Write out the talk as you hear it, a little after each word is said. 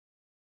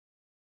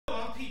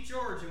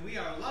George, and we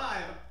are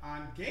live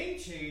on Game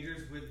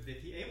Changers with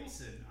Vicki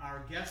Abelson.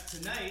 Our guest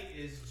tonight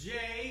is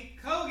Jay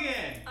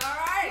Kogan. All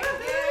right.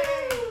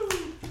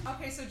 Yay.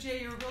 Okay, so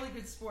Jay, you're a really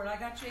good sport. I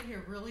got Jay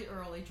here really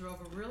early, drove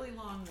a really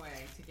long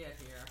way to get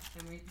here,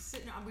 and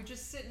we're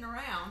just sitting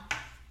around.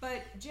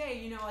 But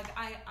Jay, you know, like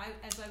I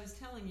as I was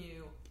telling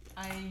you,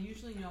 I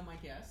usually know my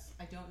guests.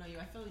 I don't know you.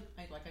 I feel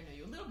like I know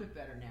you a little bit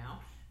better now,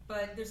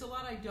 but there's a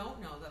lot I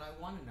don't know that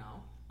I want to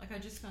know. Like I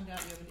just found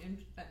out you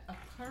have a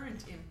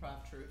current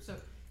improv troupe. So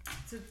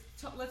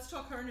let's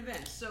talk current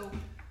events. So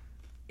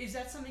is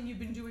that something you've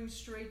been doing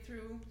straight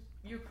through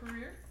your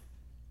career?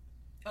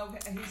 Okay,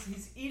 and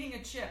he's eating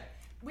a chip.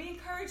 We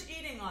encourage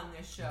eating on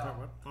this show.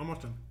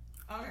 Almost done.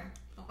 Okay.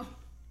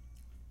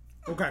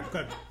 Okay,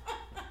 good.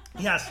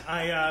 Yes,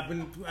 I've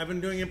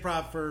been doing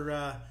improv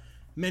for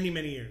many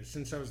years,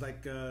 since I was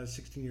like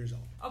 16 years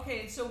old.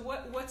 Okay, so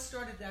what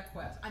started that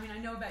quest? I mean, I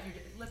know about your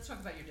dad. Let's talk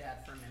about your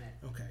dad for a minute.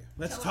 Okay,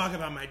 let's talk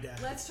about my dad.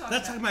 Let's talk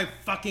about my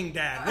fucking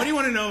dad. What do you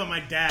want to know about my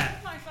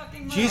dad? My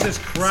fucking mother. Jesus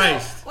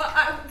Christ. So,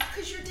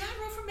 because your dad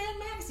wrote for Mad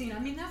Magazine. I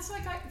mean, that's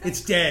like...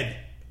 It's dead.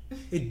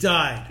 It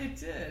died. It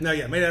did. No,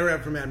 yeah, my dad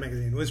wrote for Mad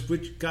Magazine,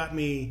 which got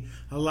me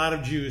a lot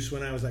of juice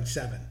when I was like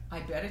 7. I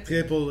bet it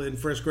did. People in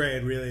first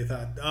grade really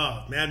thought,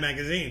 oh, Mad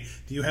Magazine,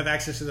 do you have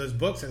access to those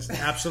books? That's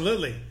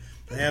absolutely.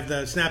 I have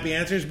the Snappy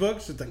Answers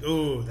books. It's like,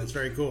 ooh, that's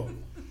very cool.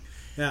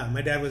 Yeah,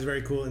 my dad was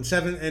very cool.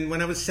 And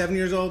when I was 7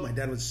 years old, my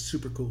dad was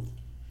super cool.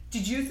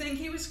 Did you think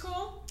he was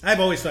cool? I've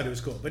always thought he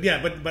was cool. But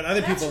yeah, but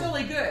other people... That's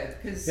really good,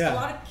 because a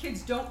lot of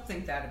kids don't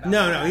think that about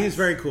No, he's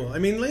very cool. I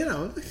mean, you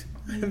know,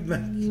 I have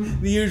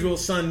the usual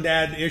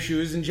son-dad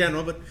issues in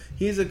general, but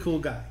he's a cool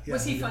guy. Yeah,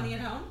 was he funny at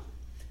home?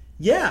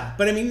 Yeah,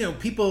 but I mean, you know,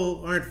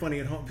 people aren't funny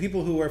at home.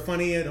 People who are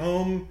funny at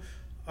home,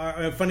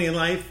 are funny in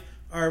life,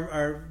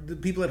 are the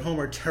people at home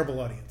are a terrible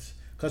audience.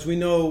 Because we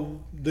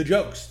know the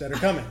jokes that are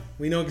coming.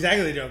 We know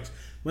exactly the jokes.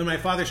 When my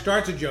father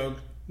starts a joke,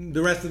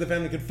 the rest of the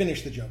family could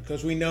finish the joke.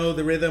 Because we know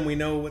the rhythm, we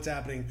know what's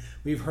happening.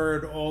 We've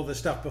heard all the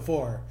stuff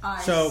before.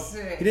 I see.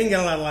 He didn't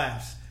get a lot of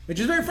laughs. Which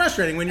is very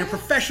frustrating when you're a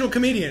professional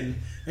comedian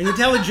and you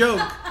tell a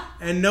joke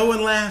and no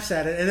one laughs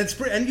at it.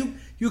 And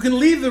you can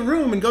leave the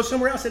room and go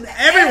somewhere else and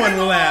everyone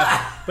will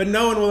laugh. But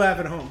no one will laugh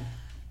at home.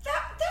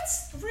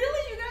 That's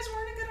really, you guys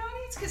weren't a good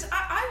audience? Because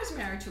I was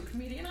married to a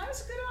comedian. I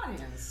was a good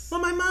audience. Well,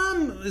 my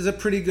mom is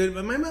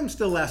but my mom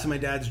still laughs at my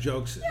dad's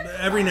jokes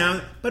every now and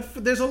then. But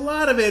there's a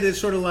lot of it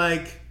is sort of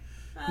like,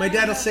 my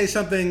dad will say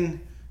something,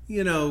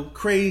 you know,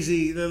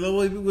 crazy.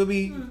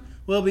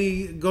 We'll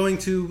be going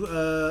to,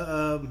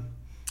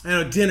 I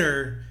don't know,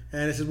 dinner.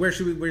 And I said, where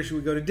should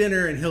we go to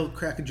dinner? And he'll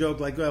crack a joke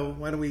like, well,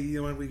 why don't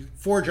we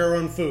forge our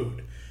own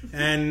food?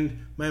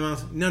 And my mom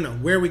said, no,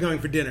 where are we going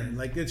for dinner?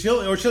 Like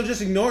she'll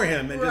just ignore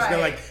him and just go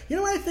like, you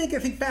know what, I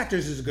think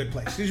Factors is a good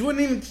place. She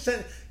wouldn't even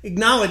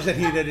acknowledge that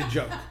he did a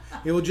joke.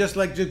 It will just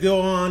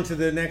go on to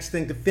the next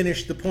thing to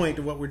finish the point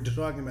of what we're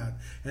talking about.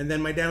 And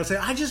then my dad will say,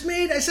 I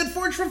said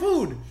forge for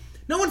food.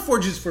 No one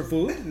forges for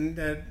food.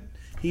 And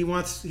he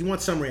wants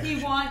some reaction.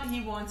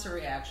 He wants a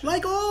reaction.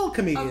 Like all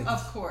comedians.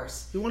 Of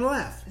course. You want to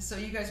laugh. So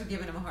you guys were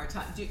giving him a hard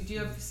time. Do you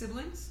have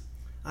siblings?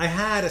 I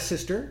had a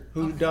sister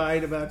who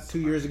died about 2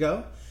 years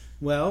ago.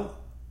 Well,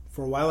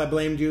 for a while I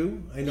blamed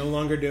you. I no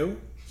longer do.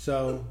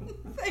 So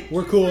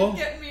we're cool. For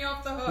getting me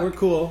off the hook. We're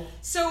cool.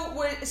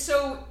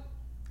 So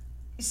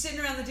sitting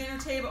around the dinner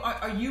table,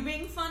 are you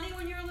being funny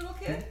when you're a little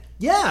kid?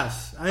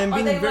 Yes, I am.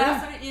 Are they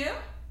laughing at you?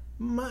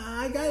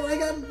 I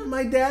got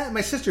my dad.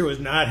 My sister was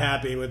not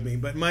happy with me,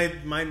 but my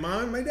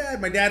mom,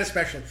 my dad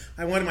especially.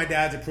 I wanted my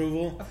dad's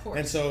approval, of course.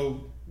 And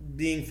so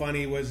being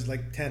funny was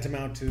like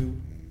tantamount to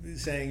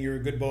saying you're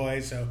a good boy.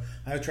 So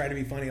I would try to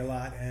be funny a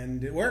lot,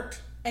 and it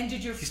worked. And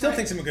did he still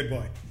thinks I'm a good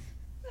boy?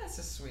 That's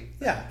a sweet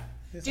thing. Yeah.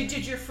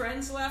 Did your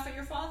friends laugh at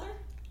your father?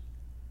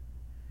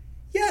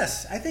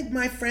 Yes, I think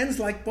my friends,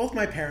 like both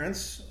my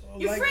parents.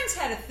 Your friends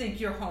had to think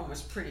your home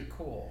was pretty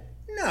cool.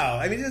 No,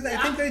 I mean, I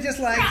think they just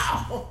like.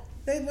 No.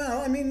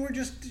 We're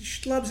just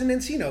schlubs in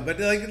Encino, but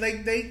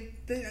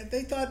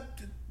they thought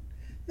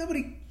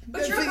nobody.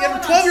 But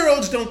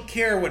 12-year-olds don't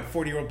care what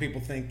 40-year-old people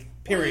think.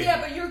 Period. Well,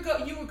 yeah,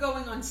 but you were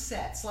going on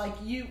sets. Like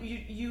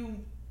you.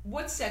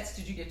 What sets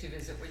did you get to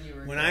visit when you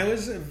were? When I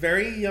was a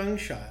very young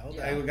child,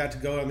 I got to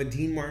go on the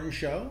Dean Martin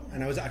show,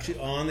 and I was actually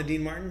on the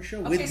Dean Martin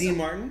show with Dean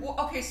Martin. Well,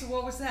 okay, so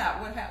what was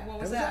that? What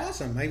was that? That was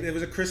awesome. It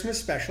was a Christmas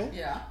special.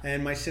 Yeah.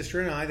 And my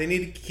sister and I, they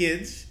needed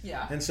kids.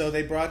 Yeah. And so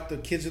they brought the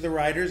kids of the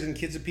writers and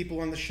kids of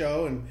people on the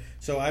show, and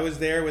so I was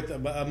there with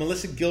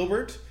Melissa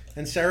Gilbert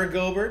and Sarah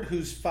Gilbert,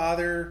 whose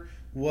grandfather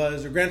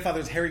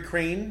was Harry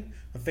Crane,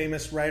 a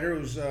famous writer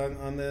who's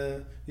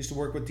used to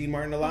work with Dean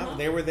Martin a lot. Uh-huh.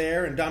 They were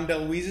there, and Dom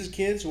DeLuise's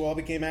kids, who all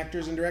became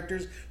actors and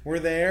directors, were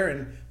there.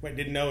 And I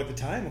didn't know at the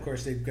time, of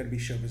course, they've got to be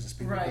show business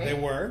people, right. But they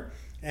were.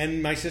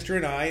 And my sister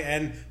and I,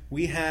 and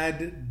we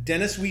had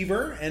Dennis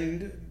Weaver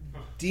and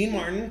Dean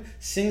Martin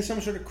sing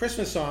some sort of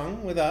Christmas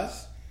song with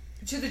us.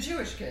 To the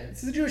Jewish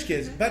kids. To the Jewish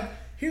kids. But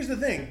here's the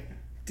thing.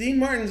 Dean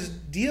Martin's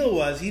deal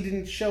was he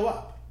didn't show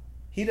up.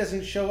 He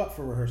doesn't show up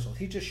for rehearsals.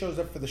 He just shows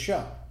up for the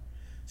show.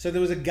 So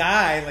there was a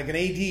guy, like an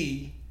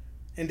AD,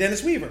 and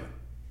Dennis Weaver.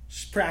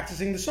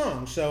 practicing the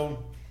song.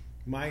 So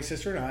my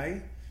sister and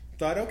I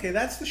thought, okay,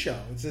 that's the show.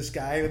 It's this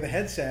guy with a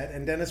headset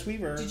and Dennis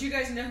Weaver. Did you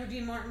guys know who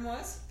Dean Martin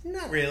was?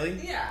 Not really.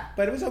 Yeah.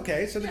 But it was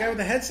okay. So the guy with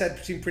the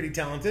headset seemed pretty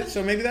talented,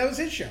 so maybe that was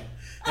his show.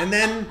 And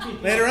then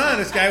later on,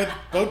 this guy with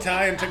bow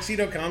tie and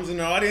tuxedo comes, and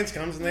the audience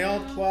comes, and they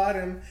all applaud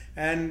him.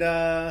 And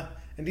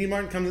Dean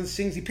Martin comes and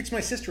sings. He picks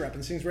my sister up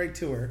and sings right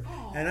to her.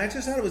 Aww. And I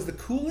just thought it was the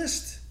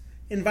coolest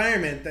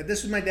environment, that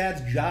this was my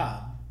dad's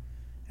job.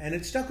 And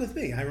it stuck with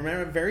me. I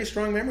remember very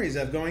strong memories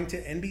of going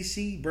to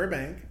NBC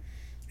Burbank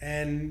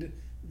and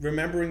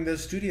remembering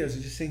those studios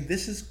and just saying,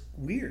 this is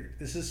weird.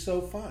 This is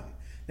so fun.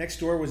 Next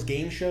door was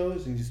game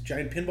shows and just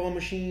giant pinball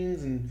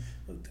machines and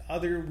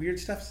other weird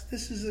stuff.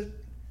 This is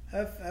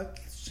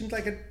seemed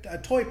like a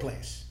toy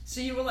place. So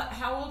you were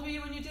how old were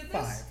you when you did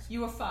this? 5.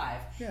 You were 5.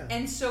 Yeah.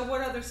 And so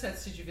what other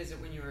sets did you visit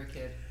when you were a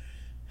kid?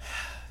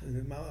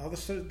 All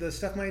the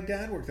stuff my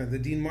dad worked on. The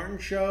Dean Martin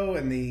show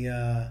and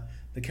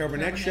the Carol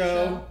Burnett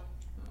show.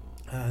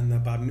 And the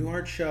Bob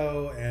Newhart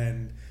show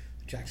and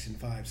Jackson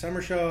 5 Summer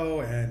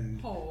Show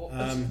and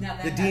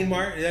the Dean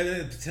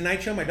Martin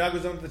Tonight Show. My dog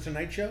was on the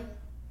Tonight Show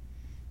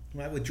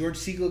with George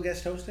Siegel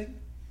guest hosting.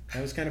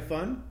 That was kind of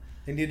fun.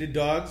 They needed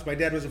dogs. My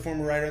dad was a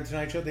former writer on the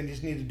Tonight Show. They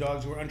just needed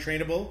dogs who were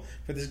untrainable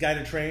for this guy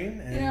to train.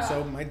 And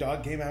so my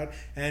dog came out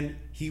and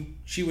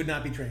she would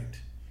not be trained.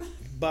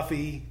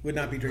 Buffy would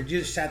not be trained. She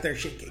just sat there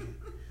shaking.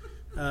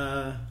 She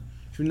was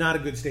not a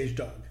good stage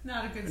dog.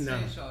 Not a good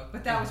stage dog.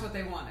 But that was what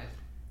they wanted.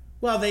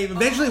 Well, they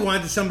eventually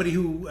wanted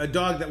a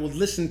dog that would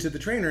listen to the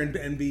trainer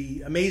and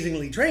be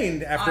amazingly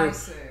trained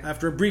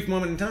after a brief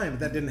moment in time,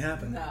 but that didn't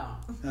happen. No.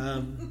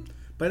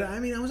 But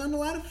I mean, I was on a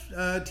lot of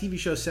TV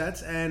show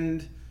sets,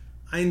 and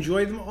I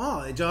enjoyed them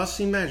all. It all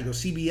seemed magical.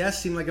 CBS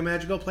seemed like a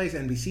magical place.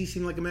 NBC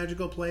seemed like a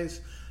magical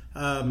place.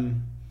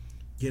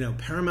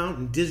 Paramount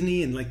and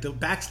Disney and like the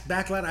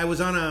backlot. I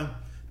was on a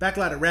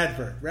backlot at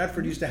Radford.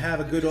 Radford used to have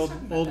a good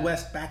old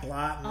West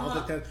backlot and all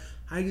that kind of.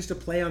 I used to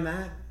play on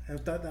that. I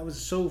thought that was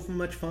so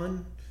much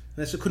fun. And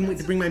I just couldn't wait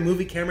to bring my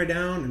movie camera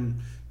down and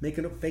make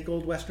it a fake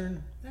old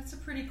Western. That's a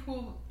pretty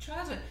cool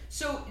childhood.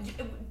 So,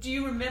 do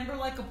you remember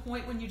like a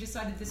point when you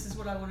decided this is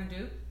what I want to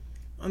do?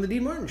 On the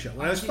Dean Martin show.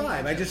 When I was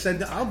 5, I just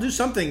said, I'll do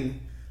something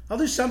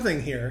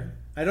here.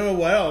 I don't know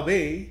what I'll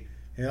be.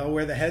 I'll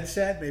wear the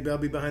headset. Maybe I'll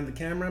be behind the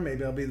camera.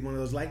 Maybe I'll be one of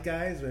those light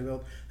guys.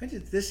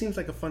 This seems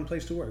like a fun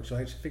place to work. So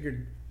I just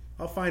figured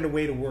I'll find a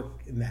way to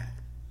work in that.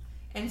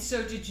 And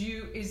so did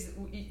you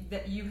have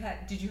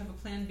a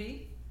plan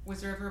B?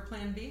 Was there ever a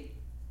plan B?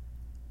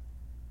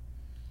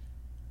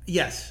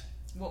 Yes.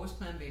 What was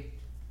plan B?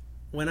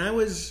 When I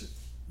was,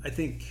 I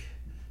think,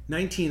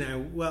 19,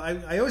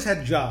 I always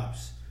had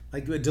jobs,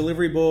 like a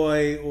delivery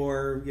boy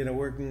or,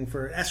 working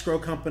for an escrow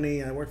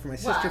company. I worked for my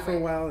sister for a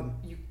while.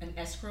 An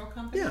escrow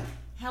company? Yeah.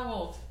 How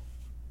old?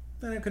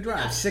 Then I could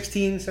drive.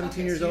 16,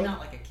 17 years old. You're not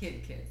like a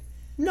kid.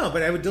 No,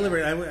 but I would deliver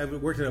it. I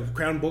worked at a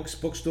Crown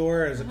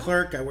bookstore as a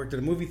clerk. I worked at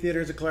a movie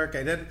theater as a clerk.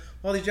 I did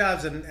all these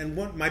jobs, and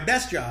my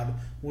best job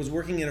was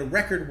working in a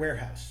record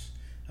warehouse.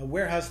 A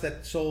warehouse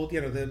that sold,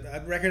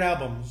 the record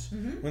albums.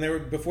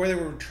 Mm-hmm. Before they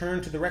were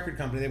returned to the record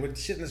company, they would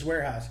sit in this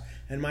warehouse,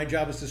 and my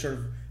job was to sort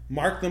of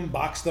mark them,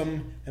 box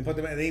them, and put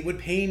them. And they would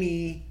pay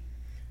me,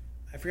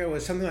 I forget, it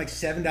was something like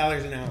 $7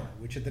 an hour,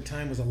 which at the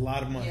time was a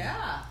lot of money.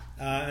 Yeah.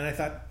 And I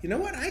thought, you know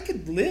what? I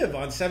could live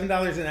on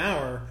 $7 an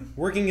hour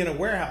working in a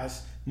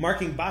warehouse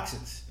marking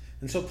boxes.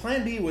 And so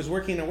plan B was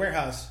working in a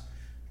warehouse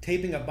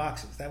taping up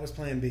boxes. That was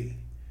plan B.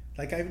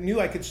 Like I knew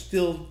I could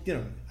still,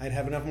 I'd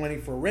have enough money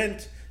for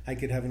rent. I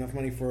could have enough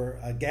money for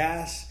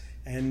gas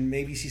and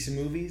maybe see some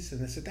movies.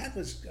 And I said, that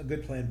was a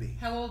good plan B.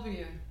 How old were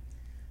you?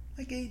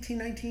 Like 18,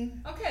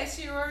 19. Okay,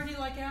 so you're already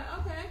like,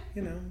 okay.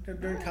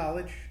 During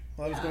college.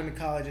 While I was going to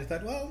college, I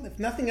thought, well, if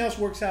nothing else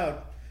works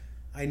out,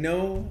 I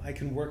know I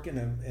can work in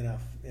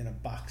a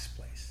box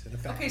place. In a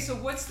factory. Okay, so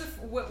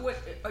what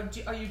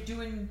are you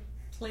doing?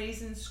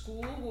 Plays in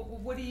school?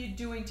 What are you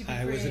doing to be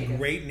creative? I was a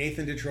great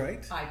Nathan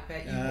Detroit. I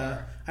bet you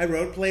were. I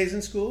wrote plays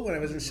in school when I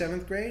was in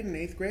 7th grade and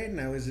 8th grade, and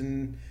I was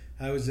in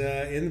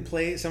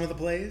the some of the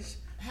plays.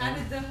 How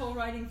did the whole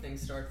writing thing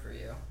start for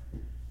you?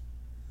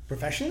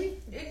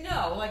 Professionally?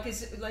 No,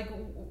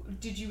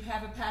 did you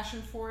have a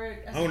passion for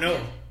it? As a kid? No.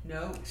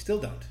 No. Still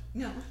don't.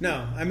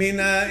 No. I mean,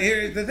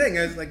 here's the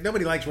thing: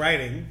 nobody likes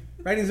writing.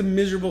 Writing's a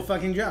miserable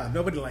fucking job.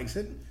 Nobody likes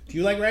it. Do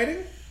you like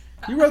writing?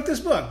 You wrote this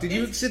book. Did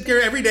you sit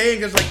there every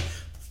day and just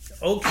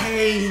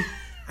okay,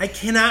 I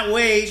cannot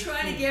wait.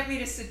 Trying to get me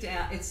to sit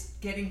down. It's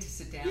getting to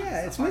sit down.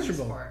 Yeah, it's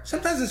miserable.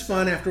 Sometimes it's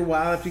fun after a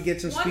while if you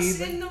get some speed.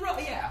 Once in the row,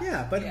 yeah.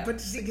 Yeah, but the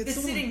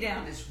sitting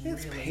down is really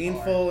hard. It's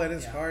painful and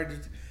it's hard.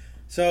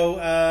 So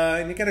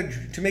and you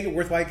to make it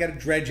worthwhile, you got to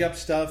dredge up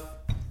stuff.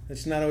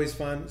 It's not always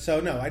fun. So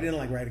no, I didn't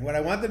like writing. What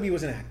I wanted to be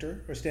was an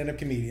actor or stand-up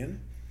comedian.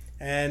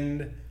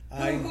 And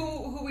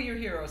who were your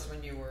heroes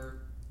when you were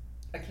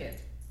a kid?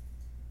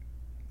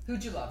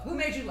 Who'd you love? Who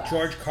made you laugh?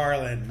 George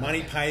Carlin,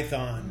 Monty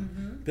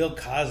Python, Bill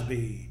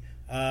Cosby,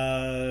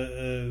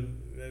 I'm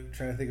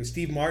trying to think of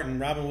Steve Martin,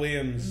 Robin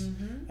Williams,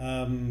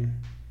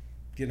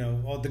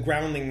 all the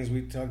Groundlings.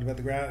 We talked about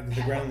the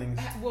Groundlings.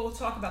 We'll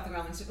talk about the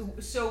Groundlings.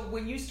 So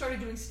when you started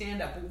doing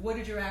stand-up, what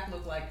did your act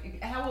look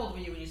like? How old were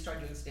you when you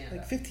started doing stand-up?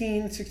 Like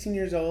 15, 16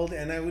 years old,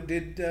 and I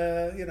did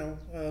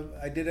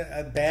I did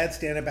a bad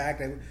stand-up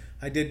act.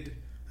 I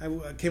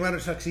came out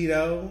of a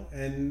tuxedo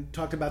and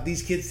talked about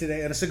these kids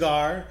today and a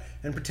cigar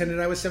and pretended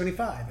I was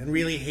 75 and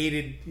really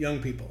hated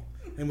young people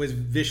and was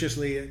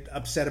viciously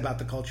upset about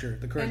the culture,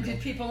 the current culture.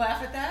 And did people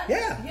laugh at that?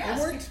 Yeah, yes.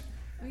 it worked.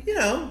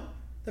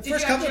 The Did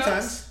first you have couple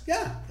of jokes? times,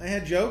 yeah, I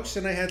had jokes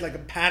and I had like a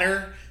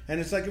patter, and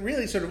it's like a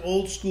really sort of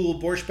old school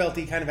Borscht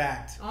Belty kind of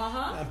act,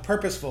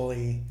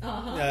 purposefully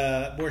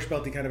Borscht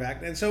Belty kind of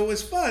act, and so it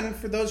was fun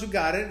for those who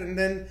got it, and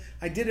then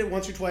I did it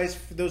once or twice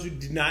for those who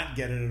did not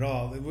get it at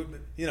all.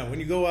 When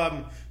you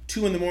go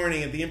 2 a.m.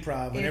 at the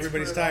Improv when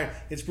everybody's brutal. tired,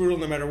 it's brutal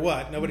no matter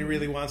what. Nobody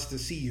really wants to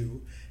see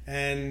you,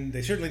 and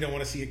they certainly don't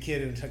want to see a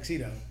kid in a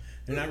tuxedo.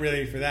 They're not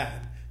ready for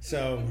that.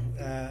 So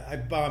I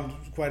bombed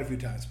quite a few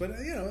times, but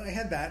I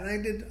had that, and I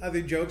did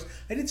other jokes.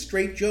 I did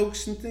straight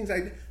jokes and things.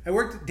 I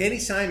worked. Danny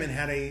Simon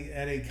had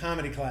a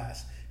comedy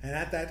class, and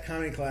at that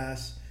comedy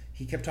class,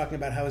 he kept talking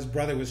about how his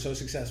brother was so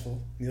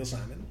successful, Neil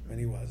Simon, and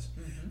he was.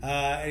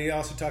 And he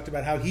also talked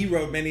about how he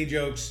wrote many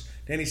jokes.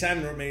 Danny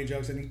Simon wrote many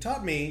jokes, and he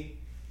taught me.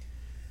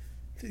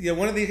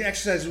 One of the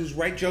exercises was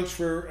write jokes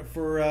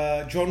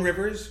for Joan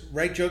Rivers,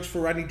 write jokes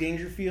for Rodney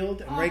Dangerfield,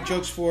 and write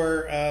jokes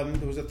for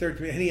there was a third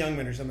Henny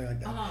Youngman or something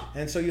like that.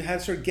 And so you had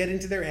to sort of get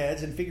into their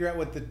heads and figure out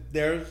what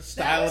their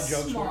style of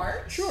jokes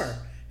smart. were. Sure.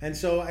 And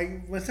so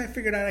once I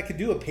figured out I could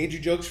do a page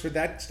of jokes for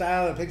that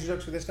style and a page of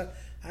jokes for this style,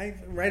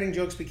 writing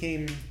jokes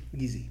became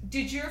easy.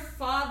 Did you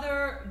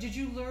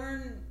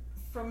learn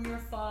from your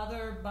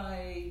father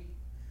by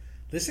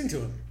listening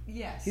to him?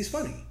 Yes. He's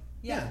funny.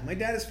 Yeah, my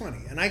dad is funny,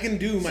 and I can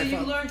do my. So you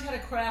learned how to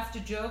craft a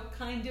joke,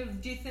 kind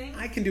of? Do you think?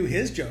 I can do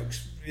his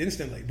jokes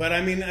instantly, but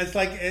I mean, it's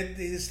like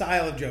his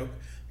style of joke.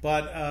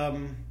 But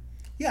I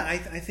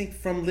think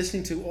from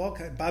listening to all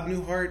Bob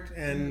Newhart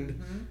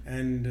and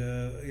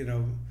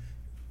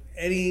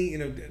Eddie,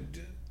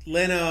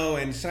 Leno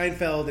and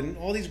Seinfeld and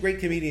all these great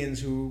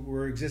comedians who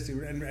were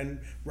existing,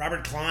 and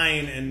Robert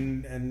Klein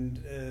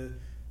and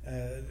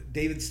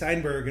David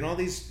Steinberg and all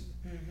these.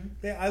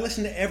 I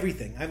listened to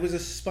everything. I was a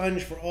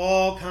sponge for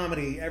all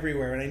comedy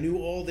everywhere, and I knew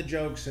all the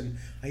jokes. And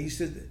I used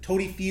to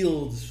Toady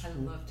Fields. I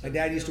love my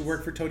dad used to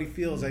work for Toady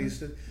Fields. I used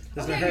to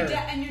listen to her. Your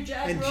dad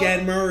and wrote,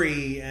 Jan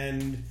Murray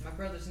and my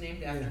brother's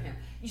named after him.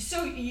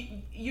 So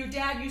your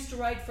dad used to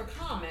write for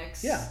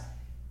comics. Yeah.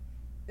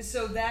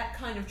 So that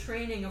kind of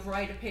training of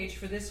write a page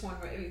for this one,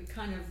 it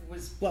kind of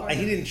was.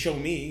 He didn't show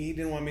me. He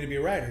didn't want me to be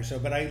a writer.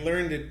 But I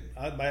learned it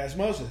by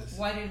osmosis.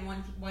 Why didn't he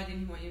want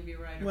you to be a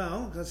writer?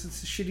 Well, because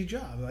it's a shitty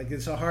job. Like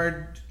it's a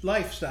hard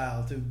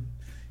lifestyle.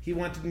 He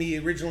wanted me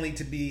originally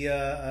to be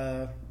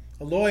a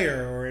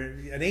lawyer or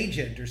an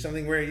agent or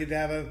something where you'd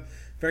have a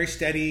very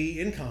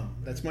steady income.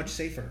 That's much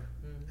safer.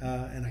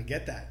 And I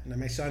get that. And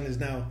my son is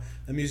now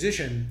a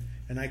musician.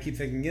 And I keep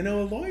thinking,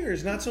 a lawyer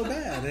is not so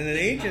bad, and an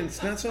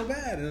agent's not so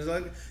bad, and it's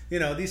like,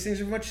 these things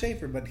are much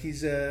safer. But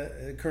he's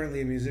currently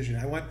a musician.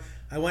 I want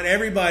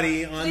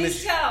everybody on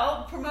Please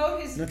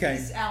promote his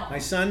album. My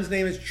son's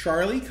name is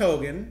Charlie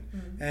Kogan,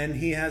 and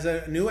he has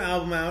a new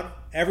album out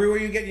everywhere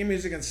you get your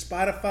music on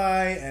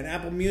Spotify and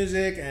Apple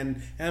Music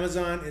and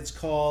Amazon. It's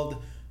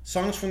called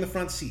Songs from the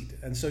Front Seat,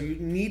 and so you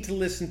need to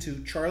listen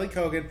to Charlie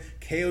Kogan,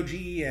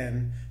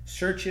 Kogen.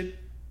 Search it,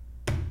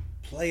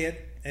 play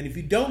it, and if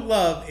you don't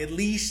love at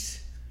least.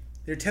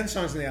 There are 10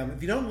 songs on the album.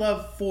 If you don't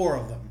love 4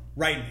 of them,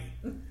 write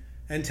me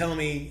and tell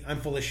me I'm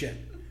full of shit.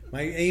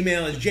 My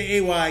email is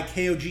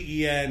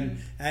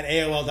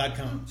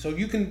jaykogen@aol.com. So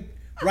you can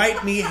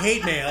write me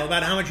hate mail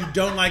about how much you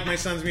don't like my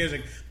son's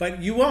music.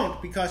 But you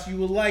won't, because you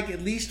will like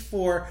at least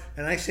 4,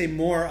 and I say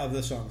more of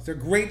the songs. They're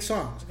great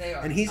songs. They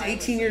are. And he's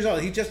 18 years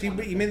old. He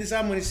made this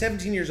album when he's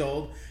 17 years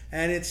old,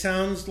 and it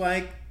sounds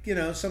like,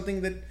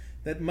 something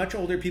that much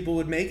older people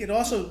would make. It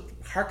also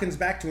harkens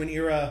back to an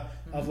era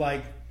of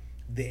like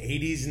the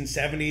 80s and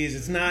 70s.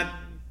 It's not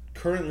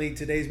currently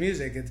today's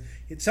music.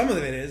 It's some of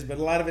it is, but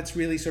a lot of it's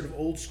really sort of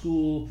old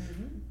school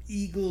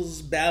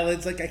Eagles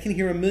ballads. Like I can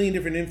hear a million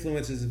different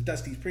influences of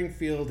Dusty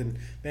Springfield and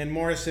Van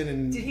Morrison.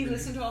 And did he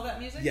listen to all that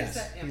music?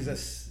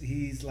 Yes,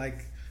 he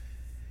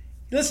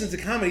listens to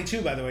comedy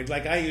too, by the way,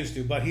 like I used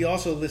to. But he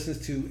also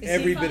listens to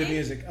every bit of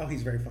music. Oh,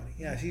 he's very funny.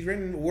 Yeah, he's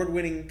written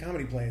award-winning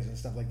comedy plays and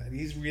stuff like that.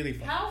 He's really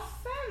funny. How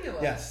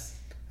fabulous! Yes.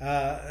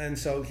 And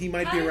so he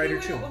might be a writer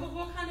too.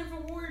 What kind of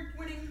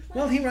award-winning play?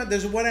 Well,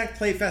 there's a one-act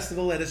play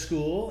festival at a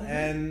school,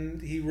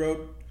 and he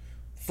wrote.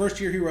 First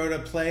year he wrote a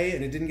play,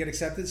 and it didn't get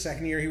accepted.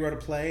 Second year he wrote a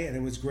play, and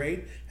it was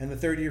great. And the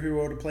third year he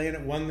wrote a play, and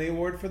it won the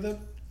award for the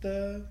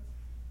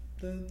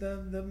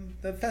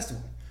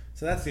festival.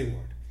 So that's the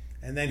award.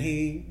 And then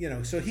he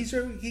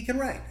can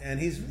write, and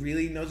he's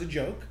really knows a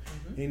joke.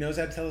 He knows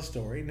how to tell a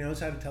story. Knows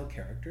how to tell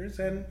characters,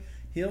 and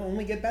he'll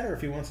only get better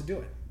if he wants to do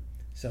it.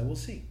 So we'll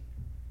see.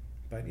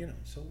 But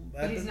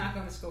But he's not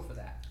going to school for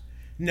that.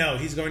 No,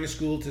 he's going to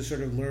school to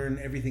sort of learn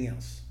everything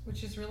else.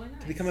 Which is really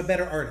nice. To become a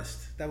better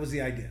artist. That was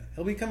the idea.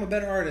 He'll become a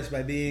better artist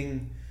by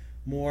being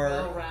more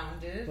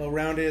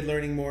well-rounded,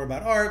 learning more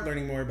about art,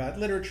 learning more about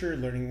literature,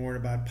 learning more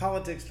about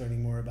politics,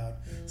 learning more about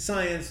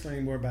science,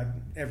 learning more about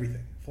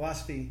everything,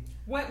 philosophy.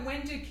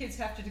 When do kids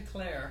have to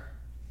declare?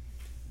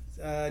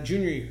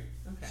 Junior year.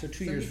 Okay. So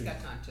 2 years. He's got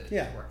time to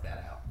work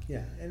that out.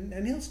 Yeah,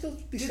 and he'll still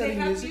be Do studying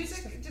they have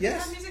music. Do Yes. they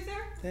have music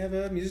there? They have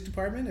a music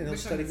department, and he'll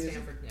study music.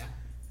 Stanford, yeah.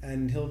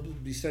 And he'll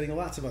be studying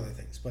lots of other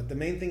things. But the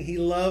main thing, he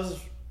loves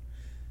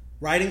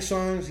writing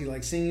songs. He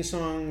likes singing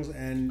songs,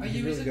 and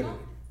he's really good at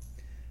it.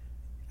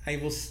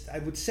 I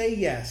would say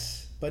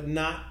yes, but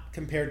not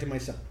compared to my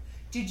son.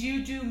 Did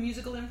you do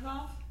musical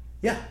improv?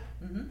 Yeah.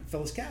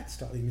 Phyllis Katz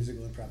taught me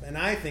musical improv, and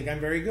I think I'm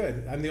very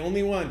good. I'm the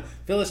only one.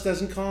 Phyllis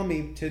doesn't call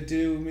me to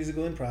do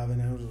musical improv,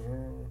 and I was.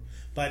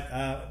 But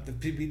to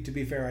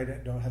be fair,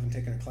 haven't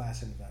taken a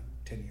class in about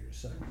 10 years,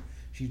 so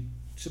she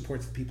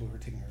supports the people who are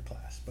taking her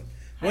class. But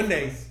one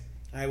day,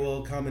 I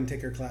will come and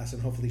take her class,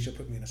 and hopefully she'll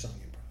put me in a song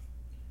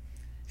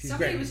improv.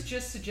 Somebody was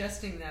just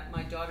suggesting that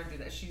my daughter do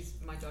that.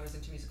 My daughter's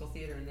into musical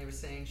theater, and they were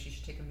saying she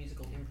should take a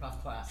musical improv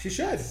class. She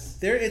should.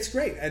 It's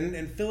great,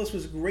 and Phyllis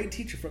was a great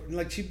teacher.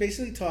 She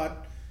basically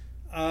taught.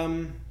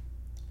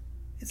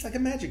 It's like a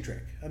magic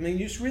trick. I mean,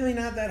 it's really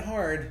not that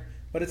hard,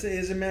 but it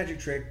is a magic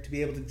trick to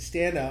be able to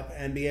stand up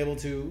and be able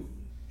to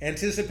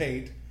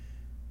anticipate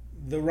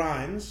the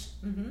rhymes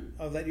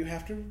that you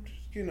have to.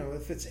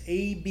 If it's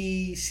A,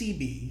 B, C,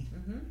 B,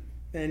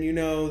 then you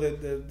know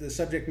that the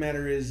subject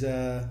matter is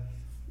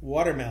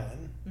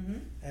watermelon,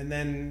 and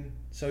then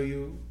so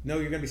you know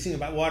you're going to be singing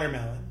about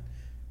watermelon.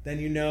 Then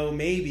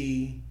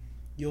maybe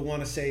you'll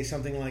want to say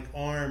something like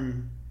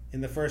arm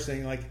in the first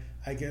thing, like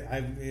I've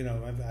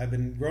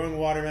been growing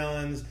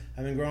watermelons.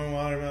 I've been growing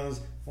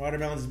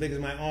watermelons as big as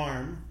my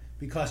arm,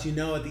 because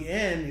at the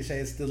end you say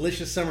it's a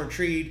delicious summer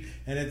treat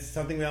and it's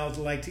something we all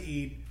like to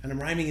eat, and I'm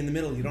rhyming in the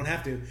middle. You don't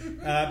have to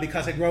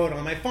because I grow it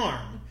on my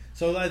farm.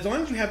 So as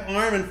long as you have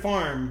arm and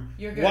farm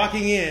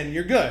walking in,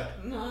 you're good.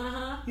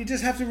 You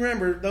just have to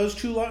remember those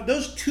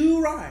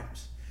two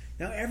rhymes.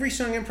 Now every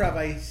song improv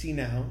I see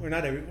now, or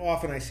not every,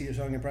 often I see a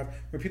song improv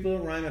where people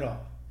don't rhyme at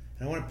all,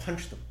 and I want to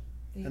punch them.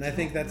 And I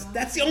think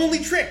that's the only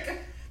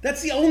trick.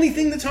 That's the only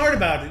thing that's hard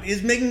about it,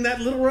 is making that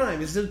little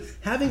rhyme, is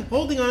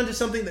holding on to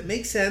something that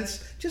makes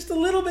sense just a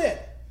little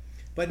bit.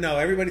 But no,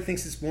 everybody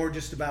thinks it's more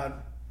just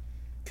about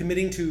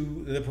committing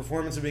to the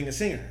performance of being a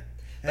singer.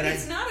 But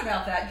it's not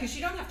about that, because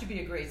you don't have to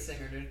be a great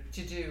singer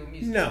to do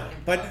musical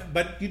improv.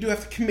 but you do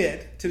have to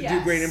commit to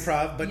do great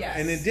improv. But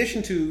in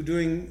addition to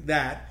doing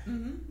that,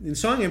 in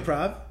song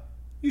improv,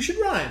 you should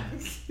rhyme.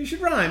 You should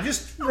rhyme.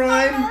 Just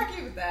rhyme. I'm not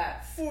argue with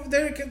that.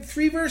 There are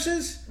 3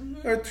 verses,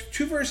 or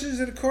 2 verses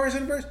and a chorus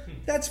and a verse.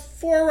 That's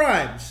 4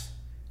 rhymes.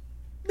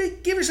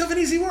 Give yourself an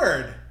easy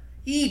word.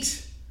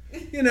 Eat.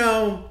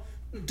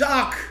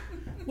 Dock.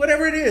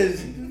 Whatever it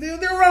is.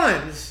 They're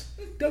rhymes.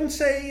 Don't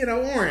say,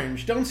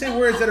 orange. Don't say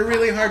words that are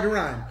really hard to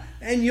rhyme.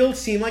 And you'll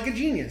seem like a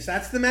genius.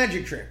 That's the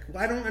magic trick.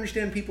 I don't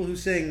understand people who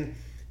sing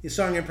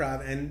song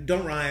improv and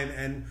don't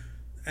rhyme,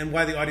 and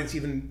why the audience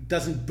even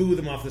doesn't boo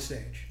them off the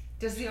stage.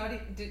 Does the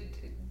audience?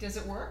 Does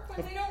it work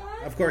when they don't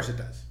rhyme? Of course it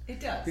does.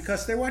 It does.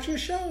 Because they're watching a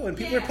show and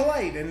people are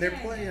polite and they're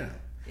polite,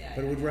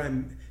 But it would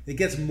rhyme. It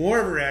gets more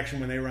of a reaction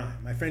when they rhyme.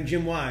 My friend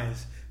Jim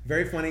Wise,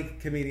 very funny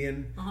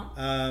comedian,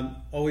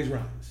 always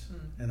rhymes.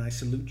 And I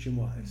salute Jim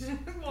Wise.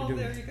 Well,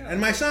 there you go. And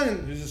my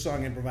son, who's a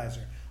song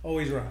improviser,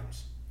 always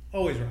rhymes.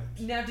 Always rhymes.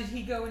 Now, did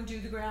he go and do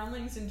the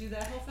Groundlings and do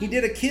that whole thing? He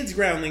did a kids'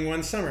 Groundling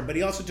one summer, but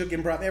he also took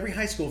improv. Every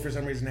high school, for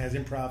some reason, has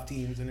improv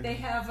teams. And they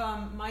have,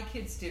 my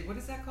kids did. What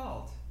is that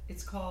called?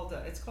 It's called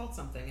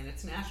something, and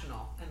it's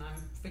national, and I'm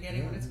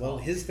forgetting what it's called.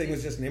 Well, his thing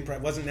was just an improv.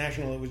 It wasn't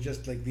national. It was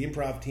just like the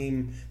improv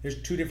team.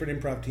 There's 2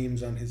 different improv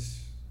teams on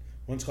his.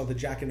 One's called the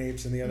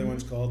Jackanapes, and the other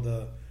one's called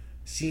the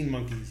Scene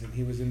Monkeys, and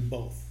he was in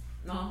both.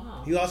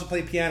 He also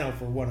played piano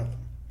for one of them,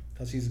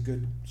 because he's a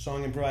good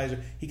song improviser.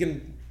 He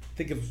can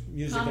think of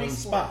music on the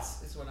spot.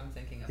 Is what I'm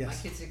thinking of. Yes.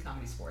 My kids did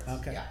comedy sports.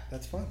 Okay,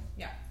 that's fun.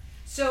 Yeah.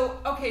 So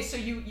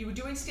you were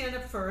doing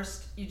stand-up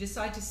first. You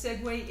decide to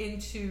segue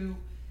into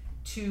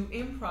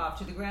improv,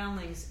 to the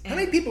Groundlings. And how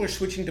many people are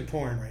switching to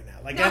porn right now?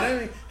 Like,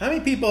 how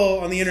many people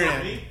on the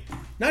internet,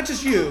 not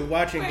just you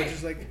watching, but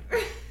just like...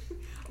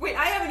 Wait,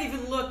 I haven't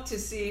even looked to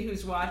see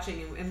who's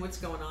watching and what's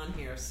going on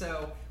here.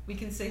 So we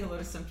can say hello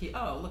to some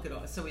people. Oh, look at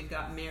all. So we've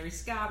got Mary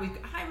Scott.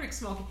 Hi, Rick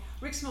Smolke.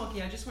 Rick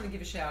Smolke, I just want to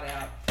give a shout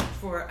out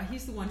for,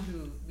 he's the one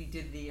who we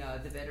did the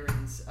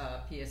veterans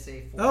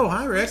PSA for. Oh,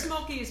 hi, Rick. Rick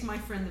Smolke is my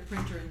friend, the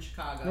printer in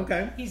Chicago.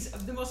 Okay. He's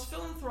the most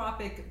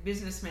philanthropic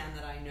businessman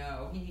that I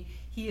know.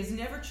 He has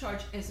never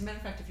charged, as a matter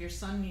of fact, if your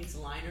son needs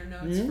liner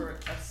notes for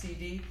a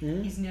CD,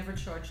 he's never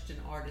charged an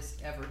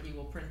artist ever. He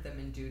will print them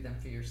and do them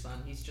for your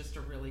son. He's just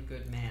a really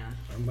good man.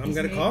 I'm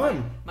going to call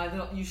him.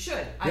 You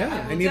should.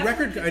 Yeah, I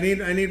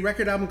need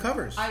record album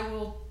covers. I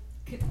will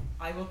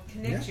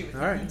connect you with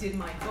him. Right. He did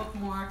my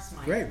bookmarks,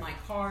 my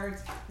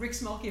cards. Rick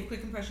Smolke of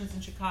Quick Impressions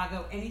in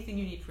Chicago. Anything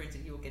you need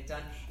printed, he will get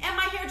done. And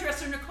my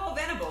hairdresser, Nicole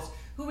Venables,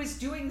 who is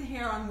doing the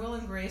hair on Will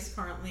and Grace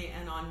currently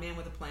and on Man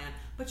with a Plan.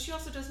 But she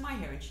also does my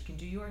hair, and she can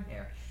do your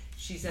hair.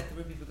 She's at the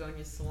Ruby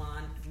Begonia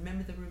Salon.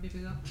 Remember the Ruby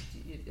Begonia?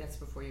 That's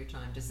before your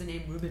time. Does the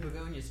name Ruby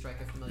Begonia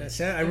strike a familiar?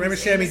 I remember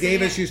Sammy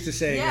Davis used to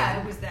say.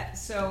 Yeah, it was that.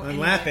 So I'm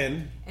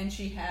laughing. And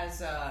she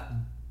has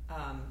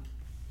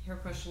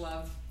Hairbrush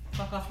Love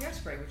Fuck Off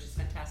Hairspray, which is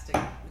fantastic.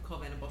 Nicole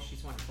Venable,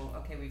 she's wonderful.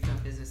 Okay, we've done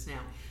business now.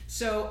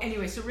 So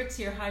anyway, so Rick's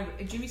here. Hi,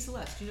 Jimmy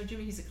Celeste. Do you know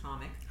Jimmy? He's a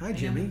comic. Hi,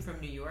 Jimmy. From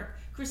New York.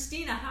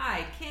 Christina,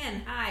 hi.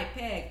 Ken, hi.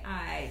 Peg,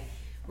 hi.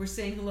 We're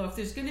saying hello. If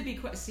there's going to be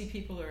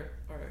people are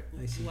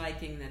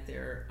liking that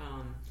they're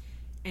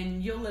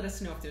and you'll let us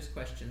know if there's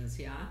questions.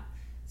 Yeah.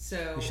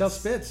 So Michelle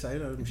Spitz, I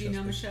know Michelle. Do you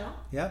know Michelle?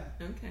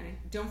 Yep. Okay.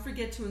 Don't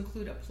forget to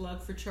include a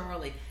plug for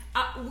Charlie.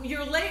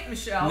 You're late,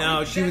 Michelle.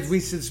 No, she was. We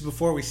since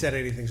before we said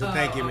anything. So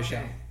thank you, okay.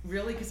 Michelle.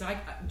 Really? Because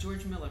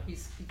George Miller.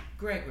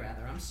 Greg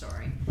rather. I'm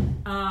sorry.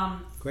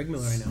 Greg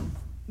Miller, I know.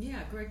 Yeah,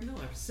 Greg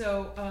Miller.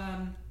 So,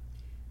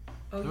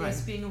 yes,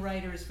 right. Being a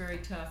writer is very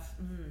tough.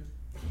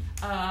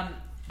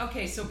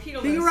 Okay, so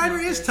Peter. Being a writer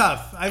is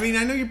tough. I mean,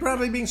 I know you're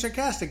probably being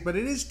sarcastic, but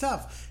it is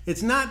tough.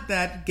 It's not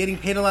that getting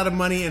paid a lot of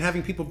money and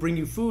having people bring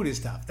you food is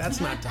tough. That's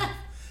not tough.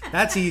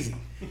 That's easy.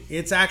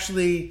 It's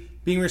actually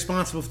being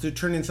responsible to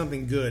turn in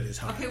something good is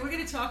hard. Okay, we're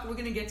going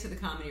to get to the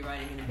comedy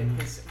writing in a bit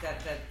because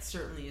that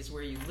certainly is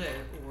where you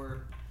live,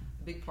 or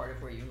a big part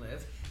of where you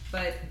live.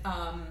 But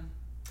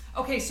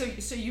okay,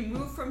 so you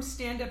moved from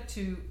stand-up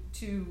to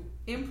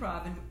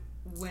improv, and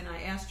when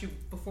I asked you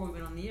before we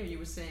went on the air, you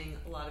were saying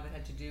a lot of it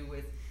had to do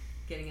with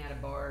getting out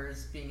of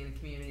bars, being in a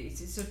community.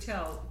 So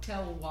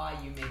tell why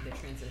you made the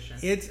transition.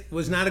 It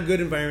was not a good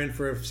environment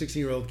for a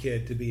 16-year-old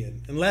kid to be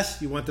in,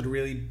 unless you wanted to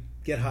really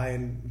get high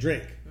and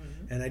drink,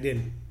 and I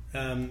didn't,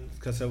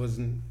 because I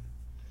wasn't.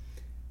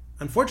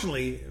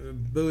 Unfortunately,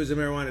 booze and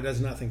marijuana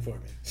does nothing for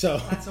me. So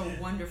that's a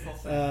wonderful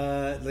thing.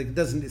 It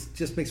doesn't. It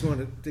just makes me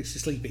want to. It's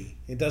sleepy.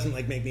 It doesn't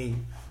make me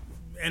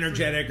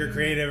energetic or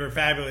creative or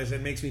fabulous.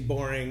 It makes me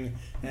boring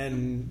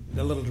and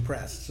a little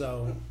depressed.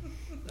 So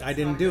I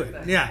didn't do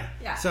it.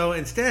 Yeah. So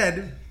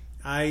instead,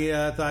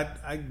 I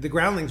thought the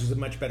Groundlings was a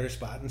much better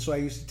spot, and so I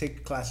used to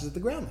take classes at the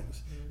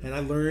Groundlings, and I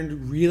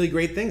learned really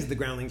great things at the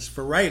Groundlings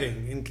for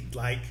writing, and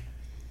like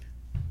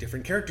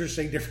different characters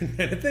say different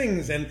kind of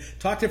things, and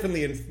talk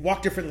differently, and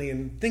walk differently,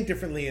 and think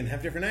differently, and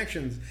have different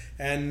actions,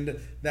 and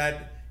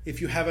that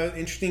if you have an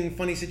interesting,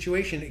 funny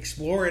situation,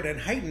 explore it and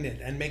heighten it,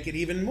 and make it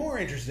even more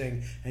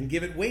interesting, and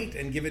give it weight,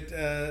 and give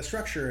it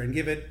structure, and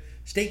give it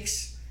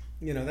stakes.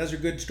 You know, those are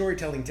good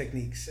storytelling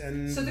techniques.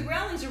 And so the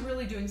Groundlings are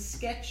really doing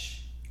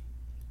sketch.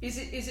 Is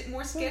it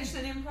more sketch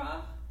than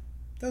improv?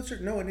 Those are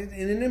in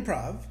an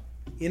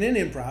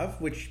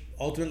improv, which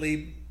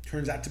ultimately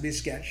turns out to be a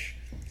sketch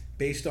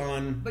based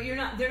on. But they're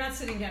not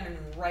sitting down and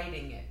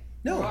writing it.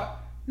 No.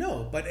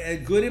 But a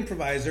good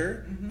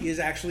improviser is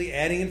actually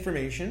adding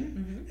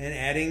information and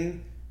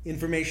adding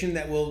information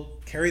that will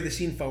carry the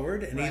scene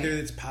forward. And either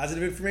it's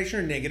positive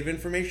information or negative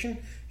information.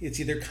 It's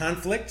either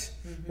conflict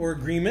or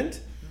agreement.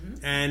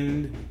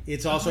 And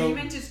it's also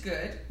agreement is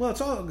good. Well,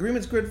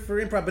 agreement's good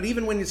for improv, but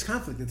even when it's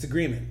conflict, it's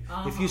agreement.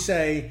 If you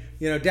say,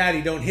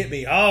 Daddy, don't hit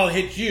me, I'll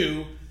hit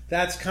you,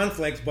 that's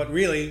conflict. But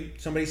really,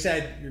 somebody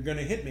said you're going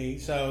to hit me,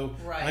 so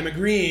I'm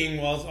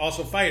agreeing while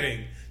also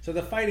fighting. So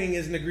the fighting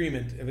is an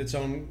agreement of its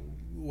own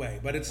way,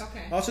 but it's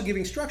also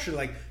giving structure.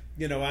 Like,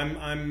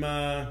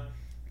 I'm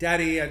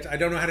Daddy, I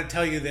don't know how to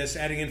tell you this,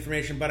 adding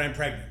information, but I'm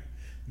pregnant.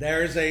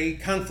 There's a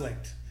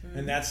conflict,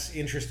 and that's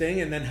interesting.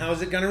 And then how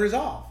is it going to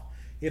resolve?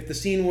 If the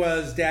scene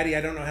was, Daddy,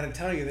 I don't know how to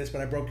tell you this,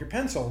 but I broke your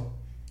pencil,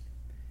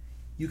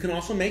 you can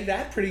also make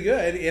that pretty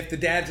good. If the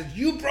dad says,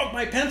 you broke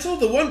my pencil,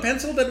 the one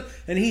pencil that,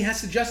 and he has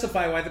to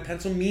justify why the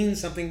pencil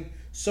means something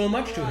so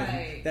much to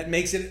him that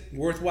makes it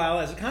worthwhile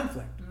as a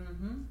conflict.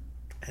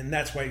 And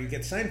that's why you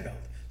get Seinfeld.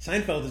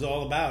 Seinfeld is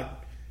all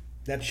about,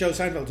 that show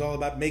Seinfeld is all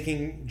about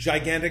making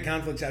gigantic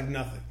conflicts out of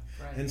nothing.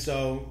 Right. And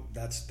so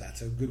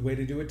that's a good way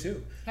to do it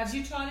too. Have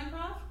you taught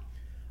improv?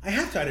 I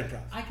have taught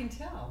improv. I can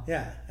tell.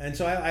 Yeah, and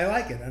so I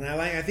like it, and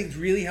I think it's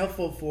really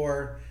helpful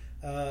for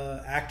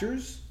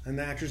actors and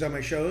the actors on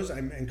my shows. I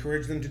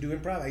encourage them to do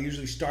improv. I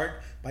usually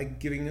start by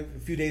giving a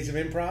few days of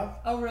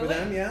improv for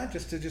them. Yeah,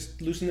 just to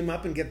loosen them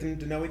up and get them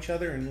to know each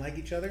other and like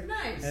each other.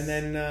 Nice. And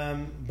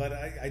then, but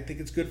I think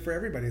it's good for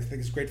everybody. I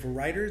think it's great for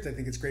writers. I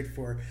think it's great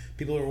for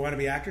people who want to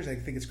be actors. I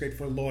think it's great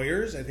for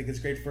lawyers. I think it's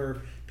great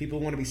for people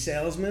who want to be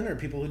salesmen or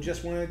people who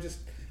just want to just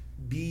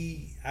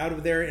be out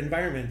of their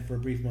environment for a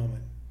brief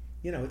moment.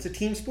 It's a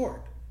team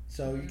sport.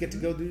 So you get to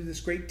go do this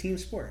great team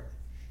sport.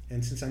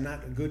 And since I'm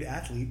not a good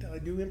athlete, I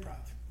do improv.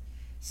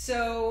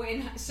 So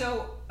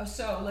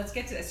let's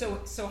get to that.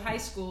 So high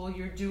school,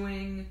 you're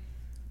doing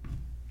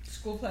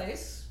school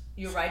plays.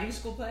 You're writing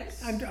school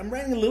plays. I'm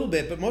writing a little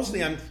bit, but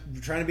mostly I'm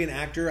trying to be an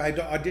actor. I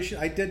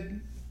did.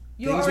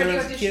 You're already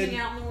auditioning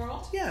out in the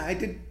world. Yeah, I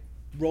did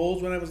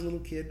roles when I was a little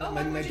kid. Oh,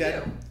 what would you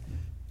do?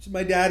 So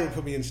my dad would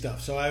put me in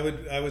stuff. So I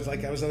was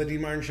on the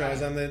Dean Martin show.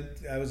 Right.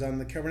 I was on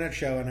the Kevin Burnett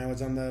show, and I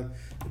was on the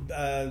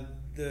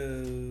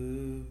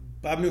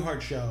Bob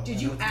Newhart show.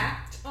 Did you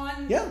act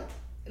on? Yeah.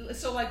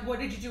 So what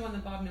did you do on the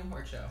Bob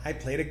Newhart show? I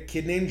played a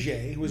kid named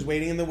Jay who was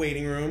waiting in the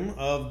waiting room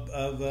of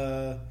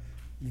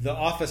the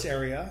office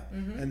area,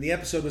 and the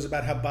episode was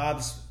about how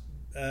Bob's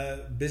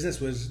business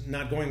was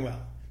not going well.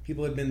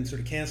 People had been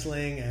sort of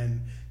canceling,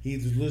 and he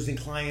was losing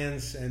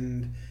clients,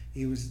 and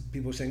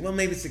people were saying, well,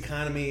 maybe it's the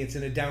economy, it's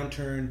in a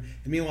downturn.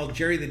 And meanwhile,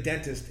 Jerry the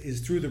dentist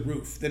is through the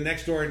roof, the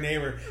next door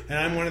neighbor, and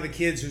I'm one of the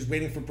kids who's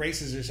waiting for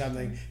braces or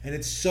something, and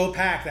it's so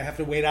packed I have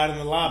to wait out in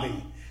the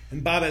lobby.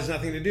 And Bob has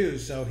nothing to do,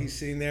 so he's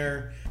sitting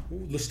there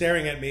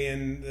staring at me,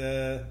 and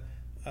the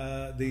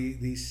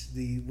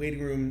waiting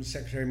room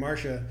secretary,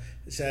 Marcia,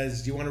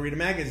 says, do you want to read a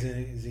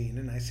magazine?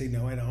 And I say,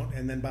 no, I don't.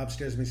 And then Bob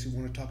stares at me and says, you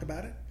want to talk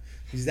about it?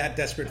 He's that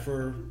desperate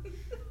for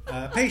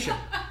a patient.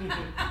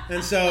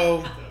 And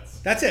so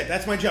that's it.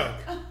 That's my joke.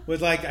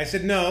 Was like, I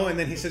said no, and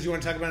then he says, you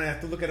want to talk about it? I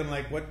have to look at him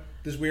like, what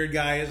this weird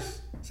guy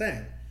is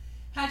saying.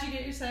 How'd you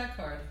get your SAG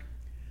card?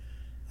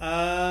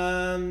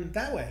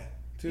 That way.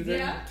 To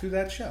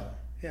that show.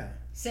 Yeah.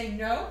 Saying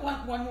no?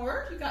 One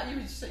word? You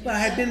Well, I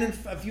had been in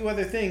a few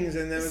other things,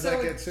 and there was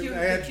I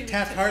had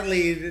Taft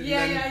Hartley.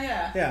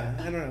 Yeah. Yeah,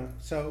 I don't know.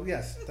 So,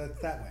 yes,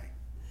 that way.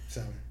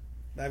 So,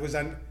 I was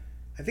on...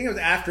 I think it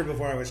was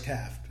before I was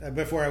Taft,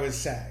 before I was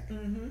SAG.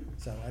 Mm-hmm.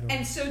 So, I don't know.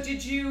 And so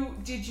did you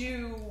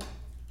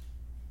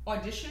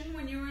audition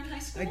when you were in high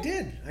school? I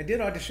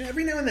did audition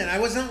every now and then. I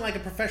was not like a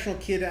professional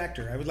kid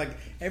actor. I would like,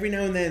 every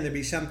now and then there'd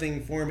be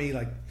something for me,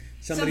 like...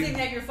 Something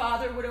that your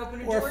father would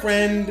open a door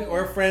to?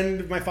 Or a friend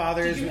of my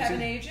father's. Did you have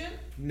an agent?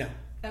 No.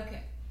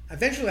 Okay.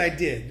 Eventually I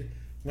did.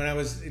 When I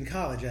was in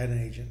college, I had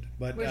an agent.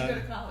 But where'd you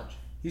go to college?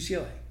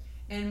 UCLA.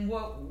 And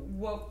what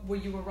were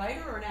you a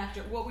writer or an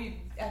actor? What were you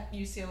at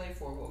UCLA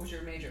for? What was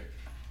your major?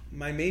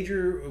 My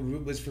major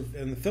was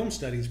in the film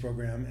studies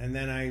program, and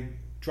then I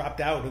dropped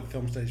out of the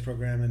film studies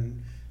program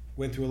and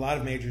went through a lot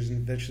of majors and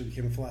eventually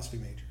became a philosophy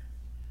major.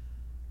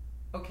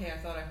 Okay, I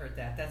thought I heard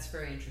that. That's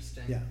very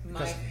interesting. Yeah,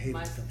 my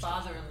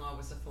father-in-law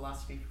was a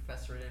philosophy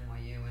professor at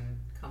NYU and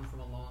come from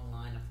a long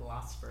line of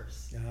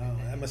philosophers. Oh,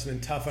 that must have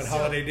been tough at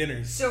holiday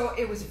dinners. So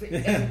it was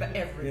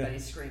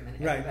everybody's screaming,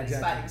 everybody's right,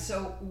 exactly. fighting.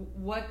 So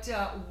what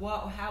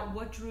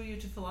drew you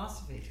to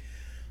philosophy?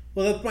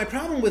 Well, my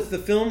problem with the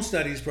film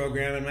studies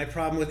program and my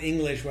problem with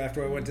English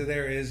after I went to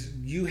there is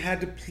you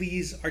had to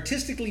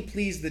artistically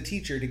please the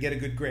teacher to get a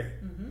good grade.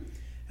 Mm-hmm.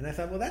 And I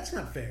thought, well, that's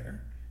not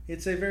fair.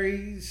 It's a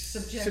very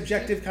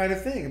subjective kind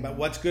of thing about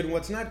what's good and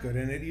what's not good.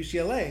 And at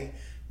UCLA,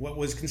 what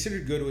was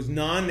considered good was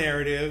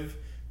non-narrative,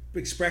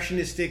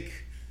 expressionistic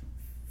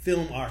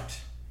film art.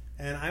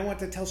 And I want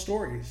to tell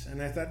stories.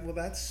 And I thought, well,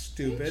 that's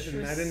stupid.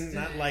 And I did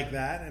not like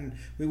that. And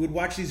we would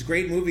watch these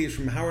great movies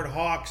from Howard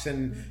Hawks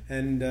and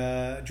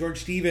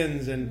George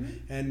Stevens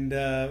and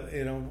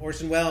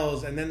Orson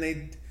Welles. And then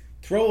they'd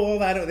throw all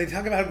that, they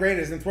talk about how great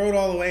it is and throw it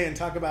all away and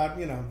talk about,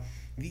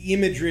 the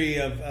imagery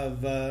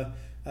of the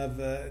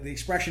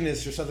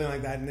expressionists or something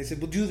like that, and they said,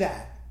 well, do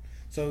that.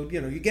 So,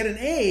 you get an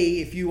A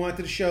if you wanted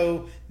to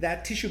show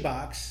that tissue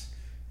box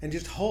and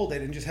just hold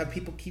it and just have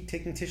people keep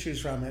taking tissues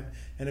from it,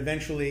 and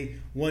eventually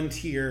one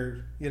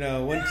tear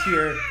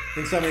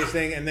in somebody's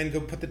thing, and then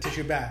go put the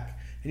tissue back.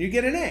 And you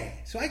get an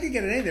A. So I could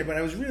get an A there, but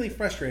I was really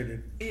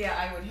frustrated.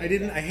 Yeah,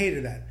 I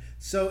hated that.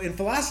 So in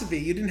philosophy,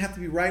 you didn't have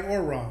to be right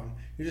or wrong.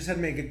 You just had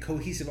to make a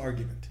cohesive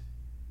argument.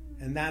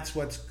 And that's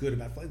what's good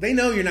about philosophy. They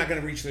know you're not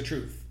going to reach the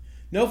truth.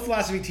 No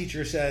philosophy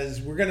teacher says,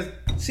 we're going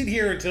to sit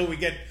here until we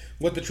get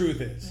what the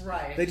truth is.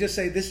 Right. They just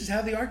say, this is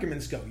how the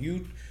arguments go.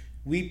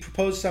 We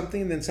propose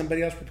something, and then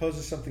somebody else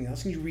proposes something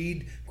else, and you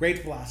read great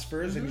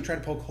philosophers, and you try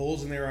to poke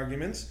holes in their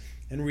arguments,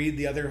 and read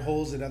the other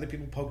holes that other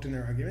people poked in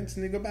their arguments,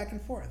 and they go back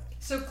and forth.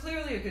 So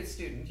clearly a good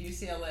student.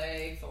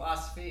 UCLA,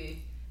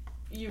 philosophy.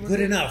 You were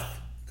good enough.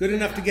 Good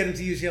enough to get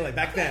into UCLA.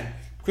 Back then.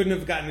 Couldn't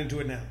have gotten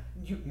into it now.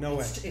 No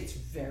way. It's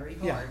very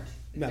hard.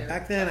 Yeah. No,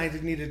 back then I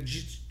didn't need a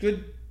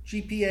good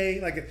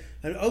GPA, like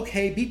an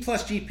okay B+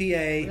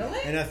 GPA, really?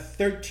 And a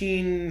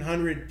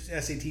 1300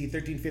 SAT,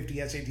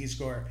 1350 SAT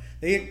score.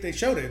 They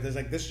showed it. There's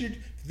like this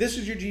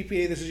is your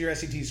GPA, this is your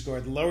SAT score.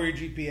 The lower your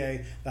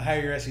GPA, the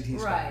higher your SAT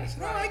score. Right. I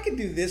said, I could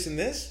do this and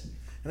this,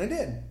 and I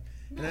did. Nice.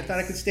 And I thought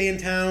I could stay in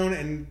town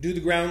and do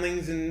the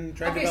groundlings and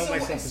try to develop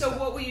myself. So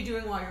what were you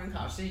doing while you were in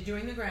college? So you're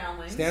doing the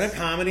groundlings, stand-up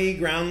comedy,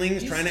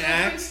 groundlings, trying to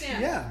act.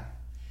 Yeah.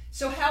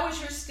 So how has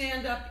your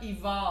stand-up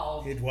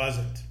evolved? It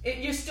wasn't.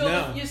 You're still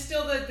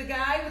the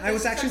guy with the I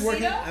was actually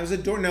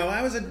tuxedo?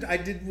 working. I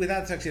did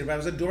without tuxedo, but I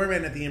was a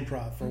doorman at the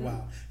Improv for a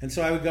while, and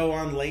so I would go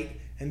on late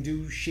and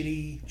do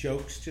shitty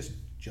jokes, just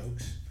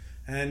jokes,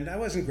 and I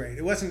wasn't great.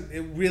 It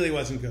really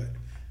wasn't good,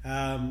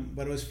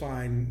 but it was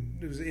fine.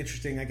 It was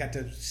interesting. I got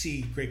to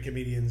see great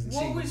comedians.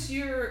 What was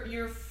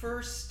your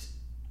first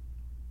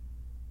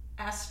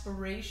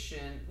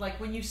aspiration? Like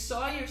when you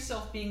saw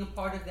yourself being a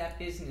part of that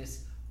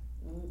business.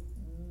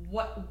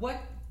 What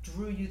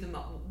drew you the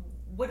most?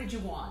 What did you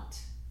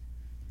want?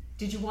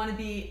 Did you want to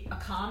be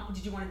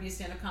Did you want to be a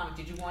stand-up comic?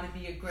 Did you want to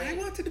be a great? I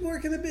wanted to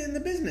work in the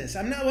business.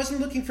 I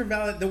wasn't looking for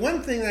The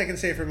one thing that I can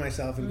say for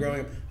myself in growing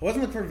up, I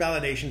wasn't looking for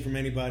validation from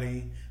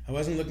anybody. I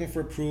wasn't looking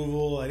for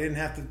approval. I didn't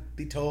have to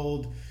be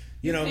told,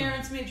 You Your know,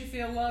 parents made you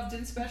feel loved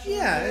and special.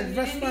 Yeah, and you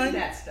that's didn't fine. need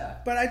that stuff.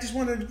 but I just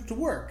wanted it to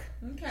work.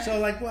 Okay. So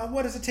like, well,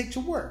 what does it take to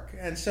work?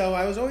 And so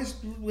I was always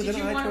with Did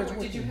an you eye want towards to?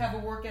 working. Did you have a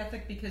work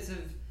ethic because of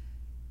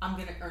I'm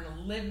going to earn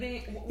a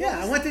living? What Yeah,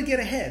 was I wanted to get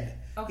ahead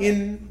Okay.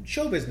 in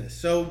show business.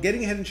 So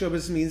getting ahead in show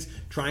business means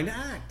trying to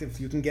act.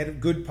 If you can get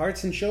good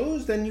parts in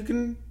shows, then you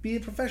can be a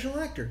professional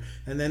actor.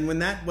 And then when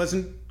that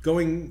wasn't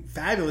going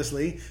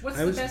fabulously, What's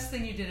I the was best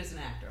thing you did as an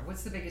actor?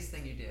 What's the biggest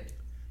thing you did?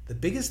 the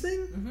biggest thing.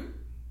 Mm-hmm.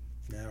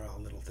 They're all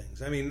little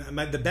things. I mean,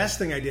 the best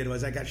thing I did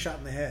was I got shot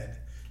in the head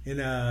in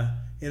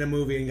a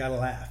movie and got a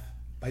laugh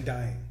by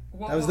dying.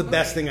 That was the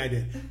best thing I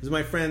did. It was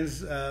my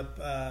friend's,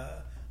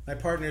 my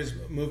partner's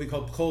movie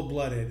called Cold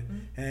Blooded,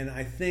 and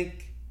I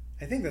think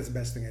that's the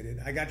best thing I did.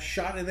 I got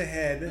shot in the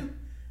head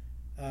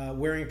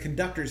wearing a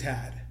conductor's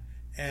hat,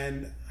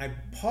 and I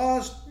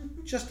paused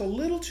just a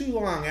little too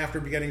long after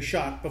getting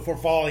shot before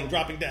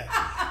dropping dead,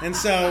 and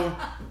so.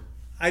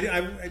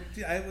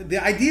 The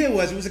idea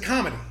was it was a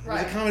comedy. It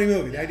was a comedy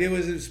movie. The idea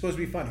was it was supposed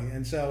to be funny.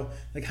 And so,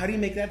 like, how do you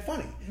make that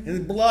funny? And the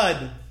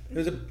blood,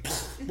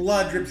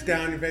 blood drips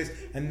down your face,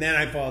 and then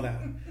I fall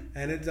down.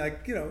 And it's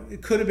like, you know,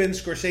 it could have been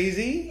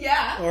Scorsese,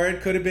 Yeah. or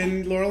it could have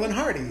been Laurel and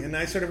Hardy, and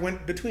I sort of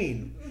went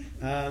between.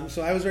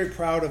 So I was very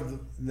proud of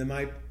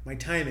my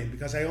timing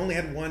because I only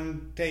had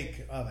one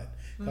take of it.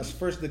 Because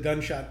first the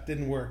gunshot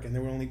didn't work, and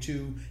there were only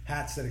 2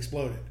 hats that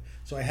exploded.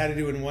 So I had to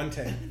do it in one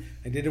take.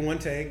 I did it in one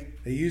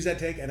take. They used that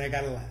take, and I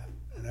got a laugh.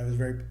 And I was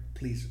very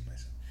pleased with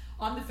myself.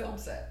 On the film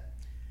set.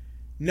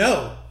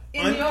 No.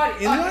 In the audience.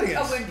 In the audience.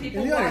 Oh, when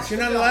people in the audience. watch You're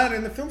the not film. allowed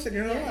in the film set.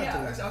 You're not allowed to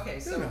Yeah. laugh. Okay.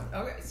 So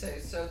No.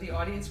 so the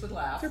audience would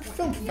laugh. They're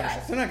film professionals.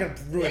 Yes. They're not going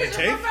to ruin a These are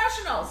take.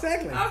 professionals.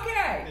 Exactly.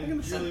 Okay.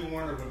 And Julie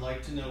Warner would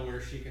like to know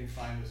where she can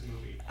find this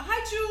movie.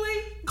 Hi,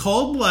 Julie.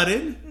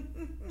 Cold-blooded,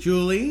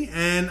 Julie,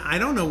 and I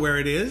don't know where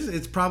it is.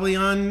 It's probably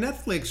on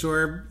Netflix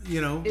or,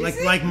 you know, Is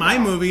it? like my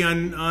No. movie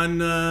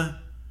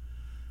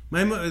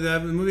the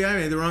movie I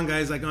made, The Wrong Guy,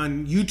 is like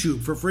on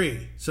YouTube for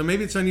free. So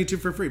maybe it's on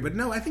YouTube for free. But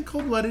no, I think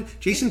Cold-Blooded.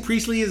 Jason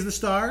Priestley is the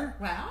star.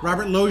 Wow.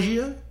 Robert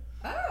Loggia.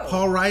 Oh.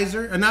 Paul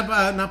Reiser.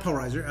 Not Paul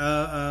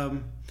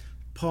Reiser.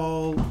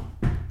 Paul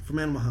from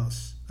Animal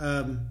House.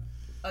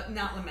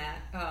 Not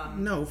Lamat.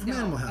 No, from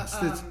Animal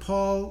House. It's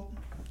Paul.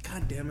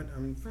 God damn it,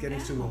 I'm From getting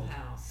too Animal old.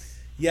 House.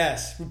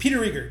 Yes, Peter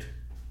Riegert.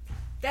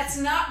 That's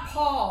not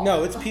Paul.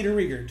 No, it's Peter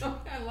Riegert.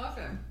 I love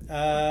him.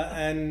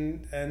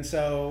 And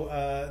so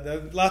there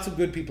are lots of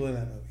good people in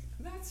that movie.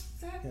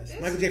 That Yes,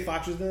 is- Michael J.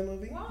 Fox was in that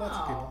movie. Wow. Lots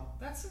of people.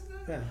 That's a good.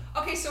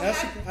 Yeah. Okay, so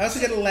I also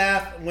get a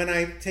laugh when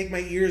I take my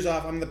ears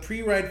off. I'm the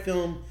pre-ride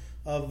film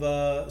of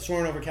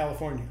Soaring Over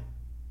California.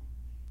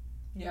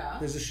 Yeah.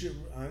 There's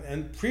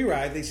and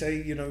pre-ride they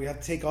say you have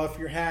to take off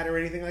your hat or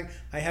anything like.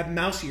 I have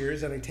mouse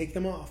ears and I take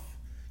them off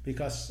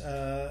because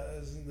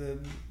the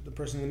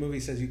person in the movie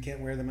says you can't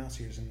wear the mouse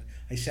ears, and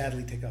I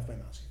sadly take off my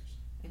mouse ears.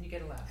 And you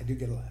get a laugh. I do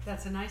get a laugh.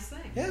 That's a nice thing.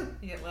 Yeah.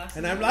 You get laughs.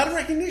 And I have a lot of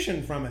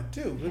recognition from it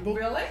too.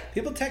 Really?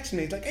 People text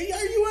me like, "Hey,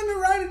 are you on the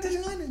ride at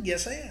Disneyland?"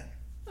 Yes, I am.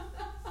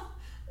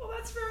 Well,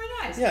 that's very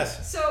nice.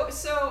 Yes.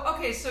 So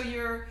okay, so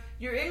you're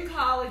in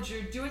college,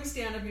 you're doing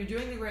stand-up, you're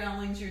doing the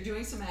railings, you're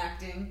doing some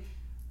acting.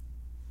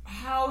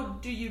 How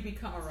do you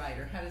become a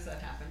writer? How does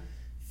that happen?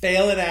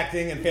 Fail at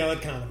acting and fail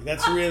at comedy.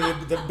 That's really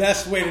the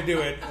best way to do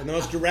it. And the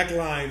most direct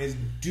line is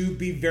do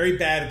be very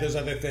bad at those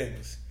other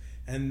things.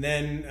 And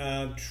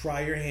then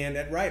try your hand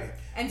at writing.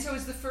 And so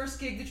is the first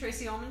gig the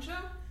Tracy Ullman Show?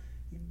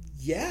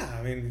 Yeah,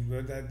 I mean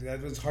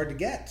that was hard to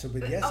get. So,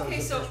 but yes, Okay, that was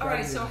the so first all right,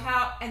 writing so gig.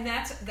 how? And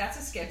that's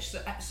a sketch.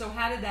 So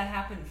how did that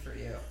happen for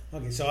you?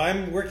 Okay, so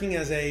I'm working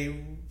as a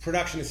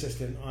production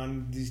assistant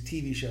on these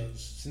TV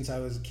shows since I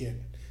was a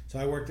kid. So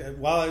I worked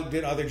while I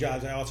did other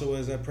jobs. I also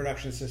was a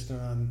production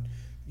assistant on,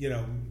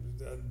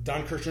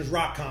 Don Kirshner's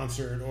rock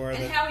concert or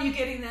And how are you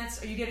getting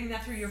that? Are you getting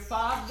that through your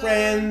father?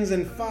 friends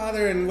and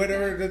father and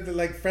whatever,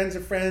 like friends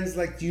of friends.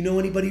 Like, do you know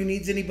anybody who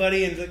needs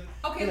anybody? And like,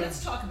 Okay,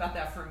 let's talk about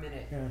that for a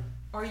minute. Yeah.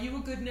 Are you a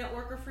good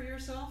networker for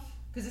yourself?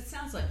 Because it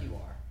sounds like you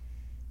are.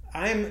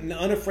 I'm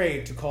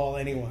unafraid to call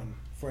anyone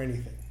for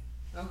anything.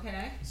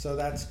 Okay. So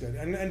that's good.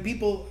 And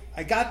people,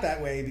 I got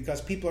that way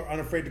because people are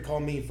unafraid to call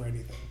me for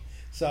anything.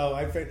 So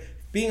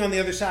being on the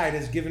other side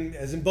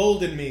has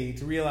emboldened me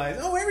to realize,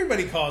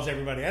 everybody calls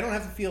everybody. I don't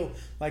have to feel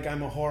like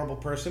I'm a horrible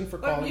person for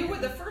But calling. you were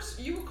the first.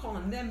 You were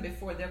calling them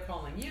before they're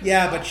calling you.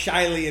 Yeah, right? but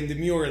shyly and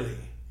demurely.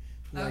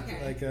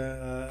 Okay.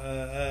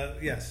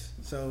 Yes.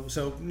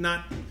 So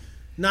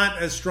not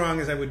as strong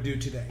as I would do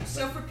today.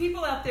 So for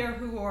people out there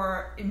who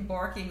are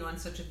embarking on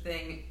such a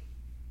thing,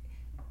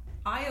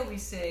 I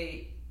always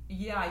say,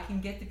 yeah, I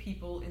can get the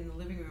people in the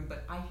living room,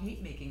 but I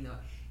hate making them.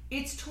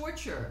 It's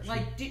torture.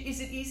 Like, is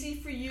it easy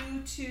for you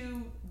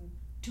to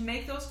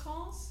make those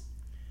calls?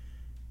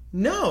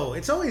 No,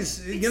 it's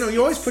always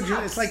you always put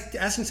it's like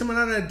asking someone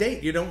out on a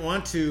date. You don't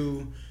want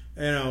to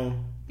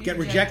get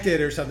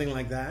rejected or something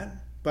like that.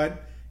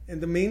 But in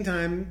the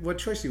meantime, what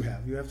choice do you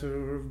have? You have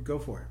to go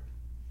for it.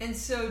 And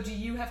so, do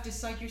you have to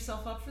psych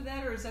yourself up for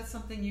that, or is that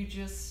something you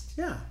just?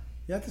 Yeah.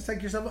 You have to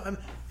psych yourself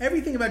up.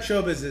 Everything about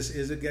show business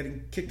is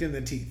getting kicked in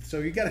the teeth. So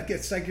you got to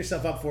psych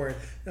yourself up for it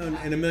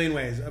in a million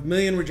ways. A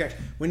million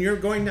rejections. When you're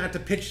going out to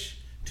pitch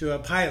to a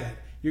pilot,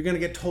 you're going to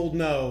get told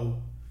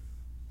no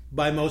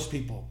by most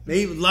people.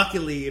 Maybe,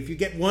 luckily, if you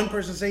get one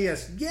person say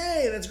yes,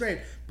 yay, that's great.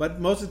 But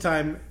most of the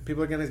time,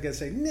 people are going to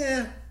say,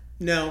 nah,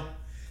 no.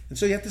 And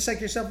so you have to psych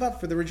yourself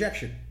up for the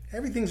rejection.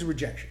 Everything's a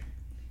rejection.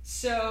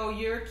 So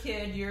you're a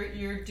kid,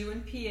 you're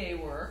doing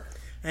PA work.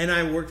 And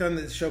I worked on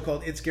this show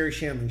called It's Gary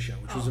Shandling Show,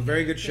 which was a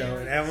very good show.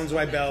 And Alan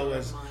Zweibel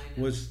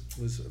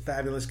was a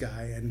fabulous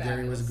guy, and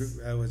Gary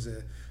was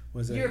a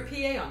You're a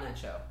PA on that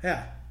show.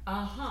 Yeah.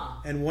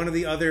 Uh-huh. And one of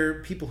the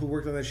other people who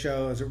worked on the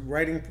show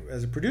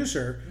as a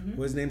producer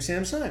was named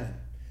Sam Simon.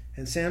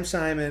 And Sam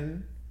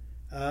Simon,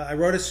 I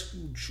wrote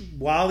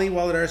Wally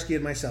Wolodarski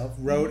and myself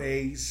wrote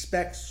a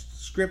spec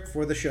script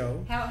for the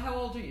show. How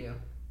old are you?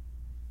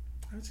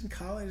 I was in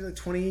college, like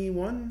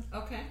 21.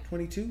 Okay.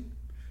 22.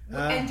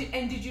 And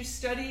did you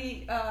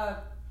study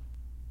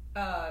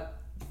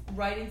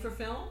writing for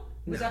film?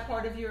 Was that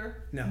part of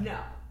your... No.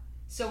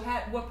 So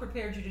what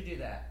prepared you to do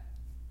that?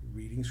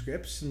 Reading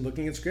scripts and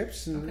looking at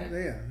scripts. And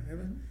okay. Yeah.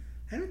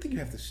 I don't think you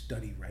have to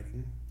study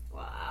writing.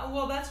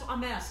 Well, that's what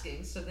I'm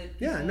asking, so that...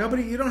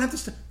 You don't have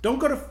to...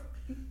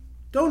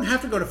 Don't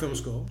have to go to film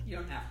school. You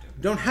don't have to.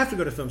 Don't have to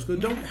go to film school.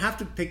 Don't have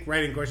to take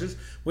writing courses.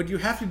 What you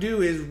have to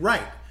do is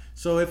write.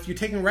 So if you're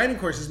taking writing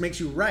courses makes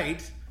you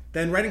write,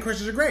 then writing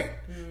courses are great.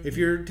 Mm-hmm. If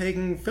you're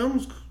taking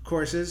film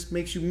courses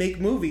makes you make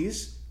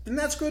movies, then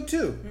that's good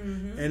too.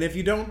 Mm-hmm. And if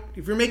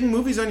you're making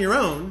movies on your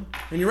own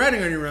and you're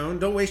writing on your own,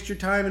 don't waste your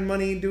time and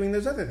money doing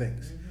those other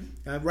things.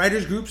 Mm-hmm.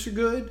 Writers groups are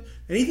good.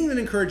 Anything that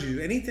encourages you,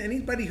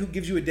 anybody who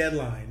gives you a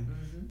deadline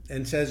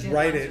and says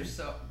write it,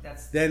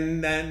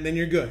 then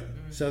you're good.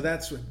 Mm-hmm. So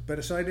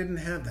so I didn't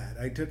have that.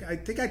 I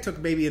think I took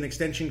maybe an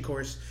extension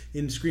course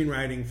in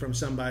screenwriting from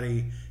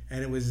somebody,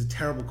 and it was a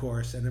terrible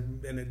course,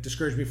 and it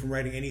discouraged me from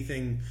writing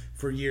anything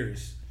for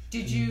years.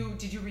 Did you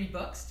read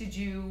books?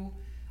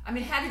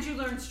 How did you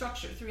learn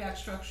structure, 3-act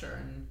structure?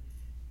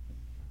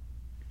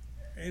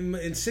 In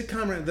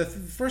sitcom, the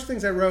first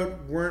things I wrote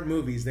weren't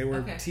movies; they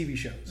were TV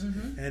shows,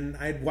 and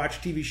I'd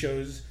watched TV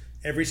shows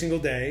every single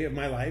day of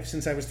my life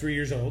since I was 3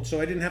 years old.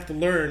 So I didn't have to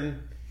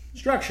learn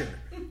structure.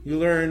 You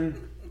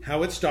learn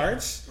how it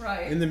starts.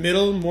 Right. In the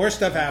middle, more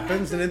stuff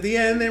happens, and at the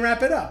end, they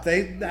wrap it up.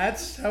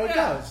 That's how it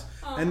goes.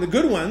 And the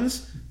good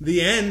ones,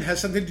 the end has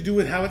something to do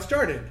with how it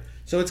started.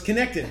 So it's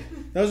connected.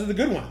 Those are the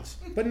good ones.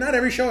 But not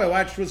every show I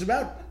watched was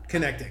about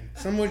connecting.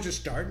 Some would just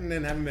start and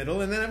then have a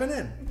middle and then have an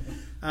end.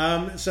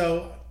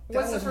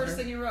 What's the first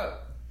thing you wrote?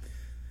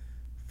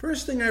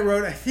 First thing I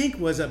wrote, I think,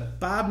 was a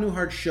Bob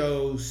Newhart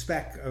show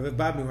spec of a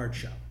Bob Newhart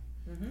show.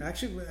 Mm-hmm.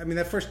 Actually,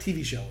 that first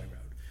TV show I wrote.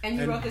 And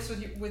you wrote this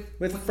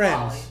with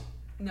friends. Wally?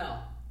 No.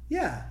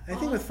 Yeah, I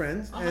think with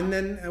friends. And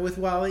then with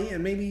Wally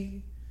and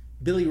maybe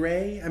Billy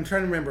Ray. I'm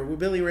trying to remember. With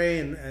Billy Ray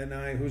and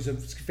I, who's a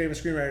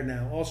famous screenwriter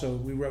now, also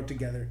we wrote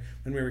together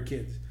when we were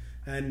kids.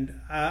 And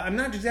I'm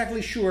not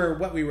exactly sure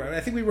what we wrote.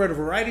 I think we wrote a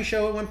variety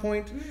show at one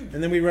point,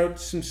 and then we wrote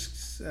some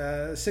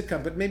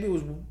sitcom. But maybe it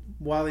was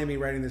Wally and me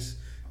writing this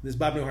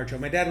Bob Newhart show.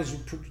 My dad was a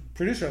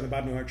producer on the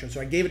Bob Newhart show,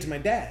 so I gave it to my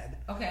dad.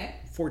 Okay.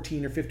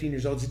 14 or 15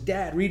 years old. I said,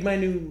 Dad, read my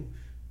new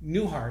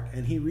Newhart,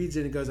 and he reads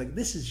it and goes like,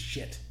 "This is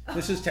shit.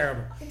 This is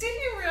terrible." Did he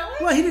really?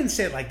 Well, he didn't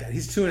say it like that.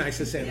 He's too nice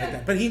to say it like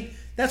that. But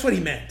that's what he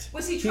meant.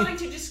 Was he trying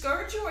to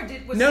discourage you, or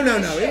was No.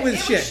 It was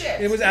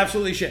shit. It was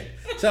absolutely shit.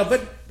 So,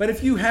 but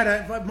if you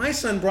had my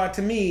son brought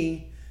to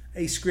me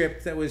a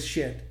script that was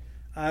shit,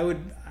 I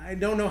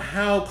don't know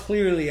how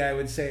clearly I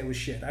would say it was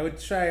shit. I would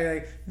try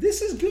like,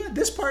 this is good.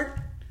 This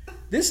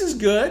is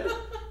good.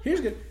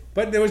 Here's good.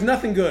 But there was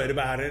nothing good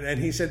about it, and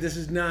he said, "This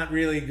is not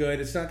really good.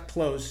 It's not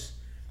close.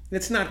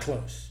 It's not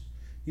close.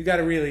 You got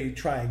to really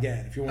try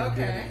again if you want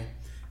to do it."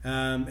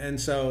 And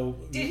so...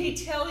 Did he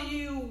tell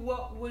you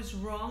what was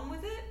wrong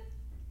with it?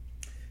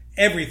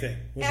 Everything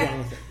was wrong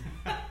with it.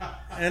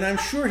 And I'm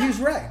sure he's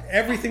right.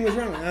 Everything was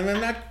wrong with it. And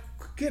I'm not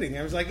kidding.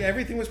 I was like,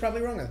 everything was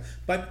probably wrong with it.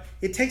 But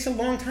it takes a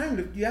long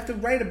time. You have to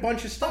write a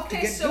bunch of stuff to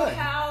get good.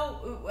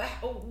 Okay,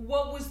 so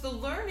what was the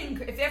learning?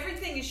 If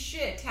everything is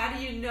shit, how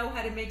do you know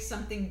how to make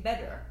something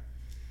better?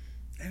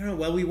 I don't know.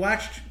 Well, we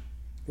watched...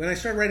 When I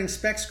started writing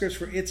spec scripts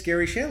for It's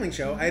Gary Shandling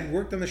Show, I had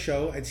worked on the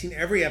show. I'd seen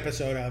every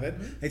episode of it.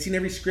 I'd seen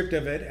every script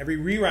of it, every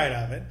rewrite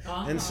of it.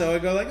 And so I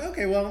go like,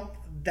 okay, well,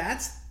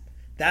 that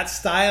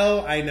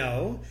style I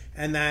know,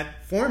 and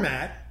that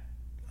format,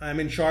 I'm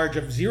in charge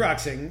of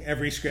Xeroxing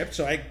every script,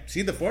 so I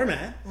see the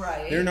format.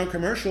 Right. There are no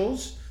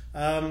commercials.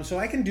 So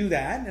I can do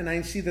that, and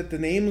I see that the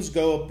names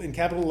go in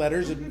capital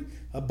letters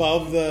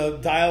above the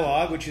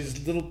dialogue, which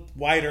is a little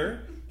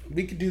wider.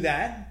 We could do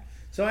that.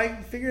 So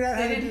I figured out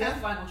how to do that. They didn't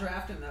have Final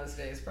Draft in those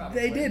days, probably.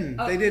 They didn't.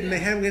 They didn't.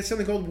 Yeah. We had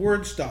something called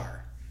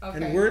WordStar. Okay.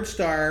 And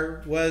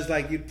WordStar was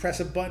like you'd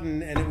press a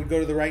button and it would go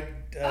to the right,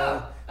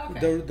 the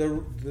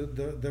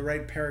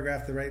right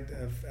paragraph, the right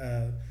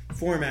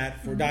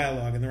format for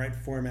dialogue, and the right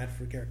format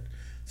for character.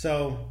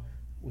 So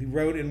we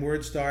wrote in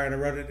WordStar, and I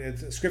wrote it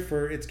as a script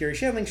for It's Gary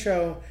Shandling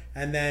Show,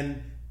 and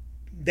then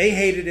they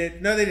hated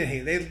it. No, they didn't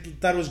hate it. They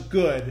thought it was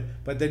good,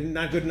 but they're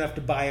not good enough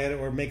to buy it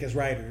or make us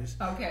writers.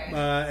 Okay.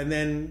 And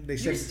then they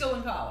said... You're still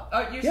in college.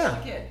 Oh, you're still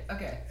a kid.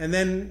 Okay. And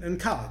then in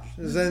college.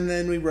 And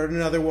then we wrote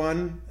another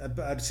one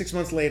about 6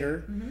 months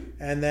later.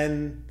 And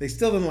then they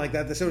still didn't like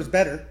that. They said it was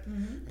better.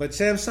 But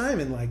Sam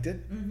Simon liked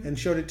it and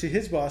showed it to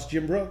his boss,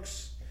 Jim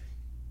Brooks.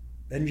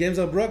 And James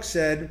L. Brooks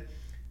said,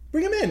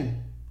 bring him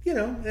in. You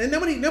know, and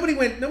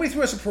nobody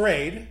threw us a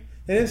parade.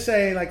 They didn't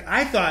say, like,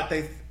 I thought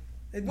they...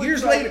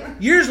 Years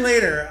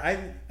later,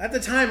 at the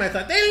time I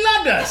thought, they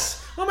loved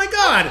us. Oh my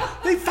God,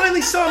 they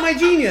finally saw my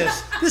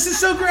genius. This is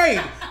so great.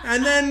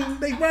 And then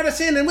they brought us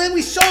in, and when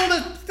we sold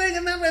the thing,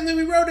 and then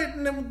we wrote it,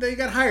 and then they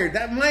got hired.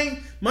 That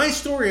my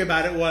story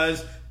about it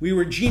was we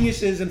were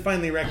geniuses and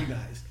finally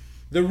recognized.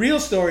 The real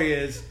story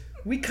is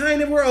we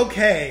kind of were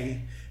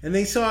okay, and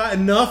they saw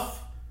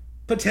enough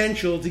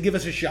potential to give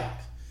us a shot,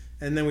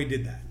 and then we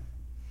did that.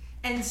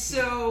 And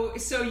so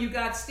you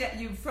got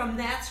from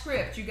that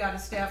script. You got a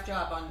staff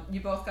job on. You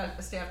both got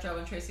a staff job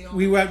on Tracy Ullman.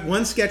 We wrote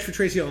one sketch for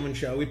Tracy Ullman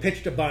show. We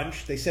pitched a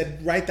bunch. They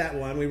said write that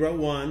one. We wrote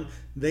one.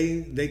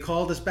 They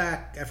called us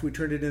back after we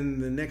turned it in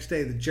the next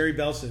day. The Jerry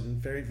Belson,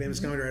 very famous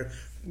comedy writer,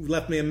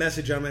 left me a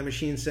message on my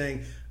machine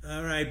saying,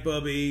 "All right,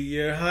 Bubby,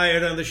 you're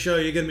hired on the show.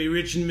 You're going to be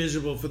rich and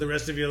miserable for the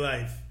rest of your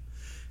life."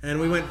 And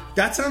we went,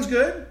 "That sounds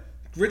good.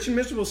 Rich and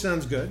miserable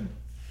sounds good."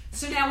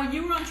 So now, when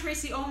you were on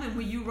Tracy Ullman,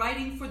 were you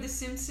writing for The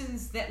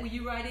Simpsons? Were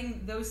you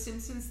writing those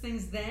Simpsons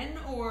things then,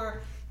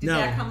 or did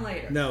that come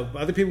later? No,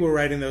 other people were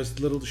writing those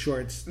little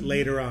shorts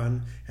later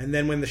on, and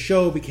then when the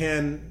show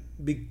became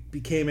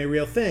a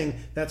real thing,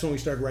 that's when we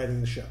started writing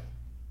the show.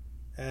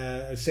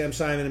 Sam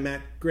Simon and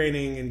Matt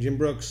Groening and Jim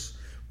Brooks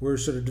were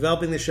sort of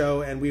developing the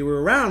show, and we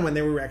were around when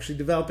they were actually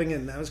developing it,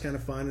 and that was kind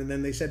of fun. And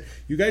then they said,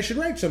 "You guys should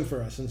write some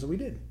for us," and so we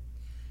did.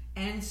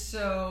 And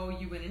so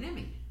you win an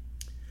Emmy.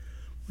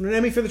 An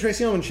Emmy for the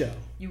Tracy Ullman show.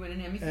 You win an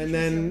Emmy for and the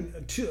Tracy then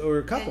Ullman? two or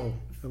a couple.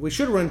 We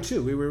should have run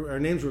two. Our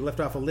names were left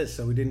off a list,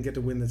 so we didn't get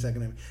to win the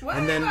second Emmy. What?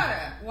 And then,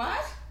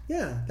 what?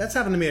 Yeah, that's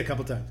happened to me a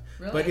couple times.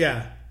 Really? But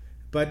yeah,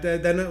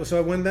 so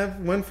I won that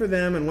one for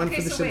them and one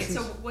for the Simpsons.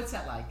 So what's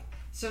that like?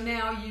 So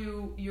now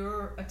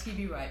you're a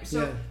TV writer.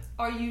 So Yeah.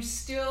 are you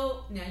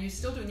still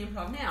doing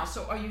improv now?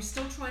 So are you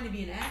still trying to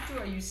be an actor?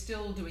 Are you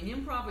still doing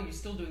improv? Are you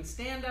still doing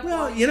stand up?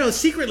 Well,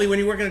 secretly when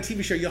you work on a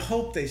TV show, you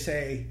hope they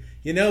say,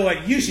 "You know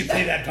what? You should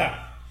play that part."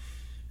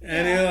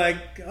 And you're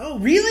like, "Oh,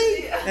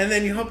 really?" Yeah. And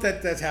then you hope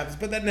that happens,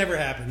 but that never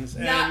happens.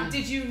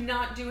 Did you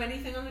not do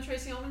anything on the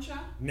Tracy Ullman show?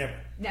 Never.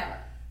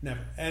 Never.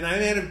 And I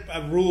made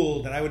a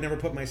rule that I would never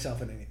put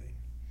myself in anything.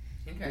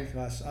 Okay.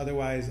 Because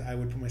otherwise I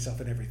would put myself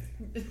in everything.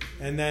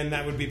 And then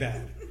that would be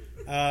bad.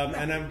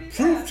 And I'm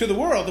proved to the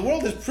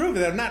world has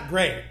proven that I'm not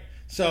great.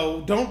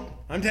 So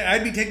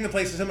I'd be taking the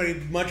place of somebody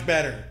much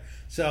better.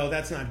 So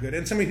that's not good.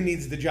 And somebody who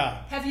needs the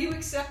job. Have you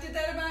accepted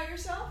that about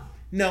yourself?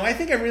 No, I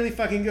think I'm really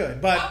fucking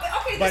good. But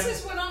this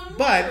is what I'm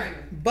wondering.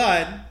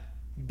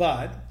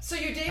 But so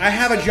you're dating. I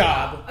have a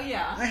job. Oh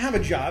yeah. I have a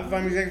job. If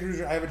I'm executive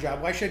producer, I have a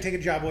job. Why should I take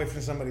a job away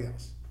from somebody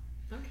else?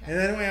 Okay. And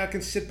that way I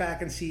can sit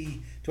back and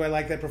see, do I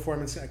like that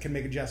performance? I can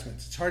make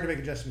adjustments. It's hard to make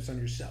adjustments on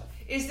yourself.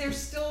 Is there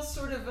still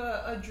sort of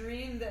a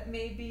dream that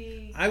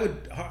maybe... I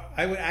would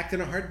act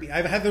in a heartbeat.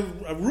 I have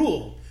a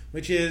rule,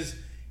 which is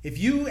if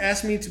you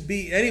ask me to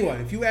be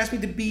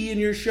in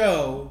your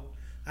show,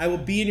 I will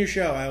be in your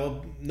show. I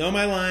will know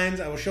my lines.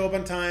 I will show up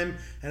on time,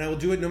 and I will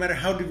do it no matter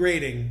how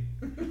degrading.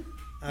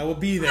 I will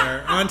be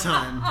there on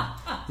time.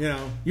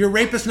 You're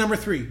rapist number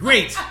 3.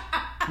 Great.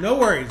 No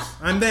worries.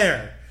 I'm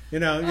there.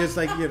 It's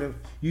like,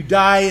 you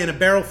die in a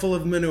barrel full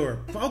of manure.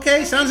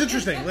 Okay, sounds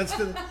interesting. Let's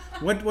do.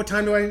 What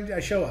time do I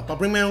show up? I'll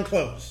bring my own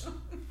clothes.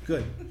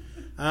 Good.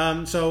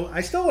 So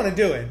I still want to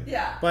do it.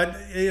 Yeah. But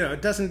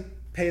it doesn't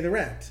pay the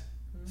rent.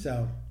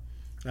 So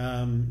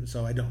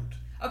I don't.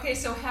 Okay,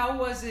 so how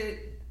was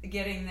it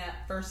getting that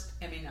first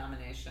Emmy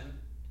nomination?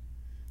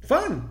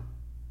 Fun.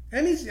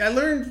 Emmys. I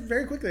learned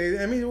very quickly.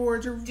 Emmy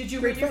awards are Did you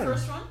great win your fun.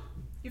 first one?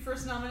 Your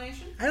first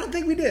nomination? I don't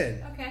think we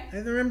did. Okay. I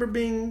remember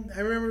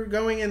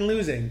going and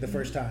losing the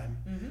first time,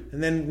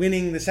 and then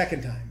winning the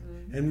second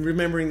time, and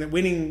remembering that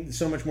winning is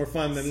so much more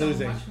fun than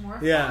losing. So much more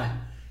fun. Yeah,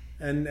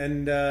 and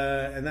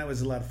that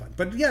was a lot of fun.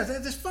 But yeah,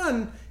 that's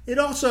fun. It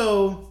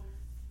also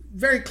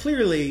very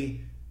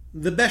clearly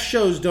the best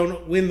shows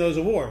don't win those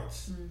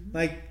awards.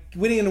 Like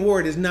winning an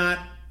award is not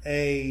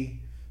a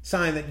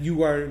sign that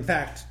you are in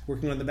fact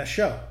working on the best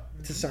show.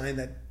 It's a sign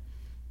that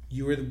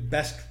you were the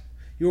best.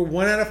 You were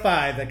 1 out of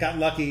 5 that got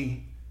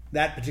lucky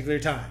that particular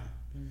time.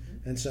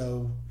 And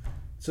so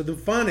the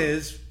fun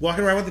is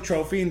walking around with the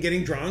trophy and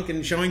getting drunk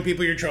and showing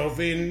people your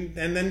trophy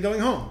and then going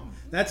home.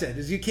 That's it.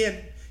 You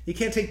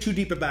can't take too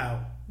deep a bow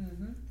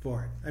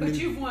for it. But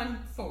you've won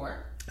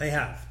 4. I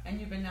have.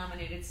 And you've been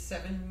nominated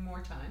 7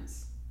 more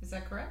times. Is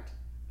that correct?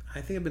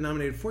 I think I've been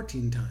nominated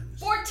 14 times.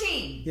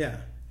 14? Yeah.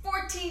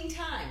 14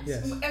 times?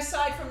 Yes.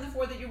 Aside from the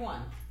 4 that you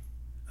won?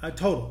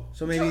 Total.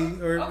 So maybe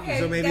Okay,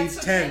 so maybe that's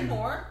 10. 10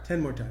 more.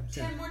 10 more times.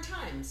 10 more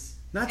times.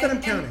 Not that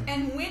I'm counting.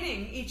 And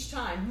winning each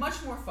time,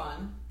 much more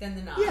fun than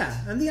the not. Yeah,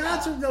 and the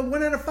odds are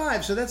 1 out of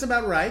 5, so that's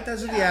about right.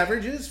 Those are the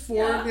averages.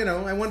 4,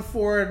 I won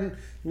 4 and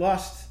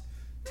lost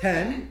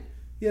 10.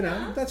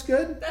 That's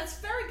good. That's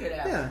very good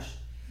average.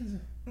 Yeah.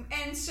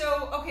 And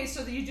so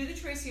you do the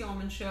Tracy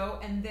Ullman show,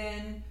 and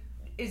then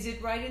is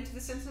it right into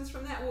The Simpsons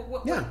from that?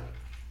 Yeah.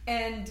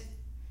 And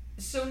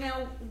so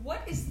now,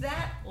 what is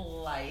that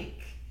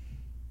like?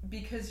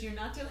 Because you're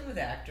not dealing with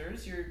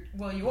actors. You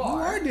are. You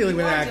are dealing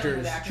with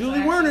actors.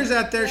 Julie Werner's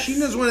out there. Yes. She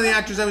knows one of the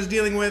actors I was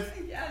dealing with.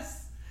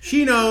 Yes.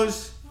 She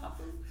knows.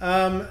 It's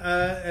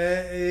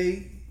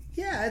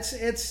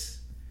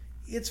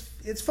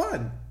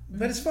fun,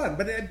 but it's fun.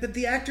 But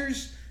the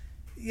actors,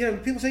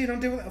 people say you don't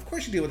deal with. Of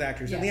course you deal with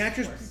actors, and the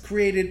actors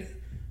created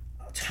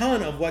a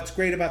ton of what's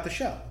great about the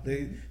show.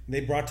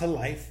 They brought to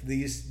life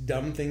these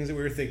dumb things that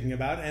we were thinking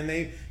about, and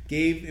they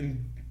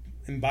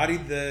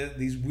embodied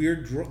these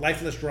weird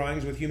lifeless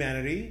drawings with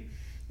humanity,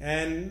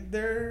 and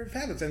they're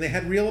fabulous. And they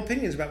had real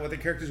opinions about what the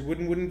characters would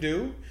and wouldn't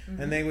do,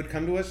 and they would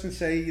come to us and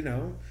say,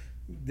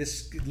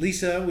 this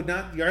Lisa would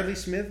not. Yardley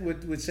Smith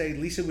would say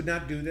Lisa would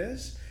not do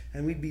this,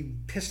 and we'd be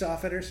pissed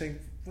off at her, saying,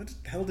 "What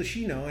the hell does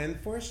she know?" And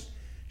of course,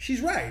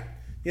 she's right.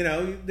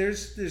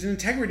 There's an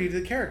integrity to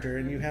the character,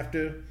 and you have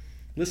to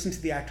listen to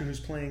the actor who's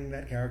playing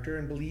that character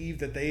and believe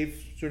that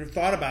they've sort of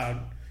thought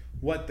about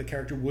what the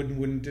character would and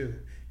wouldn't do.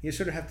 You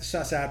sort of have to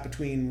suss out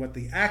between what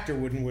the actor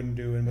would and wouldn't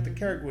do and what the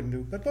character wouldn't do.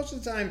 But most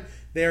of the time,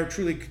 they are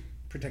truly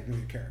protecting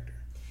the character.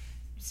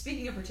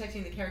 Speaking of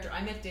protecting the character,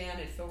 I met Dan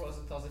at Phil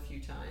Rosenthal's a few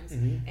times,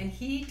 and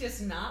he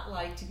does not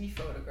like to be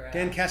photographed.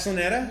 Dan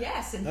Castellaneta?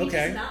 Yes, and he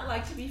does not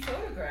like to be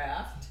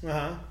photographed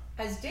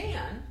as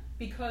Dan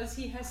because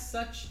he has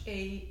such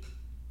a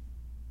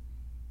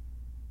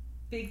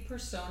big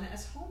persona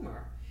as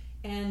Homer,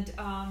 and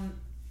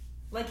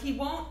he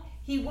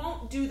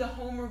won't do the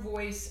Homer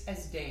voice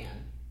as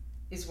Dan.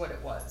 Is what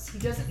it was. He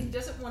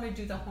doesn't want to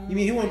do the Homer. You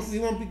mean he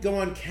won't go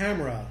on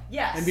camera?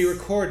 Yes. And be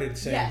recorded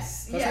saying.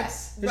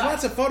 Yes. There's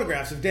lots of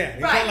photographs of Dan.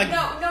 He's right.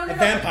 not like a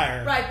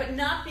vampire. Right, but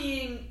not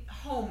being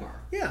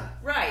Homer. Yeah.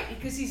 Right,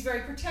 because he's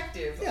very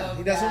protective. Yeah.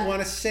 He doesn't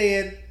want to say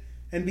it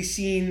and be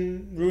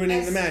seen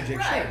ruining the magic.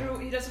 Right.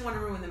 Sure. He doesn't want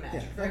to ruin the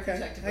magic. Yeah. Very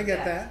protective. I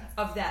get that.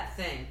 Of that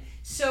thing.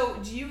 So,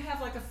 do you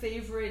have like a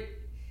favorite?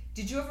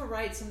 Did you ever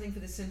write something for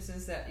The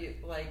Simpsons that you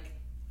like?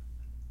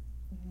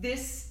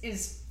 This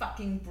is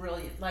fucking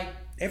brilliant. Like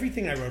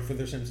everything I wrote for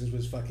The Simpsons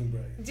was fucking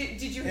brilliant.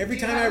 Did you? Every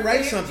time I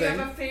write something, do you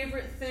have a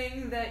favorite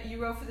thing that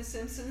you wrote for The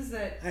Simpsons?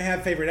 That I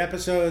have favorite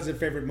episodes and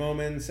favorite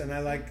moments, and I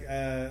like.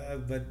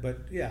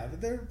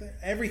 They're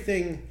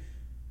everything.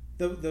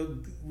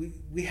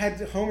 We had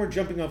Homer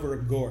jumping over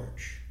a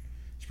gorge,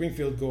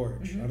 Springfield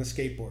Gorge, on a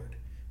skateboard,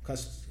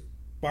 because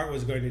Bart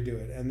was going to do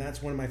it, and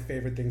that's one of my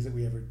favorite things that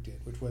we ever did,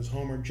 which was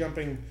Homer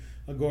jumping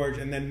a gorge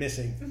and then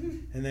missing,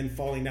 and then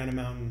falling down a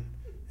mountain.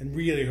 And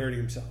really hurting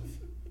himself.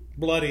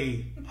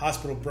 Bloody,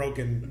 hospital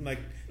broken, like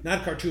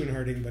not cartoon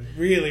hurting, but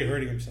really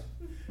hurting himself.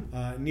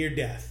 Near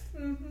death.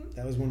 Mm-hmm.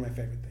 That was one of my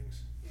favorite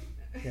things.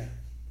 Yeah.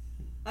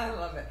 I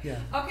love it. Yeah.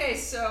 Okay,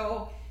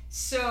 so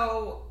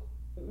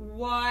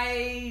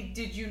why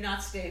did you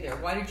not stay there?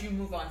 Why did you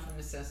move on from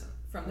The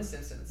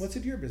Simpsons? What's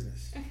it your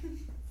business?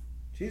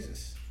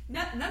 Jesus.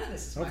 None of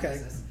this is my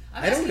business.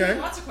 I'm I don't asking care.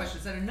 you lots of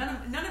questions that are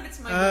none of it's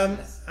my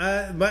business.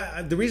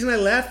 But the reason I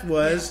left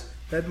was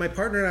that my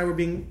partner and I were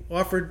being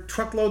offered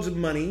truckloads of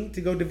money to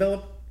go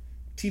develop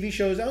TV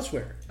shows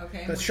elsewhere.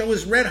 Okay. The show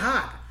was red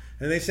hot,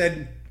 and they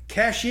said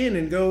cash in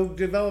and go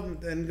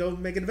develop and go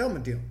make a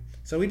development deal.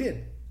 So we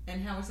did.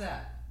 And how was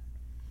that?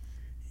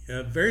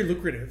 Very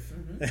lucrative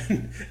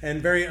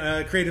and very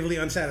creatively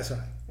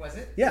unsatisfying. Was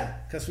it? Yeah,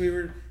 because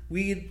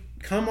we'd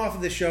come off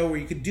of the show where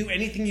you could do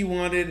anything you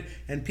wanted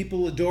and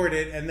people adored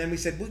it, and then we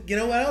said, well, you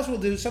know what else we'll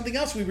do? Something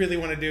else we really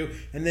want to do,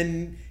 and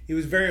then it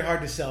was very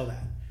hard to sell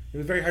that. It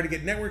was very hard to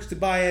get networks to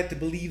buy it, to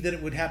believe that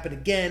it would happen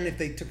again if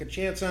they took a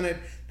chance on it.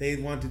 They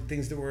wanted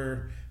things that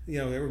were,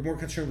 they were more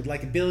concerned with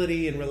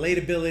likability and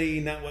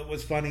relatability, not what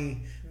was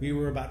funny. We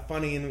were about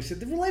funny, and we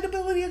said, the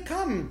relatability will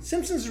come.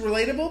 Simpsons is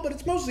relatable, but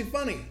it's mostly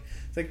funny.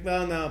 It's like,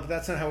 well, no, but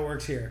that's not how it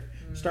works here.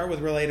 Start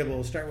with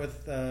relatable, start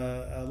with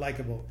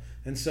likable.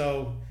 And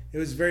so it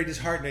was very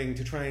disheartening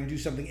to try and do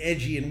something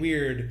edgy and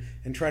weird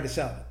and try to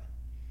sell it.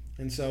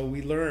 And so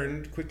we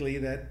learned quickly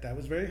that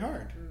was very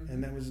hard.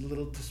 And that was a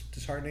little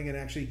disheartening, and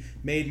actually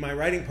made my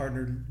writing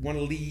partner want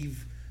to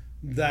leave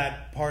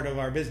that part of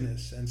our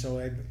business. And so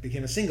I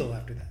became a single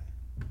after that.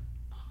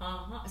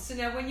 So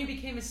now when you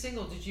became a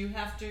single, did you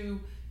have to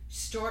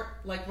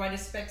write a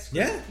spec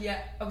script?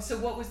 Yeah. Oh, so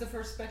what was the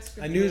first spec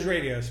script? A news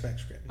radio spec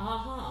script.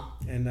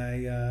 And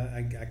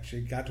I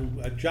actually got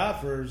a job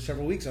for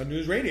several weeks on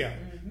news radio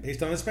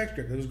based on a spec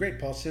script. It was great.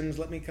 Paul Sims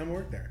let me come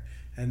work there.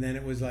 And then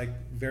it was like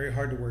very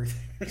hard to work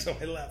there, so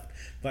I left.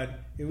 But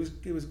it was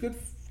good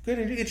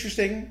and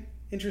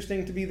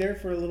interesting to be there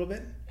for a little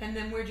bit. And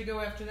then where'd you go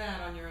after that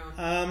on your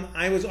own?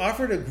 I was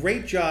offered a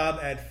great job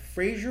at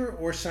Frasier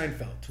or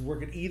Seinfeld to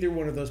work at either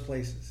one of those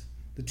places.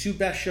 The two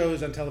best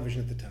shows on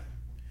television at the time.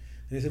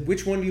 And they said,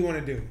 which one do you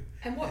want to do?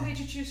 And what made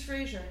you choose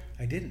Frasier?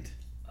 I didn't.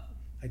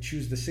 I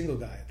choose the single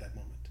guy at that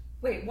moment.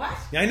 Wait, what?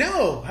 Yeah, I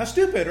know. How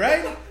stupid,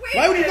 right? Wait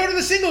Why would a you go minute. to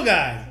the single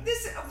guy?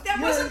 That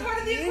wasn't part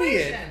of the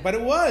equation. But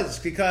it was,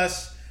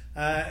 because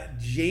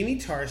Jamie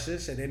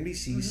Tarsis at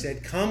NBC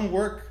said, come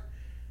work.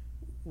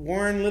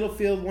 Warren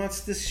Littlefield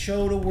wants this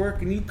show to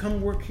work, and you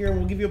come work here, and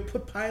we'll give you a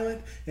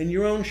pilot and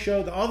your own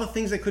show. All the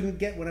things I couldn't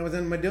get when I was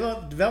on my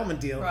development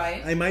deal,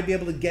 Right. I might be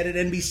able to get at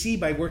NBC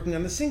by working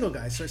on the single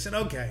guy. So I said,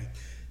 okay,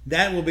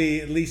 that will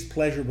be at least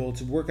pleasurable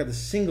to work on the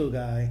single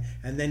guy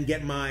and then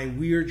get my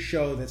weird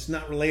show that's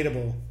not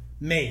relatable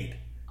made.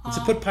 It's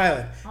a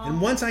pilot.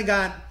 And once I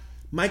got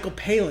Michael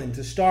Palin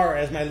to star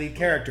as my lead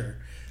character,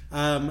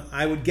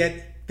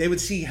 they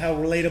would see how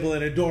relatable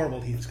and adorable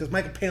he is, because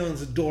Michael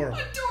Palin's adorable.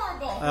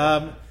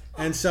 Adorable.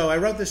 And so I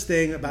wrote this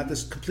thing about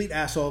this complete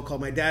asshole called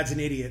My Dad's an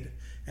Idiot,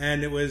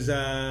 and it was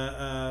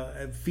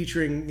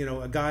featuring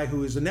a guy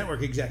who is a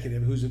network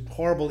executive who's a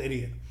horrible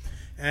idiot,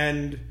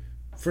 and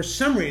for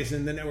some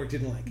reason the network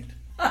didn't like it.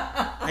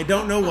 I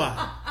don't know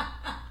why.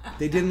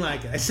 They didn't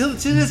like it. I still,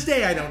 to this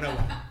day, I don't know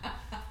why.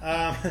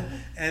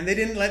 And they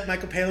didn't let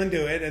Michael Palin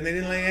do it, and they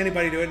didn't let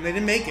anybody do it, and they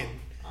didn't make it.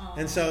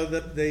 And so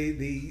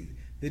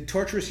the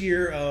torturous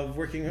year of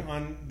working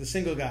on the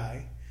single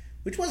guy,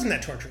 which wasn't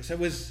that torturous. It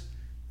was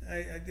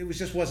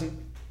just wasn't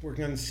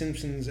working on The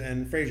Simpsons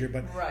and Frasier,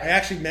 but Right. I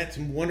actually met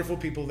some wonderful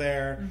people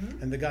there,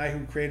 and the guy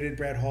who created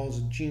Brad Hall's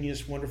a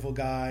genius, wonderful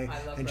guy,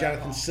 I love and Brad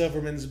Jonathan Hall.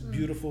 Silverman's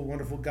beautiful,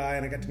 wonderful guy,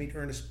 and I got to meet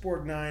Ernest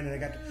Borgnine, and I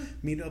got to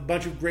meet a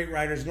bunch of great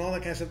writers and all that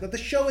kind of stuff. But the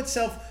show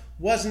itself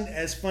wasn't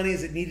as funny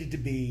as it needed to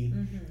be,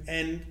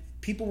 and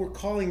people were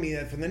calling me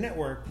from the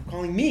network,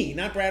 calling me,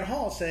 not Brad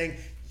Hall, saying,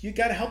 you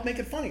got to help make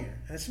it funnier.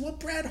 And I said, well,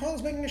 Brad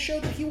Hall's making a show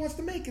that he wants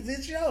to make. It's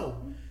his show.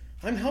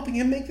 I'm helping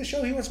him make the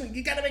show he wants to make.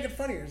 You got to make it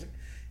funnier.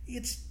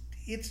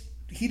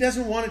 He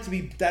doesn't want it to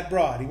be that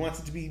broad. He wants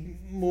it to be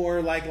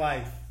more like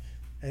life.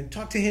 And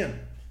talk to him.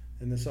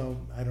 And so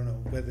I don't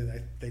know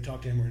whether they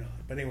talked to him or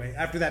not. But anyway,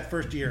 after that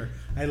first year,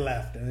 I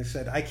left, and I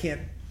said, I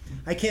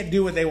can't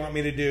do what they want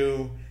me to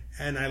do.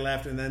 And I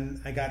left, and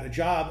then I got a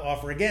job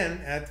offer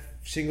again at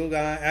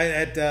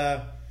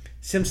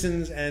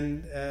Simpsons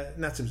and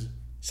not Simpsons,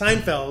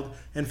 Seinfeld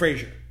and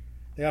Frasier.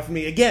 They offered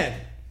me again.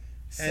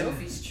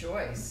 Sophie's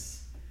choice.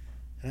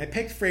 And I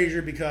picked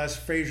Frasier because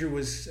Frasier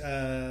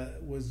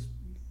was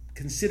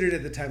considered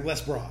at the time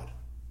less broad,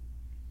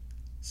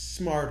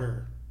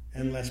 smarter,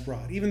 and less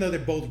broad. Even though they're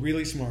both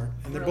really smart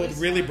and they're both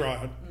really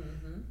broad,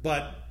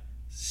 but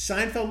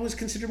Seinfeld was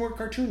considered more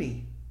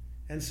cartoony,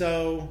 and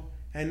so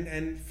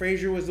and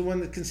Frasier was the one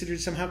that considered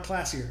somehow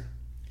classier.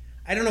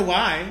 I don't know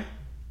why.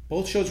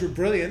 Both shows were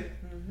brilliant.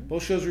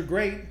 Both shows were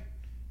great,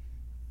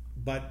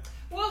 but.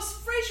 Well,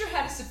 Frasier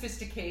had a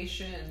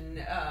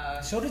sophistication.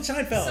 So did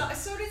Seinfeld.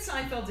 So did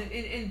Seinfeld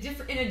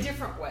in a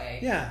different way.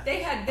 Yeah. They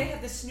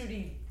had the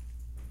snooty.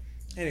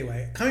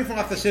 Anyway, coming from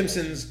off The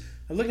Simpsons,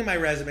 I looked at my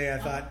resume. I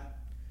thought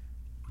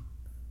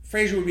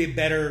Frasier would be a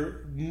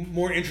better,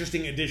 more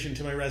interesting addition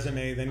to my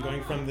resume than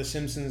going from The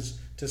Simpsons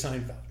to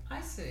Seinfeld.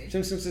 I see.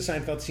 Simpsons to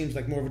Seinfeld seems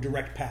like more of a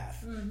direct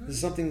path. There's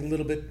something a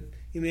little bit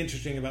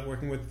interesting about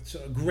working with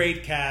a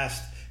great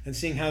cast and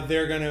seeing how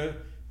they're going to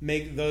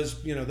make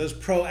those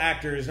pro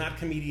actors, not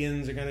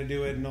comedians, are going to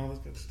do it and all this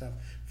good stuff,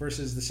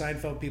 versus the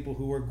Seinfeld people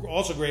who were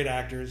also great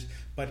actors,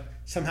 but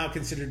somehow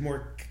considered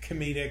more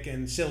comedic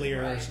and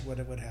sillier, Right.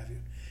 or what have you.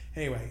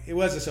 Anyway, it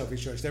was a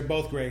Sophie's choice. They're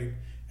both great,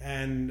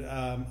 and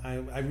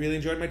I really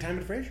enjoyed my time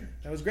at Frasier.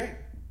 That was great.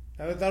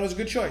 I thought it was a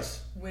good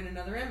choice. Win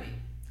another Emmy.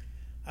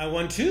 I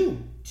won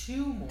two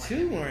Two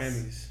more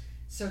Emmys.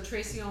 So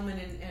Tracy Ullman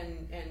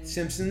and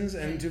Simpsons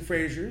and two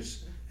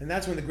Frasier's, and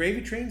that's when the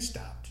gravy train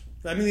stopped.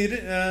 I mean,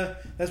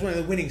 that's when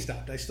the winning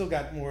stopped. I still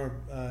got more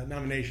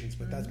nominations,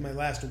 but that's my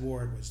last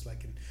award was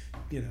like in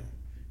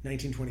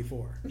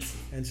 1924,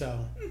 and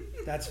so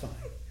that's fine.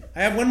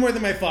 I have one more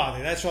than my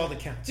father. That's all that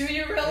counts. Do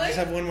you I really? just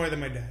have one more than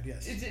my dad.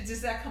 Yes.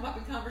 Does that come up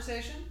in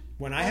conversation?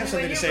 When I have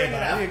Only when something to you say bring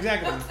about it it,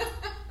 exactly.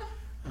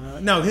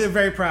 No, they're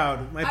very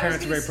proud. My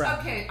parents are very proud.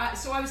 Okay,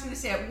 so I was going to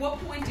say, at what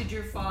point did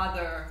your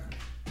father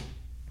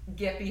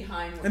get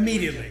behind what you were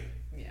Immediately. doing?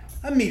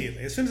 Yeah.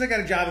 Immediately, as soon as I got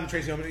a job in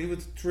Tracy Ullman, he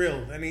was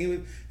thrilled, and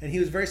he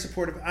was very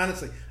supportive.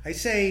 Honestly,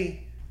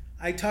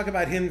 I talk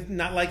about him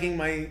not liking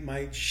my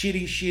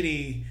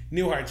shitty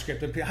Newhart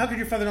script. And how could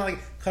your father not like?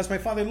 Because my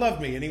father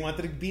loved me, and he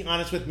wanted to be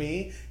honest with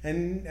me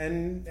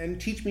and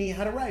teach me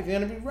how to write. If you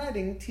want to be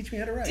writing, teach me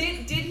how to write.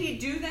 Did he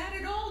do that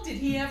at all? Did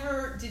he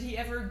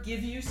ever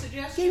give you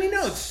suggestions? He gave me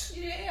notes.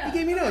 Yeah. He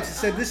gave me notes. He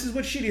said, "This is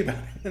what's shitty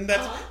about it," and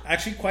that's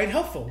actually quite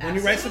helpful. When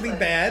you write something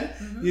bad,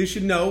 you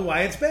should know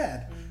why it's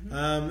bad,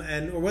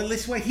 or at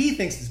least why he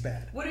thinks it's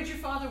bad. What did your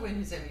father win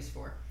his Emmys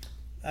for?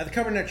 The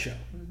Cover Show,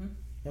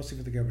 mostly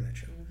for the Cover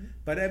Show.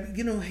 But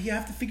you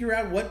have to figure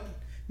out what.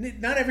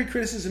 Not every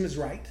criticism is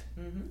right.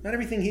 Not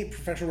everything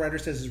professional writer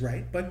says is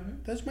right.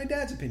 But those are my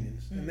dad's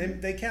opinions,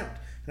 and they count.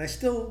 And I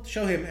still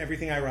show him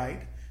everything I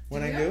write.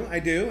 When I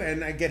do,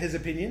 and I get his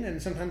opinion.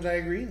 And sometimes I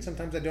agree, and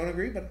sometimes I don't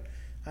agree. But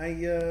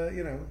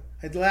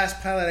the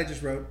last pilot I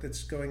just wrote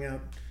that's going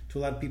out to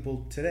a lot of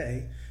people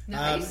today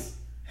Nice.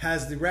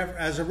 has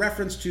as a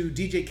reference to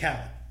DJ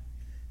Khaled.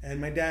 And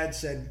my dad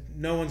said,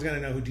 no one's going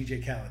to know who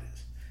DJ Khaled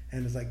is.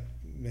 And it's like,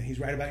 he's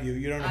right about you.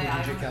 You don't know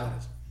who DJ Khaled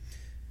is.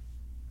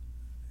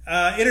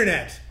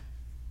 Internet.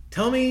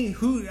 Tell me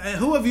who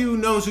of you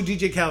knows who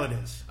DJ Khaled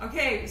is?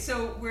 Okay,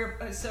 so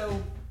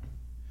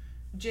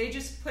Jay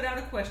just put out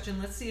a question.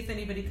 Let's see if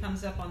anybody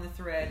comes up on the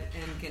thread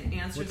and can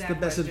answer What's that the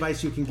best question.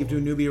 advice you can give to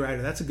a newbie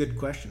writer? That's a good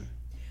question.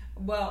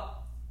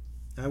 Well,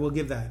 I will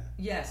give that.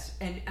 yes,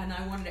 and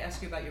I wanted to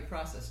ask you about your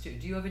process too.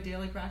 Do you have a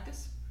daily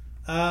practice?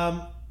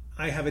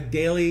 I have a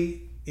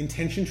daily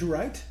intention to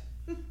write.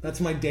 That's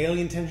my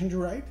daily intention to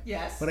write.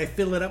 Yes. But I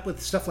fill it up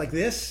with stuff like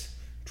this,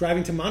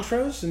 driving to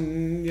Montrose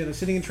and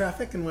sitting in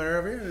traffic and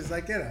wherever. It's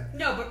like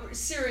No, but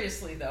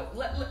seriously though,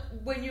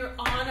 when you're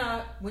on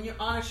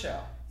a show,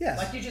 yes,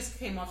 like you just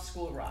came off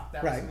School of Rock,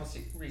 that right, was the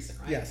most recent,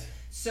 right? Yes.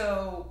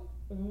 So,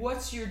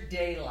 what's your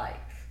day like?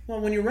 Well,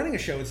 when you're running a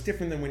show, it's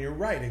different than when you're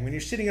writing. When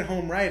you're sitting at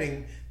home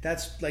writing,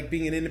 that's like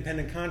being an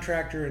independent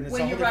contractor, and it's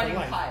when all you're a different writing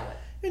a life. pilot.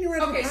 When you're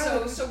writing a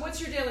pilot. So what's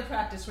your daily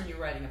practice when you're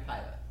writing a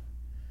pilot?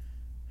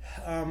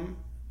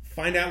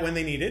 Find out when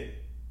they need it.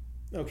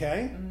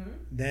 Okay. Mm-hmm.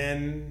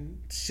 Then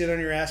sit on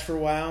your ass for a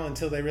while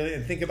until they really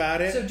and think about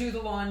it. So do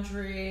the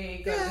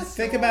laundry. Go to the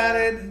think store. about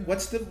it.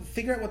 Mm-hmm.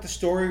 Figure out what the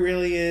story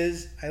really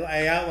is.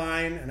 I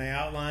outline and I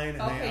outline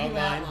and I Okay, outline.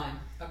 you outline.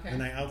 Okay.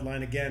 And I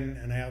outline again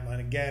and I outline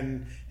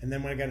again, and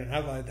then when I got an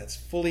outline that's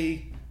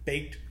fully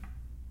baked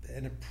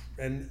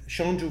and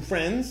shown to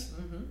friends,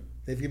 Mm-hmm.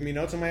 they've given me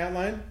notes on my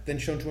outline. Then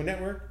shown to a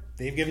network,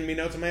 they've given me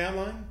notes on my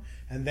outline,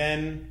 and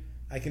then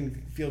I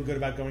can feel good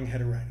about going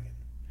ahead and writing it.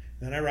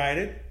 Then I write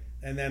it,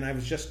 and then I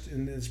was just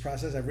in this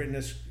process. I've written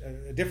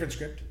a different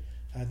script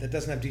that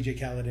doesn't have DJ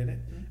Khaled in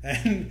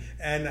it,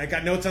 and I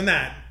got notes on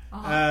that,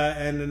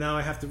 and now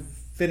I have to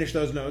finish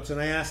those notes.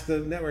 And I asked the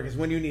network, "Is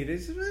when you need it?"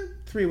 He said,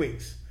 3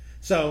 weeks.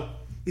 So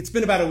it's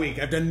been about a week.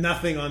 I've done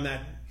nothing on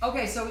that.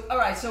 Okay, so all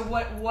right. So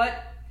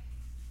what?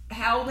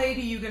 How late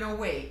are you gonna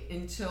wait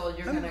until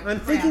you're gonna? I'm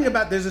thinking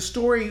about. There's a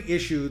story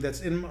issue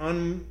that's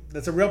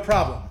that's a real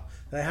problem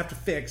that I have to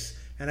fix,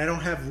 and I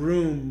don't have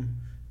room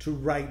to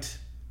write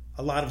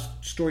a lot of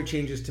story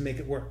changes to make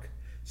it work.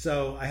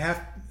 So I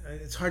have.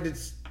 It's hard to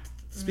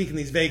speak in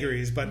these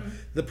vagaries, but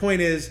the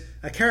point is,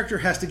 a character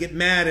has to get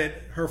mad at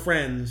her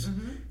friends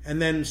and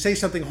then say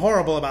something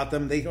horrible about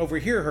them. They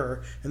overhear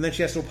her, and then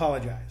she has to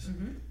apologize.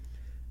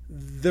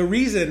 The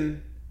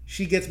reason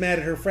she gets mad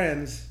at her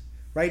friends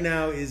right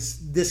now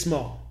is this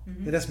small.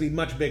 It has to be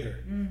much bigger,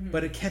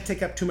 but it can't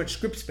take up too much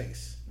script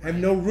space. I have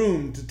no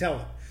room to tell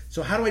it.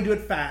 So how do I do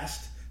it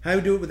fast? How do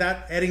I do it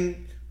without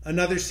adding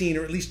another scene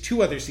or at least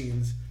 2 other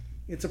scenes?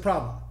 It's a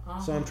problem.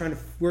 So I'm trying to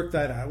work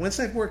that out. Once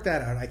I've worked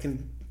that out, I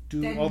can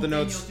do all the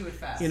notes you'll do it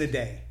fast. in a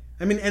day.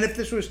 I mean, and if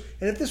this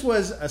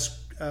was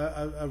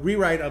a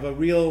rewrite of a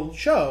real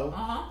show,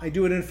 I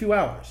do it in a few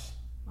hours.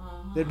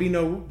 There'd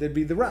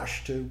be the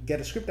rush to get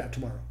a script out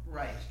tomorrow.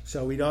 Right.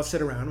 So we'd all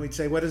sit around and we'd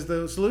say, what is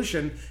the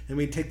solution? And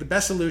we'd take the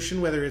best solution,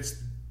 whether it's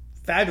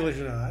fabulous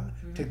or not,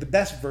 take the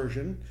best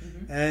version,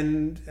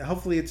 and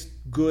hopefully it's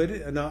good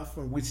enough,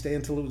 or we'd stay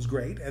until it was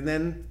great, and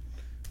then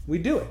we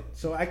do it.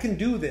 So I can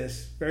do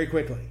this very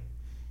quickly.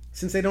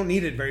 Since they don't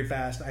need it very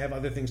fast, I have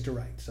other things to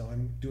write, so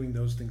I'm doing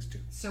those things too.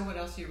 So what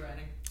else are you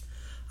writing?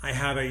 I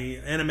have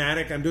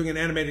I'm doing an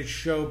animated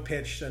show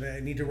pitch, and I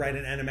need to write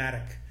an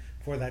animatic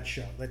for that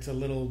show. That's a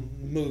little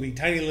movie,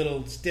 tiny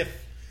little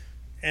stiff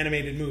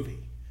animated movie.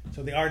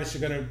 So the artists are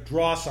going to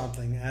draw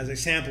something as a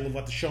sample of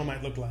what the show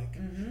might look like.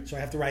 So I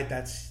have to write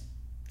that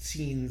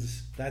scene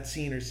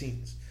or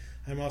scenes.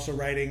 I'm also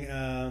writing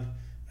a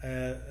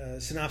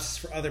synopsis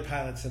for other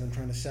pilots that I'm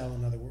trying to sell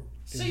in other words.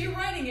 So you're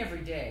writing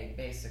every day,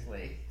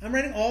 basically. I'm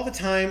writing all the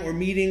time, or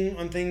meeting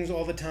on things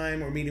all the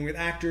time, or meeting with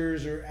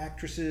actors or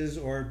actresses,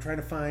 or trying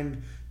to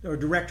find or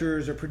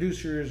directors or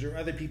producers or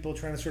other people,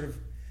 trying to sort of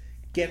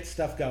get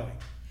stuff going.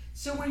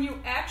 So when you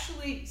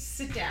actually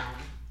sit down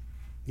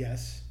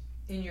Yes.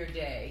 in your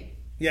day,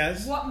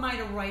 Yes. what might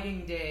a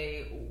writing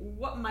day,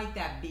 what might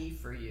that be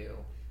for you?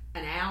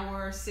 An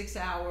hour, 6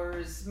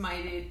 hours?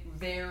 Might it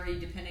vary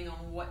depending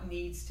on what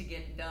needs to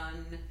get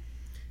done?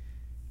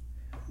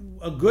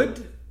 A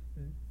good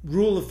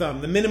rule of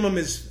thumb, the minimum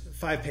is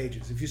 5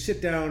 pages. If you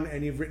sit down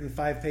and you've written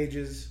 5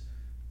 pages,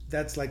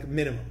 that's like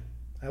minimum.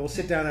 I will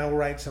sit down and I will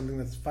write something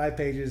that's 5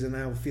 pages, and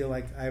I will feel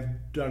like I've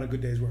done a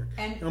good day's work.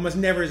 And almost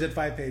never is it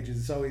 5 pages.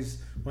 It's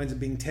always winds up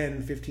being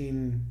 10,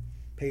 15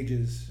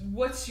 pages.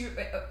 what's your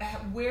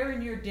where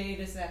in your day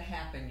does that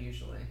happen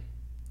usually?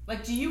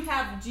 Like, do you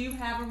have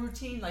a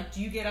routine? Like,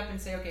 do you get up and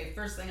say, okay,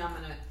 first thing I'm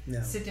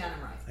gonna sit down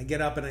and write? I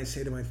get up and I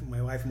say to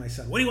my wife and my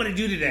son, what do you want to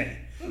do today?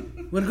 Want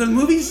to go to the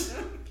movies?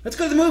 Let's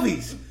go to the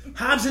movies.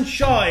 Hobbs and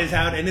Shaw is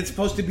out, and it's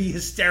supposed to be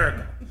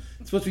hysterical.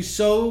 It's supposed to be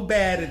so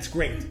bad it's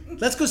great.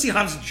 Let's go see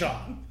Hobbs and Shaw.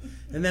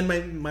 And then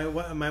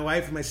my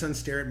wife and my son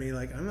stare at me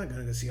like, I'm not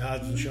going to go see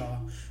Hobbs and Shaw.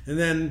 And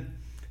then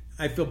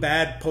I feel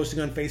bad posting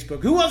on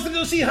Facebook, who wants to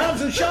go see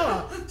Hobbs and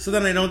Shaw? So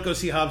then I don't go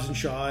see Hobbs and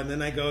Shaw, and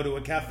then I go to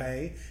a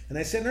cafe and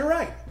I sit and I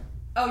write.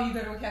 Oh, you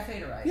go to a cafe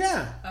to write?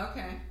 Yeah.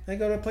 Okay. I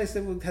go to a place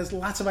that has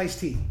lots of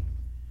iced tea.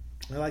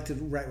 I like to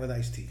write with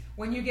iced tea.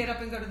 When you get up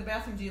and go to the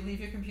bathroom, do you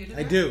leave your computer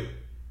there? I do.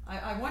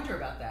 I wonder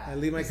about that. I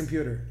leave my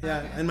computer. Yeah,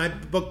 Okay. and my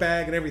book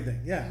bag and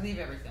everything. Yeah. You leave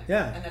everything.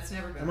 Yeah. And that's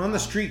never been. I'm a on the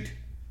problem. street.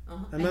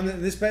 Uh-huh. I'm on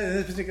this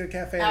particular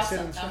cafe. I sit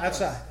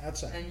Outside.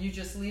 outside. And you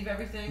just leave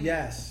everything.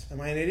 Yes.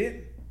 Am I an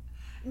idiot?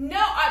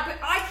 No, but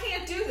I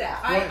can't do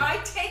that. Why? I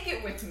take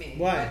it with me.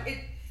 Why? But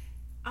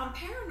I'm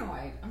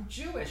paranoid. I'm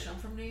Jewish. I'm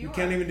from New York. You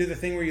can't even do the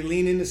thing where you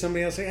lean into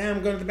somebody else and say, hey,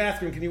 I'm going to the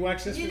bathroom. Can you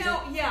watch this? You with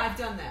know, yeah, I've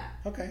done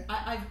that. me? Okay.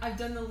 I've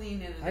done the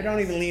lean in. I don't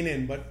even lean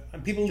in,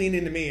 but people lean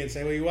into me and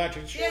say, will you watch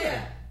it? Sure.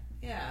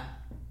 Yeah,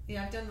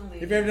 I've done the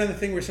lean. Have you ever done the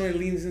thing where somebody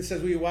leans in and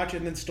says, will you watch it,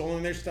 and then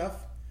stolen their stuff?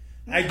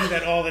 I do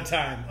that all the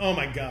time. Oh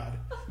my God.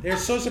 They're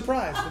so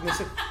surprised when they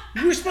say,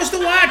 you were supposed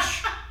to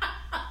watch.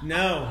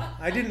 No,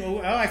 I didn't.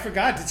 Oh, I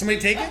forgot. Did somebody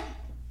take it?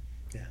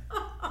 Yeah.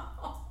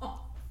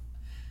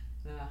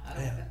 No,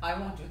 I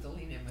won't do the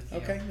lean in with you.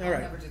 Okay, all I'll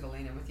right. never do the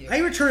lean in with you. I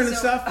return the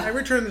stuff. I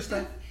return the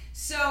stuff.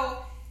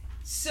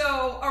 So,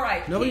 all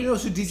right. Nobody Pete,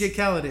 knows who DJ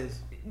Khaled is.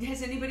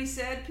 Has anybody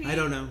said Pete? I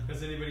don't know.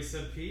 Has anybody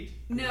said Pete?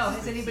 No,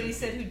 has anybody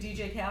said who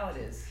DJ Khaled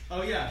is?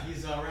 Oh yeah,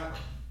 he's a rapper.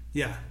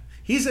 Yeah.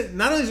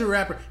 Not only is he a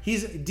rapper,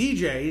 he's a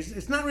DJ.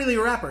 It's not really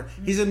a rapper.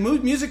 He's a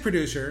music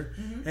producer,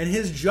 and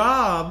his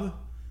job,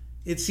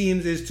 it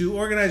seems, is to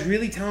organize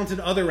really talented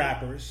other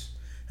rappers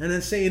and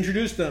then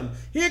introduce them.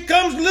 Here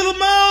comes Little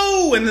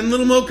Mo! And then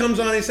Little Mo comes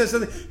on, he says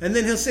something, and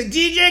then he'll say,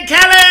 DJ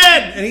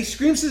Khaled! And he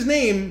screams his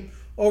name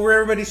over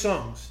everybody's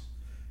songs.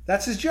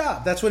 That's his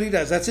job. That's what he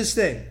does. That's his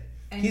thing.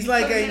 And He's you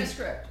like put him in a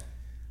script.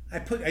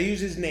 I use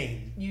his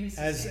name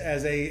as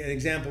an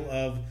example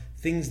of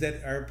things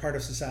that are part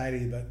of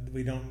society, but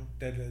we don't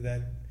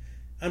that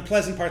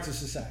unpleasant parts of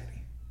society.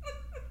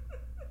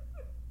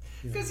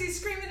 Because he's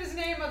screaming his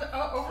name over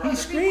He other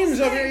screams people's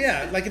over, names.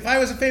 yeah. Like if I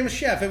was a famous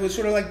chef, it would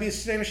sort of like be a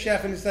famous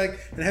chef, and it's like,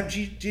 and have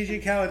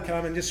DJ Khaled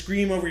come and just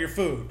scream over your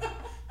food,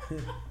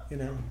 you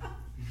know.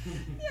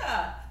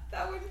 Yeah,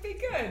 that would be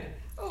good.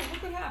 Oh,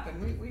 look what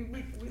happened.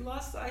 We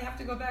lost. I have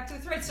to go back to the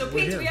thread. So, We're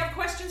Pete, here. do we have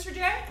questions for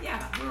Jay?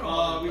 Yeah, we're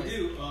all over We the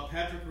place. do.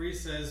 Patrick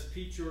Reese says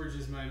Pete George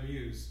is my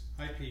muse.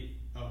 Hi, Pete.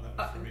 Oh, that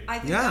was for me. I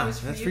think Yeah, that was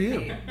for that's you, for you.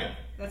 Pete.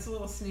 That's a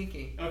little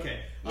sneaky. Okay.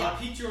 Yeah.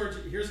 Pete George,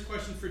 here's a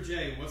question for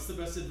Jay. What's the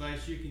best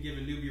advice you can give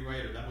a newbie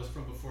writer? That was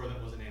from before.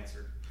 That wasn't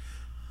answered.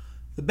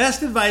 The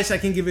best advice I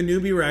can give a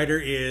newbie writer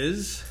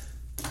is,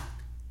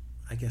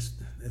 I guess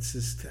it's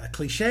just a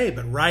cliche,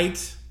 but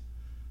write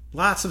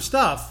lots of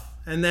stuff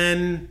and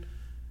then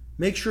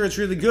make sure it's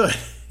really good.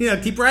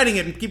 Keep writing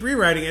it and keep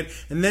rewriting it,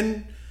 and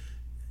then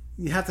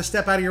you have to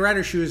step out of your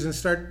writer's shoes and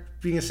start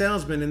being a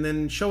salesman and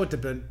then show it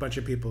to a bunch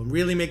of people and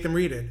really make them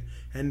read it,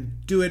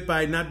 and do it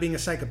by not being a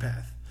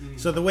psychopath.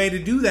 So the way to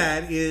do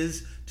that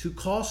is to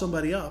call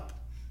somebody up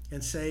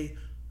and say,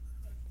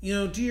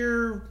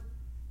 dear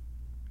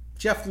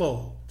Jeff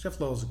Lowell. Jeff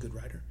Lowell's a good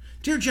writer.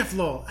 Dear Jeff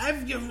Lowell,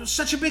 I'm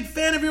such a big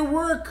fan of your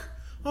work.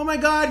 Oh my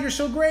God, you're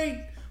so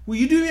great. Will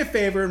you do me a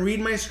favor and read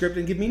my script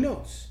and give me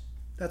notes?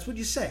 That's what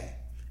you say.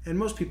 And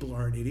most people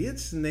aren't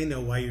idiots, and they know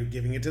why you're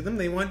giving it to them.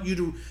 They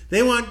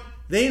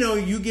know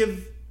you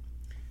give.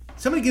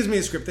 Somebody gives me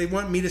a script. They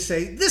want me to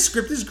say, this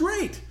script is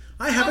great.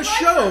 I have a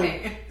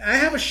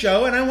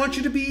show, and I want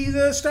you to be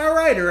the star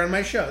writer on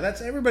my show.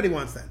 Everybody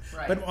wants that.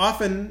 Right. But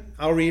often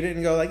I'll read it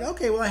and go like,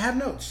 okay, well I have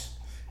notes.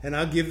 And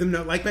I'll give them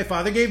notes. Like my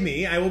father gave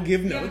me, I will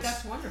give notes. Yeah, but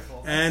that's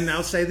wonderful. And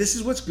I'll say, this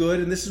is what's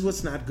good and this is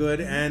what's not good.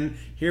 And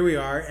here we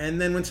are.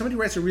 And then when somebody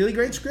writes a really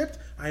great script,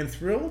 I am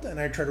thrilled, and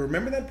I try to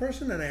remember that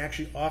person, and I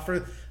actually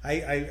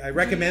I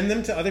recommend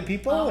them to other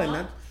people.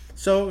 And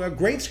so a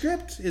great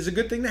script is a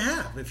good thing to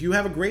have. If you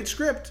have a great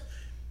script,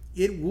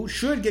 it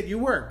should get you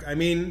work. I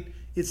mean,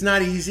 it's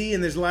not easy,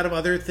 and there's a lot of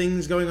other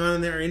things going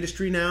on in our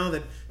industry now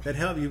that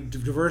help you.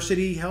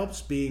 Diversity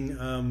helps.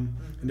 And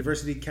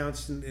diversity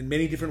counts in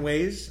many different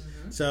ways.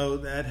 So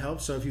that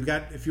helps. So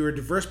if you're a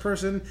diverse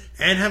person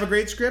and have a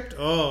great script,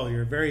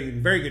 you're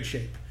in very good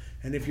shape.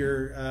 And if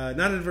you're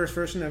not a diverse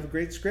person and have a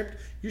great script,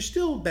 you're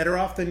still better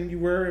off than you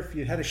were if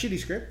you had a shitty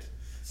script.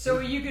 So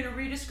are you going to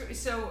read a script?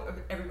 So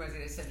everybody's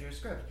going to send you a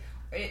script.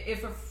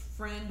 If a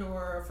friend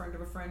or a friend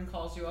of a friend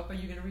calls you up, are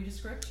you going to read a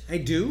script? I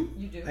do.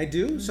 You do? I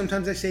do.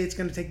 Sometimes I say it's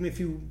going to take me a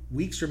few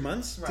weeks or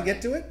months to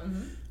get to it.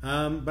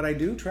 But I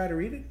do try to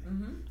read it.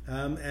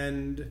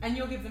 And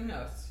you'll give them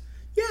notes.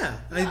 Yeah,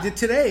 I did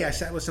today. I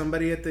sat with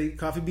somebody at the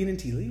Coffee Bean and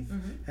Tea Leaf,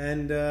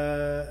 and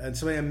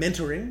somebody I'm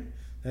mentoring.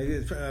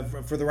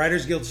 For the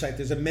Writers Guild site,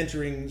 there's a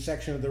mentoring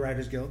section of the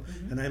Writers Guild,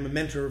 and I'm a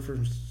mentor for.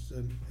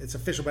 It's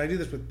official, but I do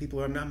this with people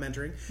who I'm not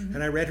mentoring.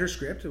 And I read her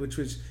script, which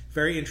was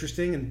very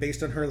interesting and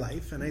based on her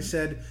life. And I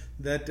said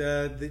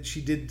that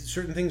she did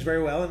certain things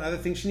very well, and other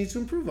things she needs to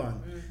improve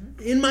on,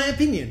 in my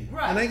opinion.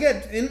 Right. And I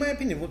get in my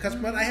opinion, because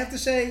what I have to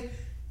say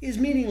is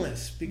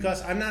meaningless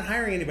because I'm not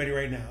hiring anybody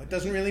right now. It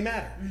doesn't really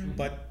matter,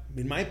 but.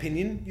 In my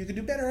opinion, you could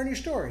do better on your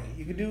story.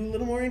 You could do a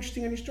little more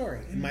interesting on your story.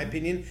 In my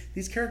opinion,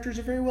 these characters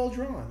are very well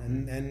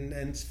drawn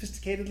and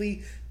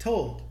sophisticatedly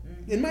told.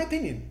 In my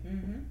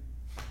opinion,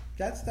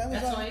 that's all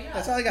you got.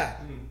 That's all I got.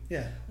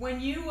 Yeah.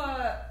 When you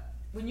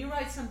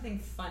write something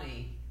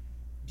funny,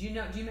 do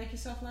you make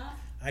yourself laugh?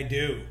 I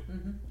do.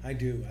 I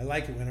do. I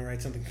like it when I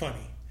write something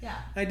funny. Yeah.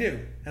 I do.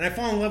 And I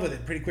fall in love with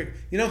it pretty quick.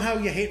 You know how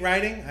you hate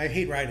writing? I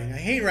hate writing. I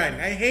hate writing.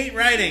 I hate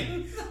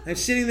writing. I'm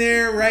sitting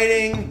there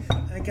writing.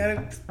 I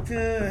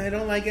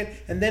don't like it.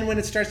 And then when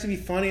it starts to be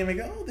funny, I'm like,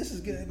 oh, this is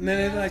good. And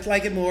then I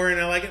like it more,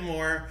 and I like it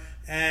more.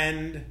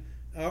 And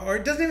or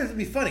it doesn't even have to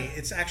be funny.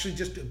 It's actually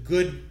just a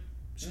good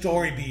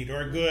story beat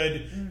or a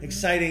good,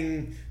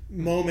 exciting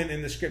moment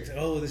in the script.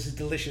 Oh, this is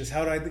delicious.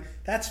 How do I...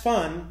 That's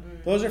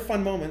fun. Those are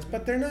fun moments,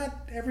 but they're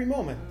not every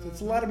moment. It's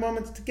a lot of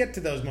moments to get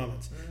to those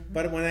moments.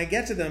 But when I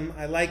get to them,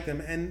 I like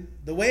them. And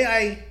the way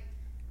I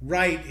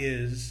write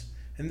is,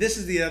 and this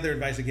is the other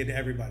advice I give to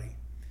everybody.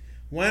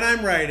 When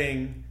I'm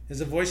writing,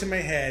 there's a voice in my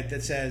head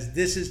that says,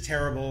 this is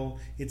terrible.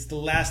 It's the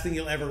last thing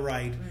you'll ever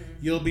write.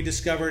 You'll be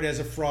discovered as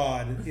a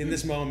fraud in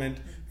this moment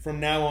from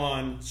now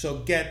on.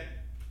 So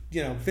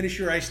finish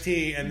your iced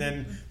tea and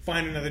then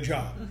find another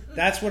job.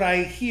 That's what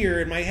I hear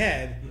in my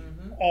head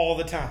all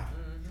the time.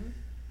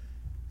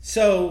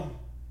 So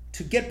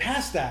to get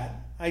past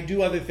that, I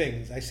do other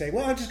things. I say,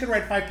 well, I'm just going to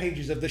write 5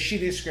 pages of the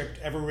shittiest script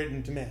ever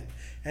written to men.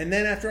 And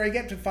then after I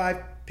get to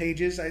 5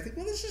 pages, I think,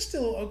 well, this is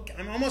still okay.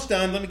 I'm almost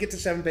done. Let me get to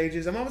 7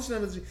 pages. I'm almost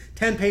done with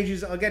 10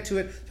 pages. I'll get to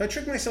it. So I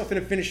trick myself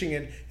into finishing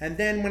it. And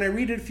then when I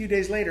read it a few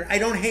days later, I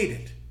don't hate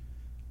it.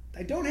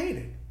 I don't hate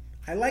it.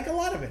 I like a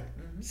lot of it.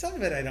 Some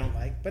of it I don't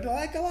like, but I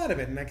like a lot of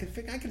it. And I can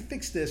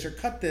fix this or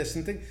cut this.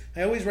 And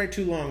I always write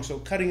too long, so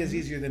cutting is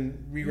easier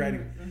than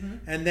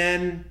rewriting. And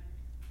then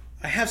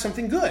I have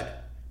something good.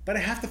 But I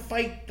have to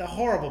fight the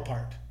horrible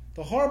part.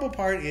 The horrible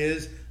part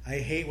is I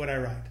hate what I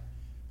write.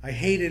 I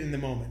hate it in the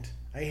moment.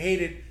 I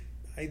hate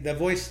it.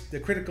 The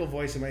critical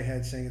voice in my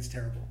head saying it's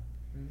terrible.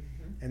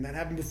 And that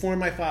happened before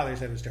my father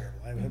said it was terrible.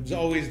 I was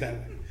always that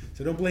way.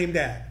 So don't blame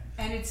Dad.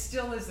 And it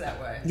still is that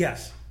way.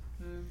 Yes.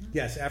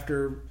 Yes,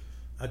 after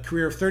a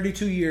career of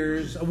 32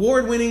 years,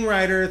 award-winning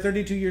writer,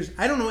 32 years.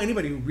 I don't know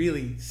anybody who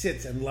really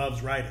sits and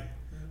loves writing.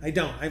 I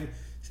don't.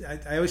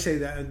 I always say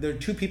that there are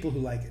 2 people who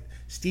like it.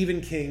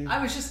 Stephen King.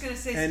 I was just going to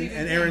say and, Stephen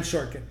and King. Aaron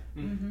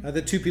Sorkin are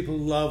the 2 people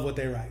who love what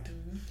they write.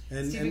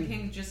 Stephen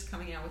King just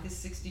coming out with his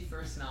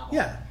 61st novel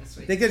this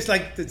week. They get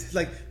it's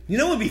like, you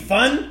know what would be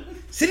fun?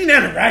 Sitting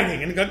down and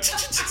writing and go...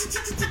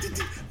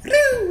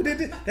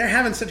 They're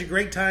having such a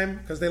great time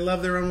because they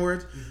love their own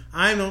words.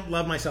 I don't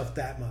love myself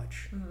that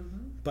much.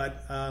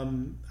 But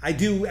I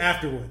do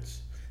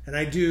afterwards. And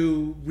I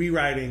do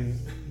rewriting.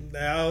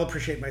 I'll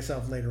appreciate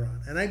myself later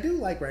on. And I do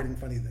like writing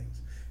funny things.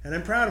 And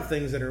I'm proud of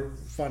things that are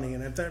funny,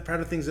 and I'm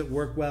proud of things that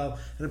work well,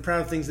 and I'm proud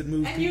of things that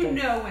move people. And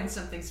you know when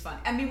something's funny.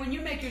 I mean, when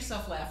you make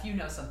yourself laugh, you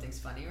know something's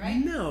funny, right?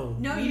 No,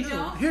 you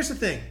don't? Here's the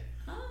thing.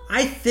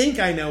 I think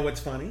I know what's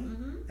funny,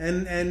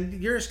 and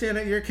you're a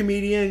stand-up, you're a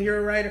comedian, you're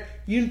a writer.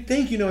 You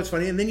think you know what's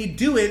funny, and then you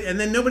do it, and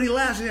then nobody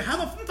laughs. And you're, how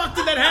the fuck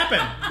did that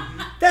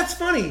happen? That's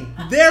funny.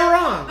 They're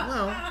wrong.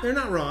 Well, they're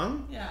not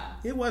wrong. Yeah.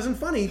 It wasn't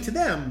funny to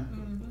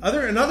them.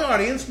 Another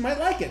audience might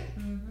like it.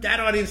 That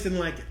audience didn't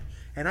like it.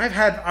 And I've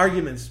had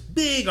arguments,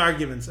 big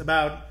arguments,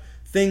 about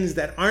things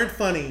that aren't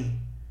funny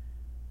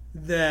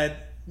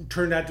that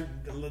turned out to,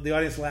 the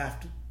audience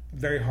laughed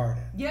very hard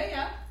at.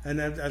 Yeah.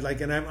 And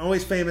I'm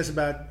always famous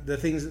about the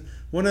things.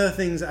 One of the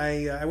things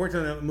I worked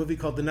on a movie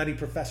called The Nutty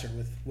Professor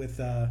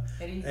with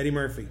Eddie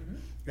Murphy,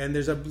 and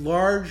there's a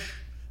large.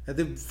 At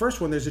the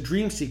first one, there's a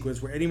dream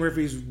sequence where Eddie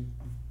Murphy's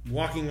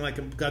walking like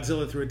a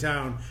Godzilla through a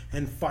town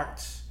and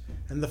farts,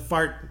 and the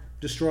fart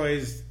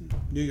destroys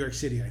New York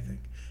City, I think.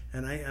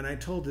 And I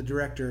told the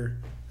director,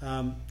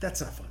 that's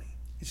not funny.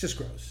 It's just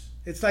gross.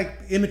 It's like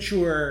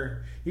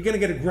immature. You're going to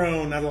get a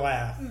groan, not a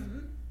laugh.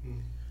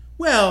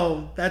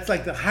 Well, that's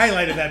like the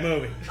highlight of that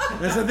movie.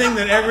 That's the thing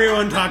that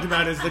everyone talked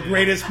about as the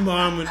greatest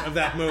moment of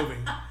that movie.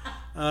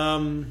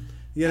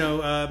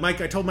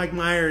 I told Mike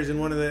Myers in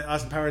one of the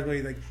Austin Powers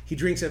movies, like he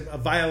drinks a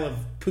vial of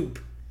poop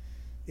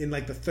in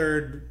like the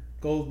 3rd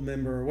Gold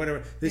member or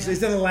whatever.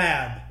 He's in a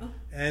lab,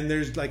 and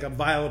there's like a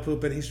vial of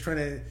poop, and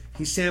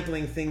he's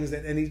sampling things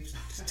and he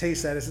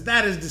tastes that. I said,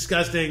 that is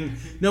disgusting.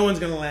 No one's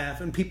gonna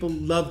laugh, and people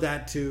love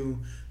that too.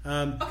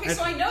 So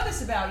I know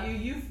this about you.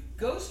 You've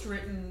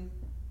ghostwritten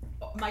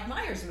Mike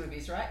Myers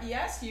movies, right?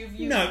 Yes, you've.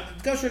 No,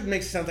 ghostwritten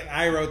makes it sound like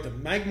I wrote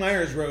them. Mike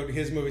Myers wrote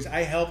his movies.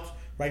 I helped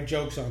write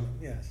jokes on them.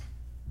 Yes,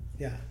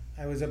 yeah,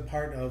 I was a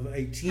part of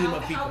a team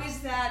of people. How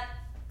is that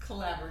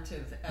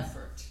collaborative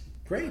effort?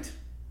 Great.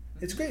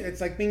 It's great. It's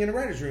like being in a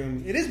writer's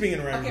room. It is being in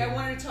a writer's room. Okay, I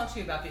wanted to talk to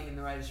you about being in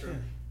the writer's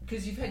room.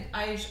 Because you've had,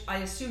 I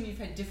assume you've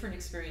had different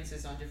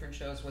experiences on different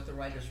shows, what the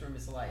writer's room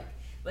is like.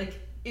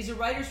 Like, is a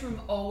writer's room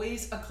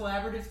always a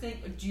collaborative thing?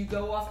 Or do you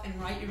go off and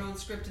write your own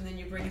script and then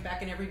you bring it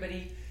back and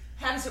everybody,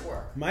 how does it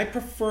work? My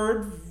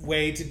preferred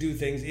way to do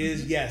things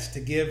is, yes,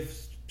 to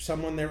give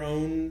someone their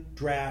own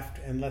draft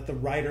and let the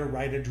writer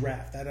write a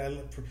draft.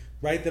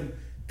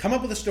 Come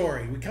up with a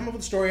story. We come up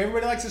with a story.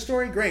 Everybody likes a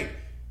story? Great.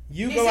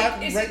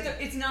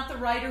 It's not the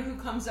writer who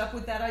comes up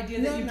with that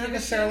idea that you give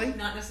it to?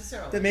 Not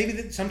necessarily. That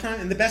maybe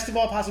sometimes, in the best of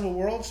all possible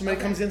worlds, somebody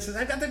comes in and says,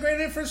 I've got the great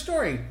idea for a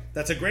story.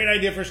 That's a great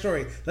idea for a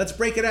story. Let's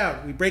break it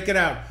out. We break it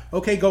out.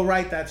 Okay, go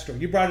write that story.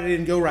 You brought it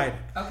in, go write it.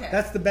 Okay.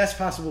 That's the best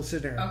possible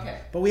scenario. Okay.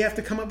 But we have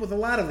to come up with a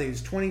lot of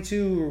these,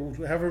 22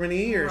 or however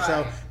many years.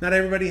 Right. So not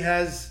everybody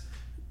has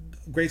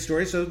great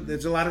story. So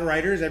there's a lot of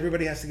writers.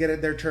 Everybody has to get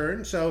it their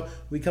turn. So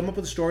we come up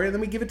with a story, and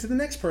then we give it to the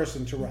next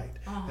person to write.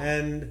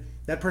 And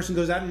that person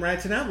goes out and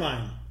writes an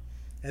outline.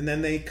 And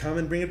then they come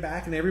and bring it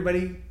back, and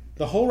everybody,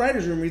 the whole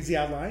writer's room reads the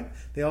outline.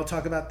 They all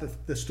talk about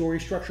the story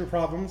structure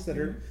problems that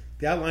are,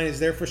 the outline is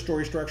there for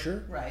story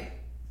structure. Right.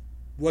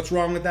 What's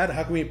wrong with that?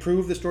 How can we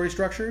improve the story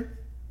structure?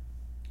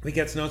 We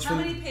get notes How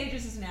from... many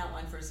pages is an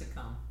outline for a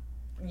sitcom?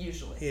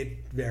 Usually.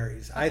 It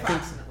varies.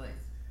 Approximately.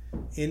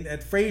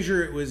 At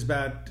Frasier, it was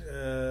about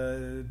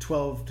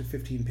 12 to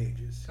 15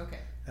 pages. Okay.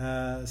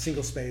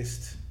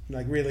 Single-spaced,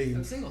 like really...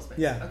 Oh, single-spaced.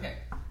 Yeah. Okay.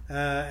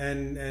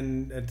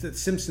 And at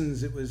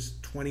Simpsons, it was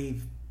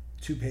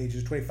 22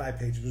 pages, 25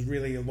 pages. It was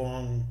really a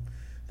long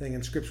thing,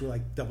 and scripts were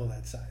like double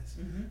that size.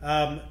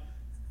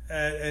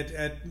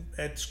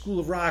 At School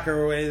of Rock,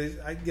 or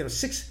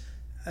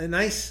a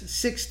nice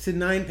 6 to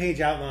 9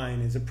 page outline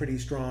is a pretty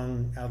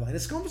strong outline.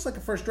 It's almost like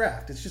a first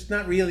draft. It's just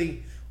not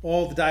really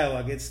all the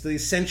dialogue. It's the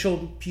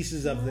essential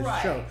pieces of the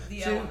show.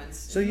 The elements.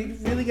 So you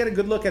really get a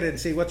good look at it and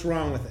see what's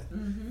wrong with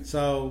it.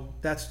 So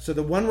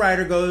the one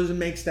writer goes and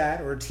makes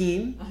that, or a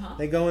team.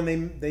 They go and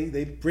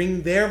they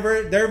bring their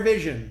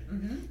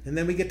vision, and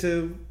then we get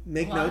to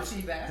make notes,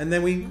 and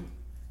then we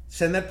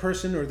send that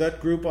person or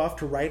that group off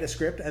to write a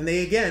script, and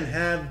they again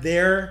have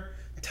their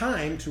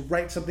time to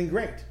write something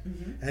great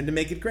and to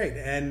make it great,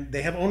 and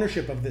they have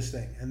ownership of this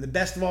thing. And the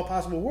best of all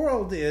possible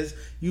world is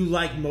you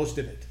like most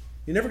of it.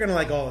 You're never going to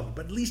like all of it,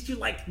 but at least you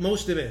like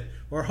most of it,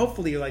 or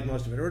hopefully you like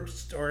most of it,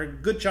 or a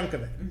good chunk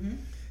of it.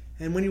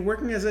 And when you're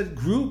working as a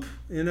group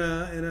in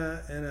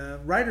a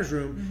writer's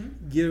room,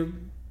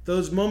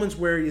 those moments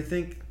where you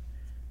think,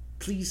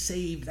 please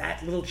save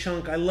that little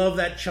chunk. I love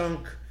that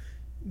chunk.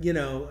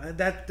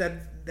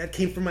 That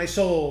came from my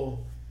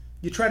soul.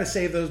 You try to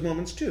save those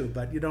moments too,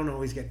 but you don't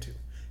always get to.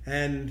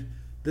 And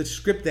the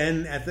script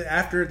then,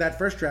 after that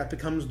first draft,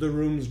 becomes the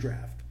room's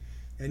draft,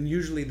 and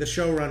usually the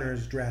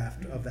showrunner's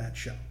draft of that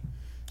show.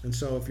 And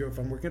so if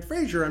I'm working at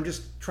Frasier, I'm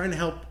just trying to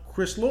help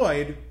Chris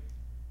Lloyd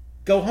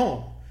go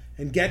home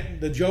and get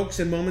the jokes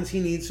and moments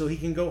he needs so he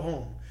can go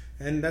home.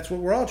 And that's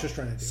what we're all just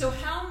trying to do. So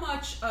how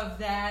much of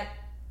that,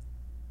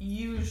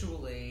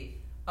 usually,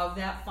 of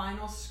that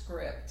final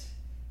script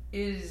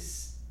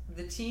is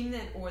the team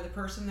or the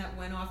person that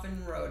went off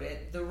and wrote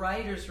it, the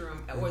writer's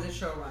room, or the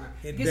showrunner?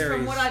 Because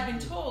from what I've been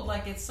told,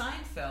 like at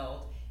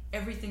Seinfeld,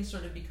 everything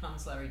sort of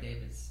becomes Larry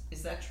David's.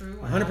 Is that true?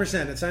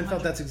 100%. At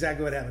Seinfeld, that's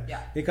exactly what happened.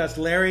 Yeah. Because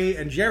Larry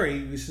and Jerry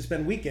used to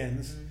spend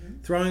weekends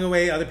throwing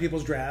away other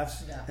people's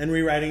drafts and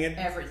rewriting it.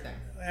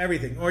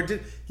 Everything. Or,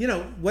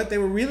 what they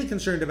were really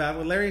concerned about,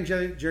 what Larry and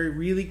Jerry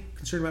really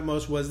concerned about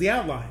most was the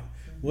outline.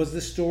 Was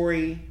the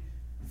story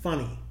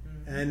funny?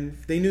 And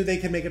they knew they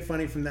could make it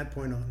funny from that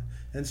point on.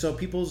 And so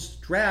people's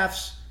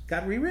drafts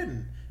got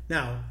rewritten.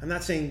 Now, I'm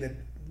not saying that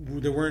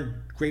there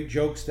weren't great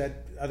jokes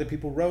that other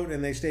people wrote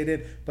and they stayed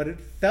in, but it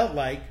felt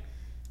like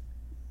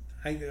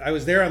I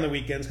was there on the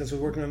weekends because I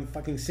was working on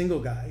fucking Single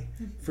Guy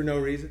for no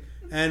reason.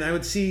 And I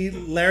would see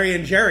Larry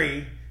and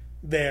Jerry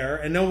there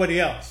and nobody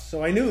else.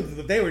 So I knew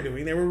what they were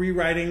doing. They were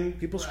rewriting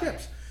people's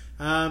scripts.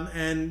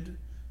 And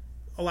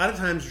a lot of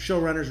times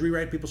showrunners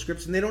rewrite people's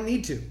scripts and they don't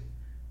need to.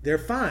 They're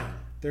fine.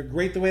 They're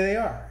great the way they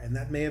are. And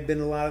that may have been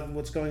a lot of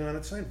what's going on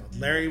at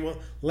Seinfeld.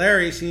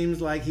 Larry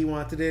seems like he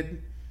wanted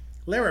it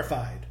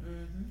Larrified.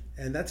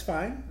 And that's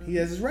fine. He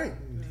has his right.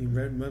 He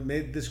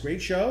made this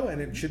great show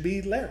and it should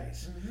be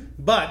Larry's.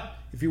 But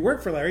if you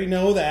work for Larry,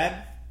 know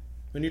that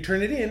when you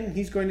turn it in,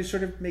 he's going to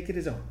sort of make it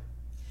his own.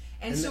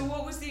 And so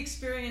what was the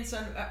experience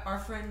on our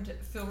friend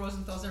Phil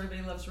Rosenthal's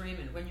Everybody Loves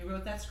Raymond? When you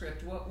wrote that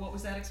script, what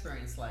was that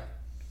experience like?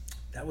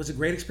 That was a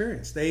great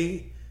experience.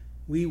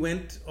 We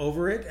went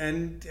over it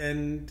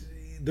and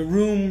the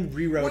room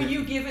rewrote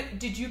it.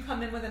 Did you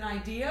come in with an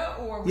idea,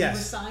 or yes.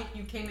 you assigned?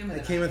 You came in with an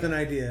idea? I came with an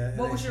idea.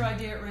 What was your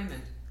idea at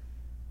Raymond?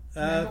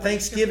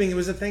 Thanksgiving. It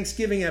was a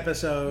Thanksgiving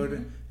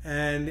episode,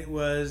 and it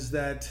was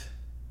that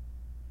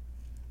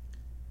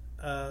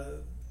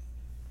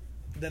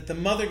the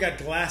mother got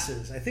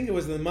glasses. I think it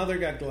was the mother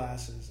got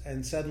glasses,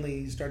 and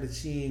suddenly started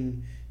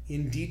seeing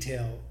in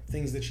detail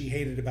things that she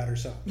hated about her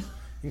son,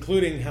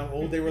 including how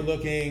old they were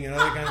looking and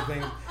other kinds of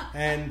things.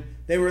 And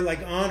they were like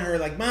on her,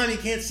 like, "Mom, you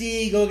can't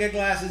see. Go get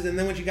glasses." And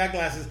then when she got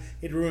glasses,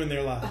 it ruined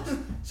their lives.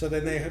 So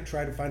then they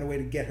tried to find a way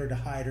to get her to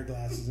hide her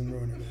glasses and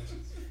ruin her glasses.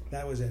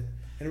 That was it.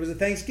 And it was a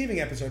Thanksgiving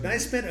episode. And I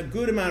spent a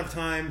good amount of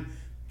time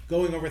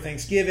going over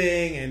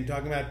Thanksgiving and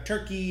talking about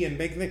turkey and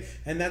baking things.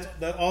 And that's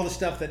all the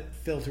stuff that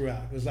Phil threw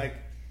out. It was like,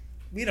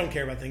 we don't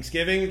care about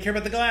Thanksgiving. We care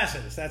about the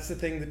glasses. That's the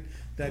thing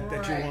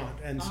that you want.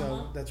 And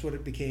so that's what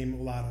it became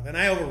a lot of. And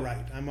I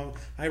overwrite.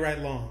 I write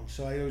long.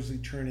 So I usually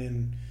turn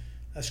in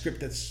a script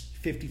that's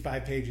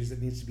 55 pages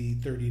that needs to be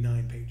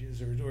 39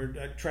 pages, or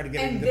try to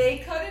get it. And they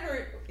cut it,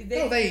 or they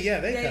cut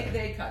it.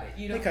 They cut it.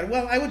 You don't, they cut it.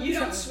 Well, you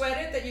don't sweat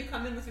it that you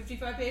come in with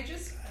 55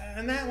 pages.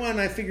 And that one,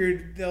 I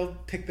figured they'll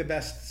pick the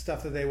best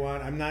stuff that they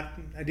want.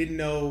 I didn't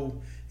know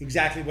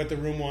exactly what the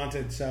room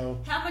wanted, so.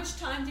 How much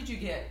time did you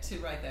get to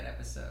write that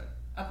episode?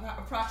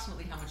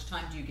 Approximately how much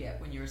time do you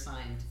get when you're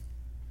assigned?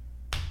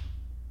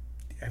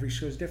 every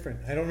show is different.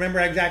 I don't remember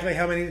exactly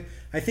how many.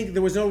 I think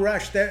there was no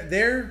rush.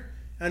 There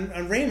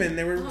on Raymond,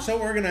 they were so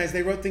organized.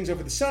 They wrote things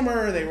over the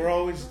summer.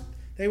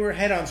 They were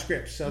head on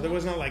scripts, so there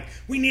was not like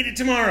we need it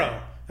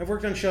tomorrow. I've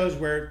worked on shows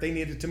where they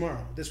needed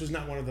tomorrow. This was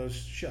not one of those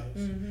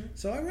shows.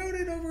 So I wrote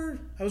it over.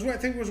 I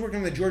think I was working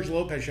on the George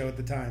Lopez show at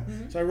the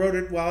time. So I wrote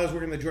it while I was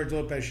working on the George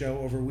Lopez show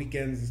over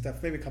weekends and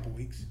stuff, maybe a couple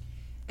weeks.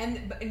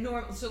 And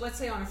so let's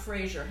say on a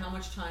Frasier, how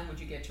much time would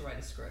you get to write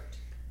a script?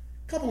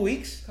 Couple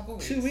weeks.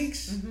 2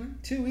 weeks.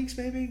 Mm-hmm. 2 weeks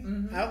maybe.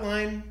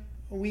 Outline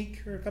a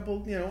week or a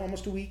couple,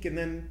 almost a week, and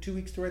then 2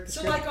 weeks to write the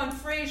script. So like on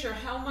Frasier,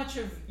 how much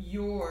of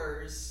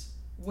yours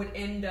would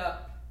end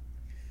up?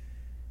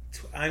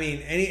 I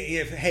mean,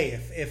 if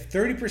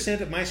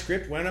 30% of my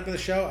script went up in the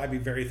show, I'd be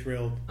very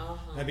thrilled.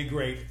 That'd be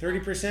great.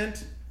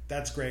 30%,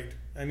 that's great.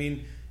 I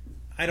mean,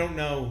 I don't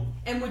know.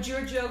 And would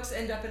your jokes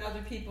end up in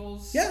other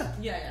people's? Yeah.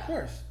 Yeah. Of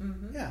course.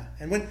 Yeah.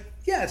 And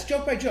it's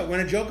joke by joke.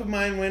 When a joke of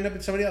mine wound up in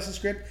somebody else's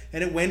script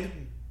and it went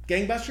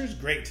gangbusters,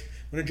 great.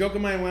 When a joke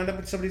of mine wound up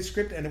in somebody's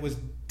script and it was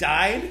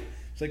died,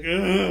 it's like,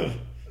 ugh,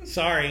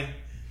 sorry.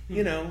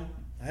 I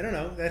don't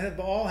know. That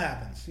all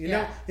happens. You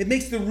know, it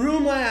makes the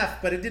room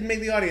laugh, but it didn't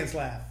make the audience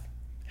laugh.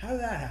 How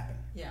did that happen?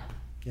 Yeah.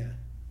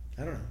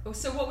 I don't know.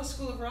 So what was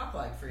School of Rock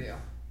like for you?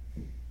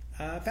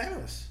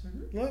 Fabulous.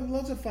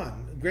 Loads of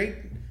fun. Great.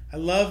 I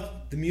love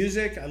the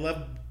music. I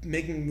love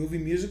making movie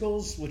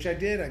musicals, which I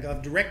did. I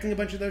loved directing a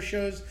bunch of those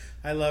shows.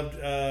 I loved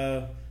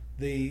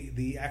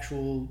the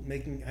actual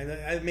making.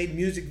 I made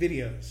music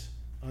videos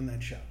on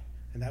that show,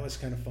 and that was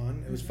kind of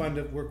fun. It was fun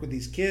to work with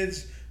these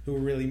kids who were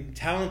really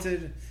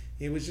talented.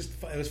 It was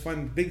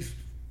fun. Big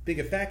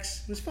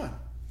effects. It was fun.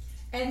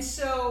 And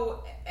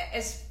so,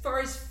 as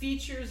far as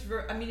features,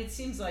 it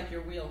seems like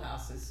your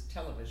wheelhouse is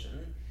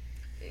television.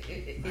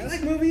 I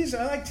like movies.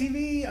 I like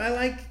TV. I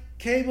like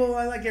cable.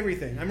 I like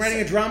everything. I'm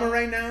writing a drama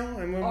right now.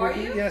 Are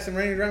you? Yes, I'm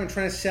writing a drama. I'm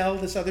trying to sell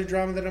this other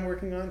drama that I'm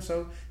working on.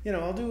 So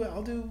I'll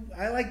do.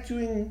 I like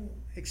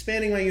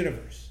expanding my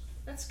universe.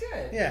 That's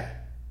good. Yeah.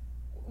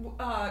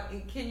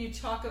 Can you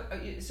talk?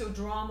 So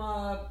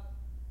drama.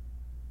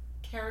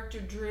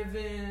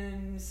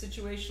 Character-driven,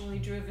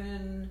 situationally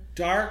driven.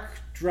 Dark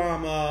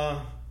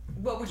drama.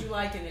 What would you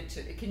liken it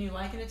to? Can you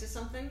liken it to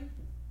something?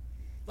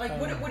 Like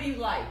what do you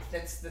like?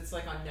 That's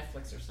like on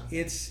Netflix or something.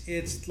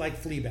 It's like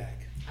Fleabag.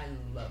 I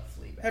love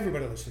Fleabag.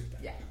 Everybody loves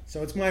Fleabag. Yeah.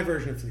 So it's my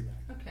version of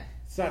Fleabag. Okay.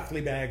 It's not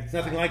Fleabag. It's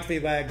nothing like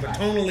Fleabag, but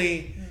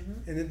tonally,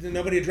 and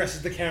nobody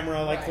addresses the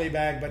camera like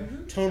Fleabag,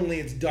 but tonally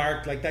it's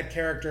dark. Like that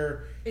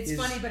character. It's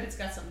funny, but it's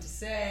got something to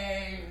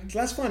say. It's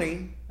less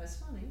funny.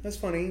 That's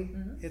funny.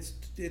 It's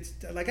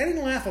like I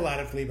didn't laugh a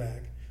lot at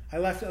Fleabag. I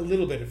laughed a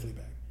little bit at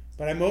Fleabag,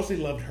 but I mostly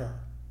loved her.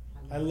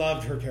 I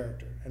loved her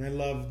character, and I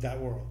loved that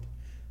world.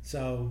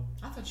 So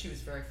I thought she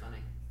was very funny.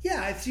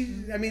 Yeah,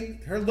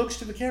 her looks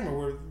to the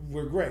camera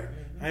were great.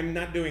 I'm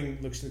not doing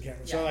looks to the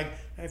camera, so like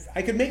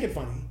I could make it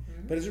funny,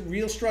 but it's a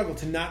real struggle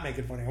to not make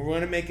it funny. I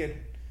want to make it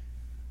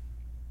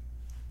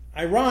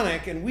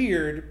ironic and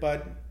weird,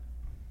 but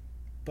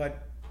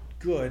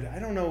good. I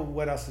don't know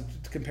what else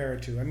to compare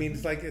it to. I mean,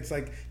 it's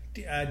like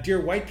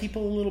Dear White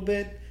People a little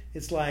bit.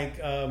 It's like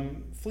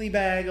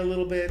Fleabag a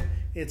little bit.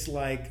 It's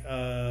like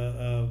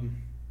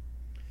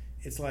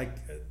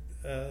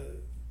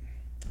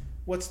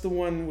what's the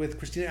one with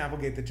Christina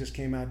Applegate that just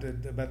came out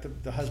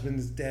about the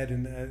husband's dead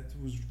and it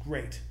was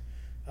great.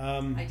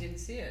 I didn't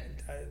see it.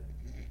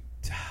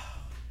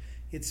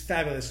 It's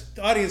fabulous.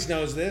 The audience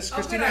knows this.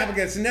 Christina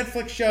Applegate. It's a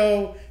Netflix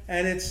show,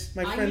 and it's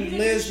my friend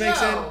Liz makes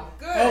it.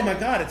 Good. Oh my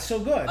God, it's so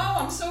good. Oh,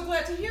 I'm so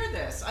glad to hear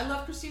this. I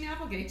love Christina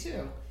Applegate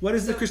too. What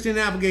is the Christina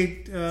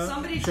Applegate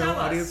somebody show? tell us.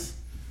 Audience?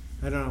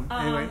 I don't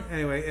know.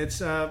 Anyway, it's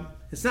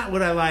not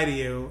Would I Lie to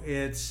You.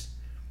 It's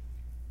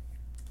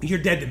You're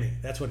Dead to Me.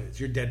 That's what it is.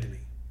 You're Dead to Me.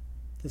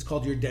 It's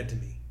called You're Dead to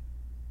Me.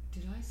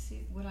 Did I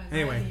see Would I Lie?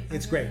 Anyway,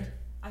 it's great.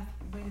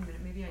 Wait a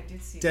minute, maybe I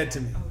did see Dead that.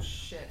 to Me. Oh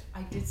shit,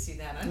 I did see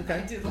that. Okay.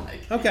 I did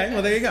like it. Okay,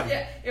 well there you go.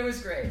 Yeah, it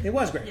was great. It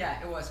was great.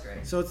 Yeah, it was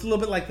great. So it's a little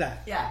bit like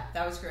that. Yeah,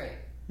 that was great.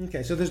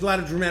 Okay, so there's a lot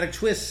of dramatic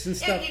twists and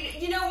stuff.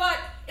 You know what?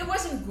 It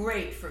wasn't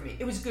great for me.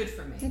 It was good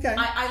for me. Okay.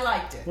 I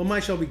liked it. Well, my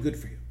show will be good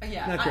for you.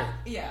 Yeah. Not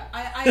great.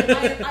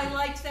 I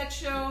liked that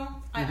show.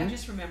 I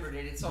just remembered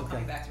it. It's all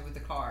coming back to me with the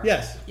car.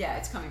 Yes. Yeah,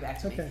 it's coming back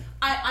to me. Okay.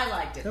 I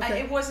liked it. Okay.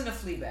 It wasn't a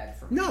Fleabag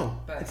for me. No,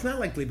 but it's not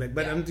like Fleabag,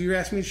 but you're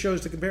asking me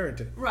shows to compare it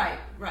to. Right.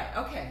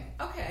 Okay.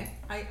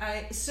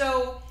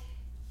 So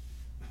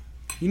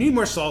you need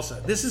more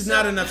salsa. This is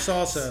not enough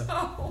salsa.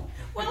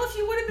 Well, if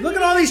you would have been look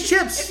at all these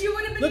chips. If you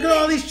would have been look at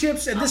all these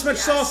chips and this much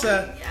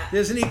salsa. Yeah.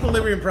 There's an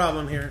equilibrium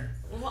problem here.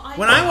 Well,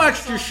 when I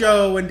watched your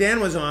show when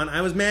Dan was on,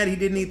 I was mad he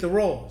didn't eat the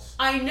rolls.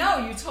 I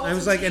know you told. I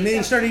was like, and then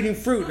he started eating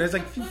fruit, and I was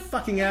like, "You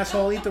fucking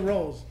asshole, eat the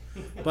rolls."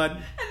 But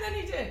and then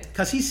he did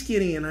because he's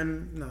skinny and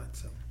I'm not,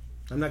 so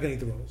I'm not gonna eat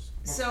the rolls.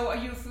 So, are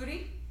you a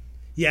foodie?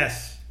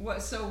 Yes.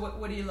 What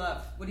do you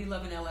love? What do you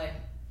love in LA?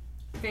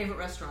 Favorite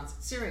restaurants?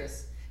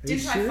 Serious. Are you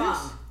Din Tai serious?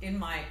 Fung.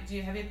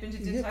 Have you been to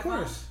Din Tai of Fung?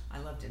 course. I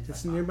love Din Tai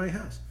It's Fung. near my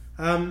house.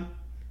 I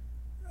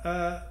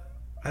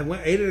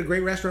ate at a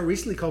great restaurant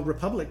recently called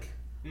Republic.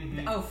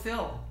 Oh,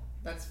 Phil.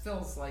 That's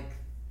Phil's like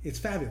It's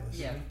fabulous.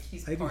 Yeah,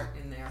 he's I do. part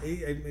in there.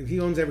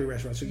 He owns every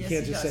restaurant, so you Yes,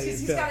 can't he just does. say He's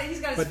it's Phil. got his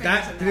But fingers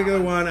that in particular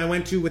that one I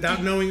went to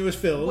without knowing it was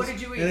Phil's. What did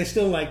you eat? And I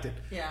still liked it.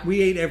 Yeah.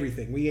 We ate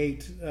everything. We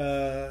ate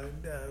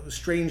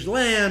strange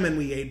lamb, and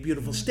we ate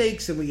beautiful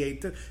steaks, and we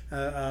ate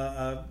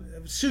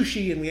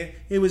sushi, and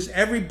it was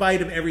every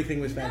bite of everything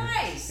was fabulous.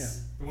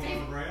 Nice. The one on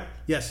La Brea?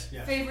 Yes.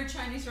 Yeah. Favorite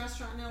Chinese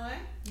restaurant in LA?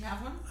 You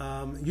have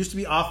one? It used to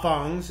be Ah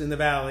Fong's in the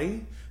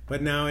Valley,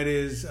 but now it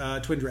is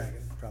Twin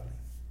Dragon, probably.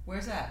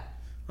 Where's that?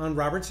 On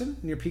Robertson,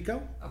 near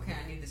Pico. Okay,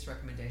 I need this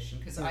recommendation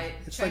because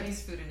It's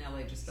Chinese food in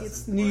LA just doesn't.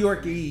 It's New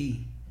work for me.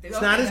 York-y. It's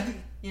Okay, not as...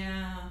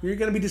 Yeah. You're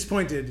going to be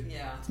disappointed.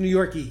 Yeah. It's New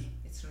York-y.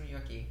 It's New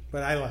York-y.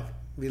 But I love it.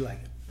 We like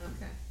it.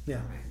 Okay. Yeah.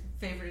 All right.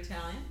 Favorite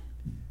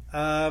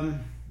Italian?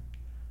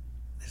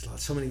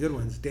 There's so many good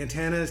ones.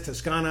 Dantana's,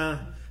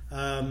 Toscana.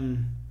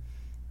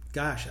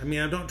 Gosh, I mean,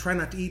 I don't try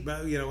not to eat,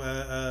 but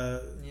Yeah.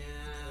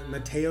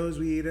 Mateo's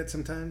we eat it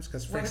sometimes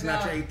because Frank What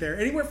about- Sinatra ate there.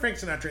 Anywhere Frank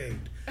Sinatra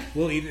ate,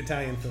 we'll eat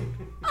Italian food.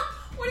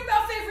 What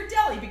about favorite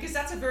deli? Because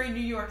that's a very New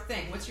York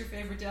thing. What's your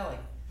favorite deli?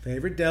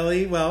 Favorite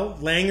deli? Well,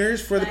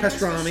 Langer's for the Langer's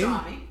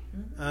pastrami.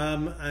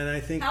 pastrami. And I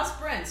think How's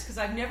Brent's? Because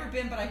I've never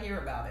been, but I hear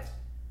about it.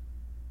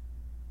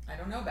 I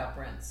don't know about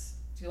Brent's.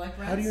 Do you like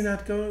Brent's? how do you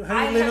not go?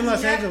 How do you live in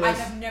Los Angeles?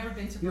 I have never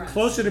been to You're Brent's.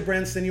 closer to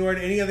Brent's than you are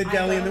to any other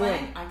deli in the world.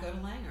 I go to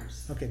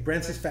Langer's. Okay,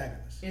 Brent's is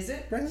fabulous. Is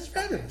it? Brent's is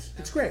fabulous. Okay.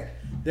 It's great.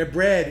 Their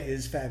bread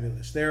is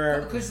fabulous. There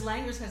are Because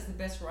Langer's has the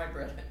best rye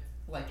bread,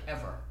 like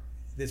ever.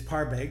 it's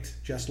par baked,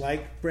 just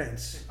like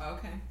Brent's.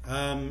 Okay.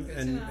 Good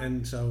to know.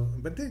 And so,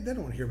 but they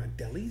don't want to hear about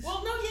delis.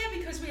 Well, no, yeah,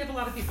 because we have a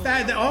lot of people.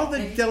 All the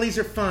delis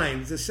are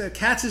fine.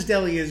 Katz's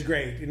Deli is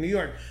great in New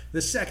York.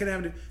 The Second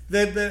Avenue,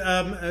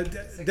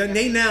 the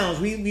Nate Nell's.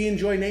 We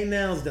enjoy Nate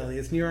Nell's Deli.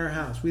 It's near our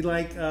house. We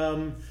like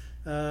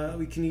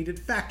we can eat at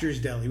Factor's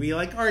Deli. We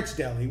like Arts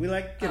Deli. We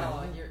like you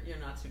know. You're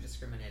not too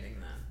discriminating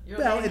then. You're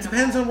Well, naming it them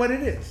depends all. on what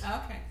it is.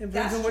 Okay. It depends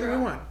That's on what true.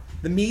 we want.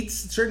 The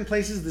meats at certain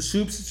places, the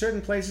soups at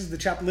certain places, the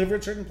chopped liver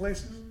at certain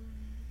places.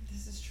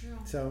 This is true.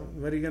 So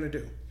what are you gonna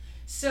do?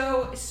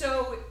 So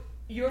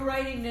you're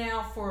writing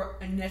now for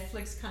a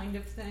Netflix kind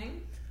of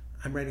thing?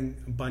 I'm writing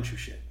a bunch of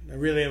shit. I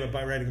really am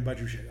about writing a bunch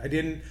of shit.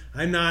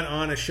 I'm not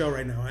on a show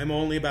right now. I'm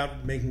only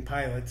about making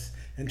pilots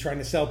and trying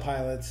to sell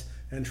pilots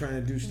and trying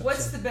to do stuff.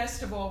 What's So the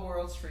best of all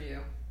worlds for you?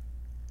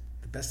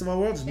 the best of all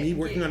worlds is me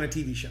working on a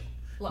TV show.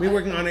 Well, Me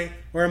working on a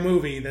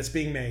movie that's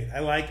being made. I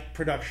like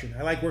production.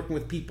 I like working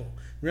with people.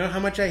 You know how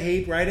much I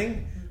hate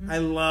writing? I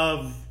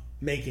love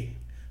making.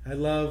 I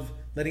love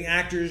letting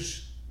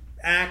actors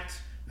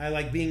act. I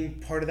like being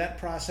part of that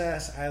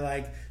process. I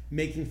like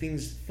making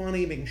things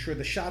funny, making sure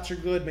the shots are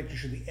good, making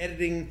sure the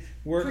editing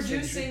works.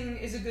 Producing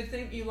is a good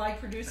thing. You like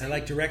producing? I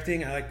like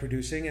directing. I like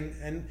producing,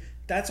 and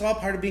that's all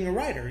part of being a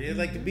writer.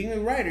 Like being a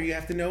writer, you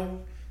have to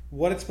know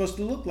what it's supposed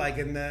to look like,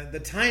 and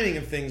the timing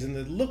of things, and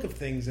the look of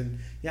things, and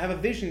you have a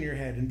vision in your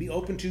head, and be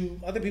open to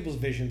other people's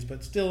visions,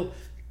 but still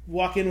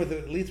walk in with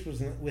at least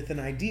with an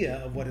idea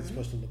of what it's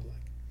supposed to look like.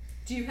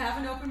 Do you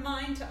have an open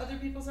mind to other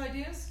people's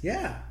ideas?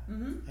 Yeah,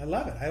 I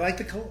love it. I like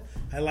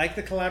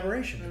the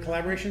collaboration. The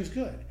collaboration's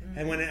good.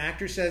 And when an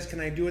actor says,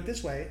 "Can I do it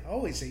this way?" I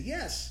always say,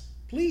 "Yes,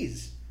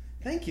 please,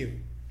 thank you."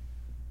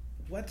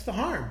 What's the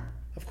harm?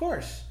 Of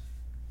course.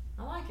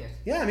 I like it.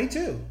 Yeah, me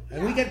too.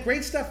 And we Yeah. get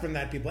great stuff from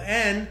that people.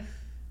 And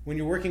when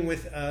you're working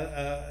with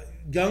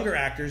younger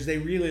actors, they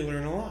really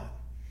learn a lot.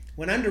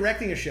 When I'm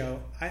directing a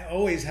show, I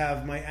always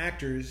have my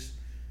actors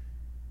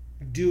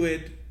do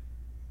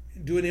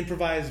an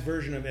improvised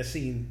version of a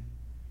scene.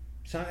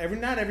 So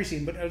not every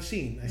scene, but a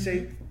scene. I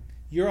say,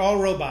 "You're all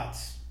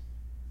robots.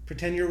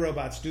 Pretend you're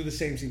robots. Do the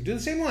same scene. Do the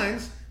same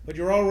lines, but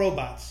you're all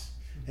robots.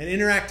 And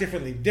interact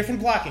differently.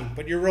 Different blocking,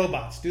 but you're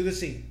robots. Do the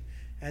scene."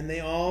 And they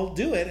all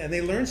do it, and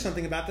they learn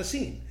something about the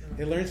scene.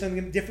 They learn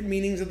something, different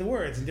meanings of the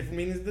words and different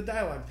meanings of the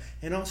dialogue.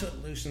 And also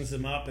it loosens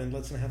them up and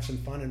lets them have some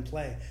fun and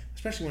play,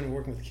 especially when we're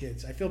working with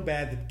kids. I feel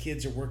bad that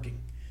kids are working.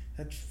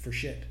 That's for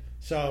shit.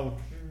 So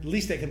at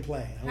least they can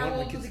play. I How want my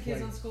old are kids the to kids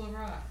play. on School of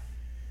Rock?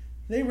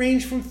 They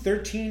range from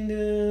 13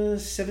 to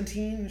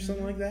 17 or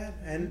something like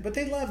that. But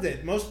they loved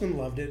it. Most of them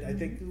loved it. I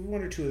think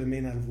one or two of them may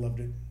not have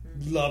loved it.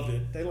 Loved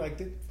it. They liked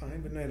it,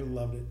 fine, but not have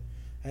loved it.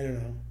 I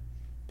don't know.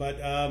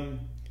 But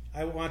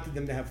I wanted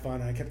them to have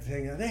fun. I kept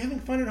saying, "Are they having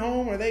fun at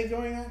home? Are they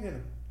going out? You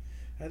know,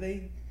 are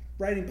they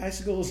riding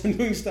bicycles and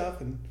doing stuff?"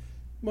 And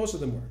most of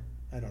them were.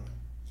 I don't know.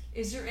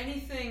 Is there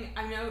anything?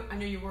 I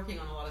know you're working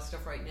on a lot of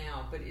stuff right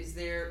now, but is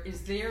there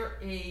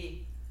a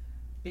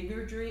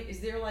bigger dream? Is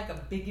there like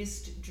a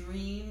biggest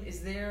dream?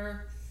 Is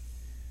there?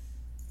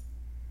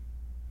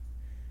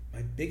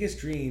 My biggest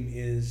dream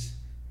is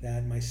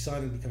that my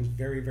son becomes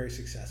very, very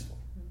successful.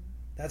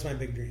 That's my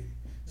big dream.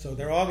 So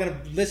they're all going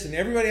to listen.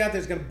 Everybody out there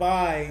is going to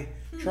buy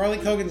Charlie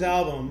Cogan's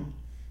album,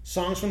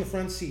 Songs from the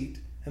Front Seat,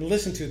 and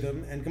listen to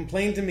them and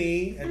complain to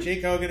me at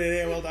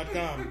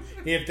jcogan@AOL.com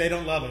if they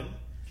don't love it.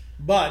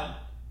 But,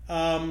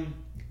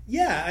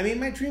 yeah, I mean,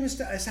 my dream is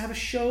to have a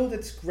show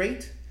that's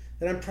great,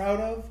 that I'm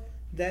proud of,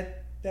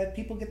 that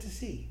people get to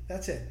see.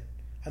 That's it.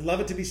 I'd love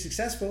it to be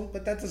successful,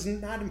 but that is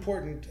not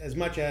important as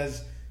much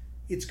as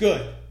it's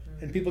good,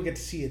 and people get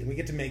to see it, and we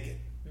get to make it.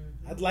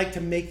 I'd like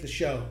to make the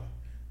show.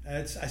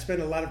 I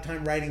spend a lot of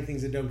time writing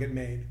things that don't get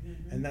made,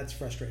 and that's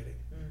frustrating.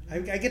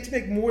 I get to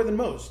make more than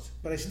most,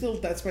 but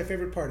that's my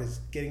favorite part, is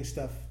getting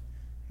stuff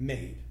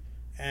made.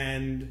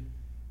 And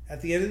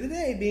at the end of the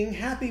day, being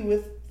happy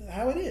with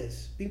how it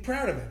is, being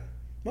proud of it.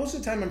 Most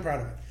of the time I'm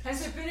proud of it.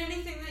 Has there been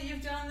anything that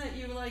you've done that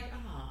you're like,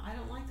 I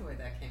don't like the way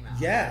that came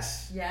out?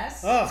 Yes.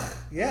 Yes? Ugh,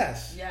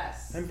 yes.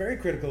 Yes. I'm very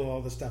critical of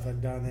all the stuff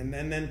I've done,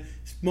 and then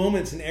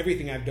moments in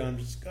everything I've done,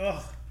 just,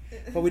 ugh.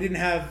 But we didn't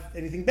have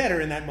anything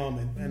better in that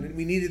moment, and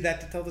we needed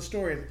that to tell the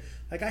story.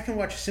 Like, I can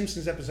watch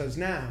Simpsons episodes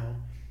now,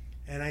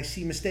 and I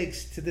see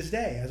mistakes to this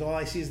day, as all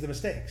I see is the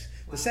mistakes.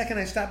 Wow. The second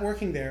I stop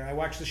working there, I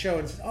watch the show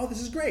and say, oh,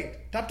 this is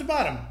great, top to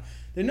bottom.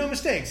 There are no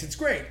mistakes, it's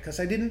great, because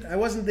I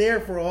wasn't there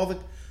for all the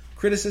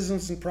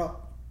criticisms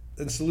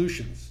and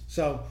solutions.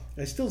 So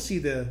I still see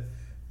the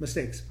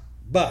mistakes,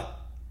 but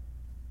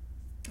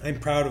I'm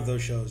proud of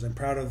those shows. I'm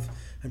proud of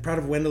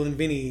Wendell and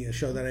Vinny, a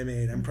show that I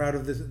made. I'm proud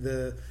of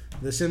the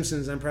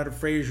Simpsons. I'm proud of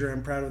Frasier.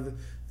 I'm proud of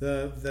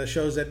the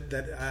shows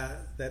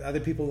that other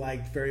people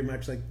liked very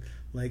much,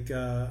 like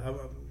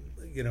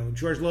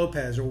George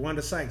Lopez or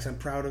Wanda Sykes. I'm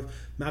proud of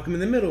Malcolm in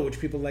the Middle, which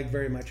people like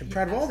very much. I'm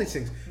proud of all these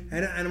things.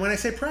 And when I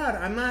say proud,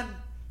 I'm not.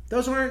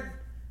 Those aren't.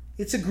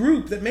 It's a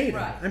group that made it.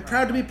 I'm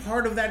proud to be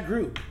part of that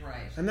group.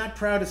 Right. I'm not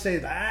proud to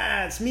say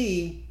it's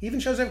me. Even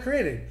shows I've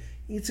created.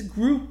 It's a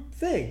group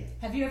thing.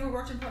 Have you ever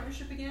worked in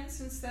partnership again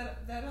since that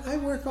other I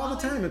work all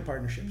the time in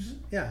partnerships.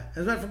 Yeah.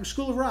 As a matter of fact, from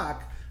School of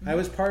Rock, I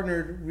was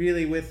partnered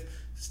really with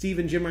Steve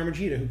and Jim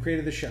Armagita, who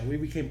created the show. We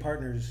became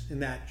partners in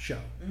that show.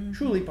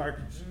 Truly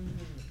partners.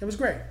 It was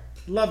great.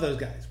 Love those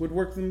guys. Would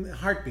work them in a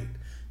heartbeat.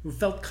 We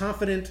felt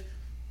confident.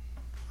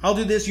 I'll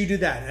do this, you do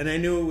that. And I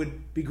knew it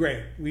would be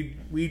great.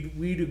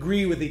 We'd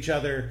agree with each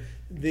other.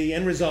 The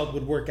end result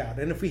would work out.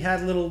 And if we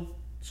had little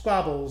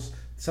squabbles,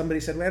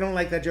 somebody said, well, I don't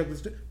like that joke,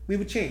 we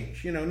would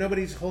change.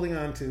 Nobody's holding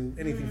on to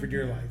anything for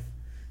dear life.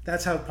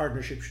 That's how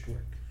partnerships should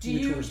work. Do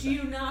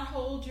you not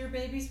hold your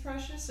babies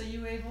precious? Are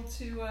you able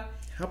to...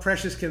 How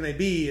precious can they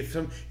be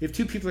if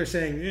two people are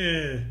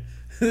saying,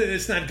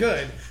 it's not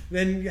good,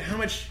 then how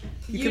much...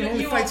 You can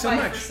only fight so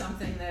much. For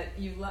something that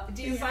you love.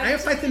 Do you fight I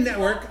fight the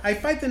network. I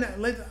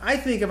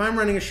think if I'm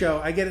running a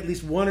show, I get at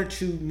least one or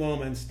two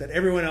moments that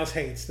everyone else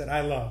hates that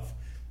I love.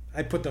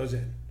 I put those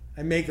in.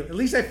 I make them. At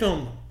least I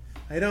film them.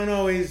 I don't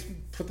always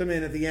put them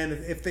in at the end.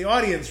 If the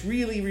audience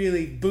really,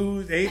 really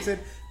hates it,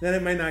 then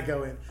it might not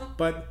go in.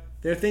 But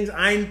there are things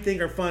I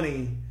think are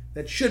funny,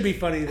 that should be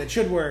funny, that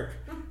should work.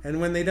 And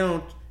when they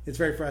don't, it's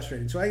very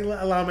frustrating. So I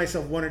allow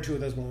myself one or two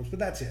of those moments, but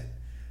that's it.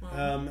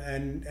 Wow.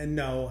 And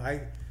no,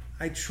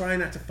 I try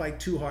not to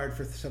fight too hard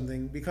for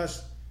something,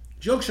 because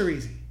jokes are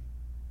easy.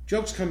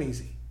 Jokes come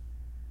easy.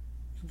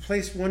 You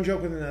place one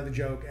joke with another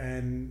joke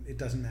and it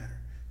doesn't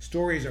matter.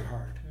 Stories are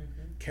hard.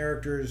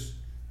 Characters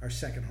are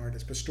second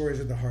hardest, but stories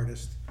are the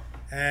hardest.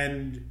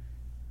 And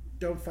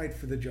don't fight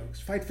for the jokes.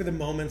 Fight for the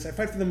moments. I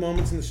fight for the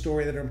moments in the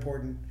story that are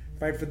important.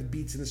 Fight for the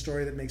beats in the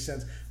story that make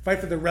sense. Fight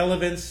for the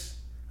relevance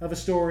of a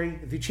story.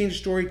 If you change a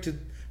story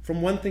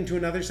from one thing to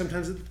another,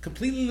 sometimes it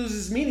completely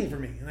loses meaning for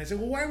me. And I say,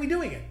 well, why are we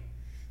doing it?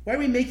 Why are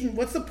we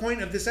what's the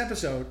point of this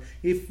episode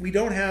if we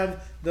don't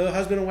have the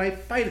husband and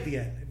wife fight at the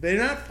end? If they're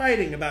not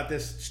fighting about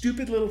this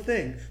stupid little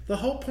thing. The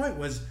whole point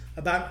was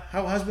about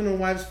how husband and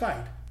wives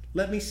fight.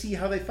 Let me see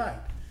how they fight.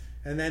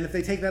 And then if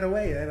they take that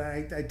away, then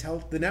I tell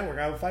the network,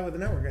 I will fight with the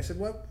network. I said,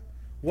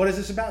 what is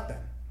this about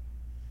then?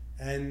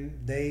 And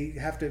they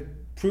have to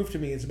prove to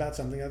me it's about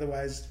something,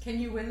 otherwise... Can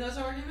you win those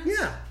arguments?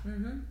 Yeah.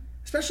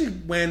 Especially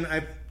when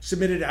I've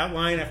submitted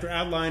outline after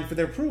outline for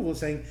their approval,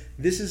 saying,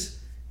 this is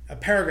a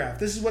paragraph.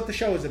 This is what the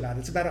show is about.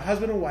 It's about a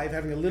husband and wife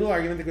having a little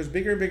argument that goes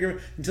bigger and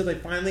bigger until they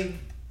finally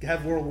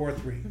have World War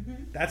III.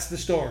 That's the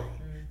story.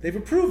 They've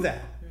approved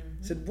that.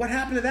 Said, what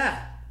happened to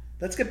that?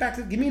 Let's get back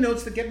to... Give me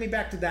notes that get me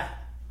back to that.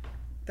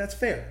 That's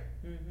fair.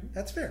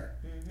 That's fair.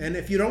 And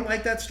if you don't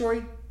like that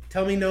story,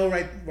 tell me no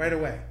right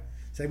away.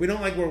 Say, we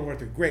don't like World War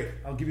III. Great,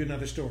 I'll give you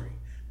another story.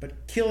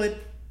 But kill it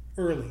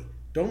early.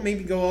 Don't make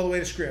me go all the way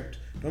to script.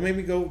 Don't make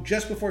me go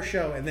just before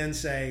show and then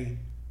say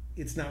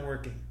it's not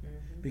working.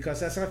 Because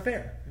that's not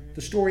fair.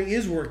 The story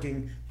is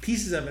working.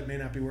 Pieces of it may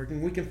not be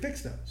working. We can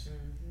fix those.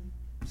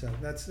 So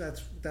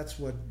that's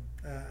what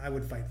I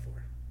would fight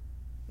for.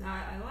 No,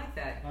 I like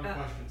that. I have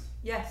questions.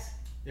 Yes.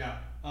 Yeah.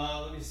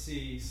 Let me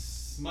see.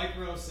 Mike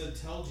Rowe said,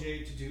 tell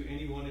Jay to do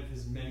any one of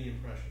his many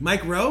impressions.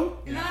 Mike Rowe?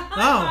 Yeah.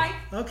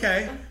 Oh,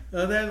 okay.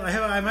 Then I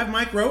have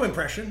Mike Rowe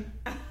impression.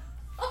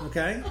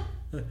 Okay.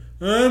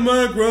 I'm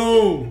Mike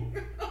Rowe.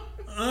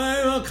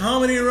 I'm a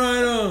comedy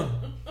writer.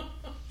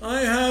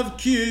 I have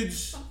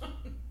kids.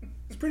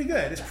 It's pretty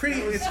good.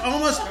 It's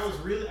almost... That was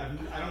really...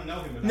 I don't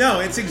know him. No,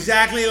 it's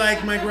exactly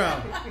like Mike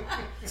Rowe.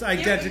 It's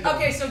identical.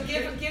 Okay, so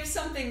give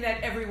something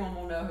that everyone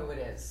will know who it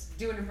is.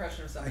 Do an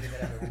impression of somebody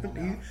that everyone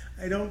will know.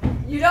 I don't.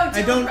 You don't do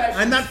impressions.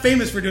 I'm not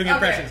famous for doing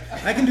impressions.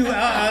 Okay. I can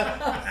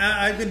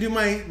do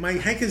my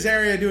Hank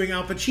Azaria doing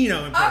Al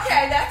Pacino impression.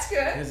 Okay, that's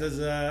good. This is,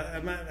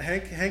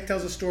 Hank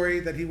tells a story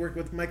that he worked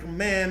with Michael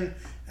Mann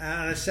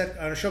on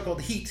a show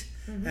called Heat,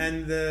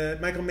 and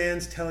Michael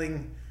Mann's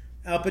telling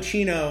Al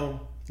Pacino,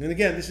 And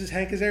again, this is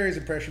Hank Azaria's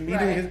impression. Me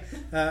doing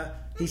Right. his,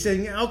 he's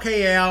saying,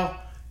 okay, Al,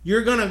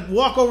 you're going to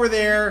walk over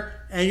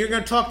there and you're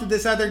going to talk to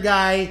this other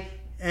guy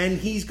and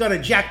he's going to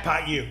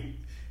jackpot you.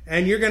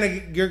 And you're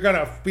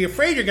gonna be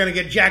afraid you're gonna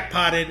get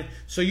jackpotted,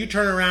 so you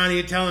turn around and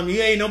you tell him,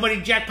 "Hey,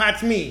 nobody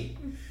jackpots me."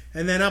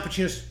 And then Al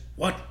Pacino's,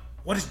 "What?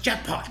 What is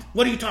jackpot?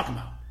 What are you talking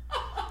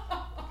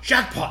about?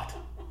 Jackpot?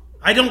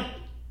 I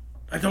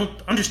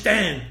don't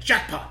understand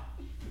jackpot."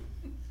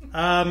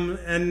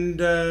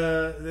 And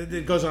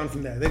it goes on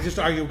from there. They just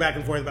argue back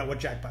and forth about what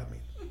jackpot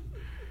means.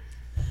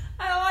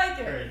 I like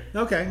it.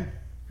 Great. Okay.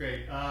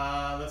 Great.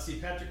 Let's see.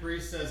 Patrick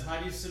Reese says, how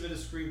do you submit a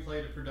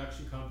screenplay to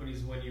production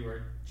companies when you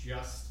are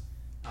just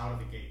out of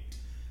the gate?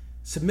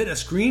 Submit a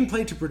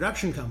screenplay to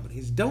production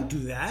companies. Don't do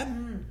that.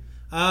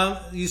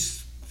 You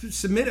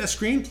submit a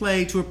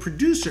screenplay to a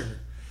producer.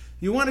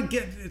 You want to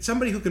get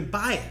somebody who can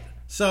buy it.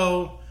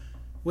 So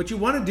what you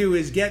want to do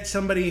is get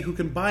somebody who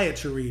can buy it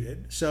to read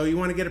it. So you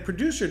want to get a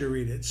producer to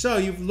read it. So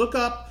you look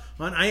up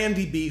on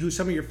IMDb who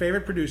some of your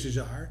favorite producers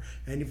are,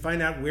 and you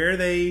find out where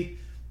they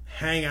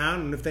hang out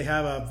and if they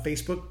have a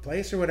Facebook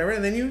place or whatever,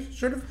 and then you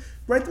sort of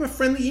write them a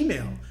friendly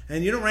email.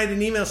 And you don't write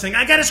an email saying,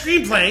 "I got a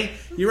screenplay."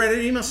 You write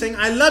an email saying,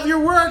 "I love your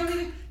work.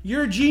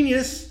 You're a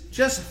genius.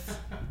 Just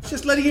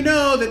letting you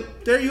know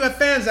that there you have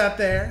fans out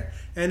there."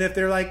 And if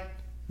they're like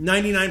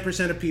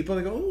 99% of people,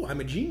 they go, "Oh,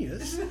 I'm a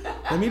genius.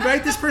 Let me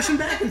write this person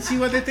back and see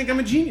what they think I'm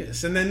a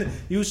genius." And then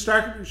you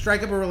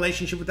strike up a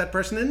relationship with that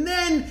person, and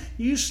then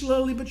you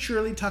slowly but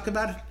surely talk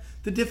about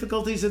the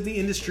difficulties of the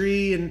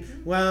industry and,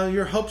 well,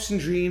 your hopes and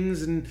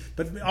dreams,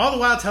 but all the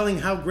while telling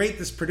how great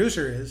this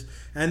producer is.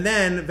 And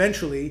then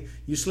eventually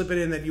you slip it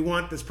in that you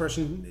want this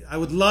person. I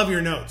would love your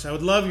notes. I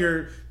would love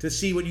to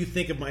see what you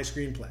think of my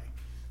screenplay,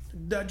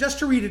 just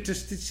to read it,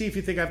 just to see if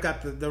you think I've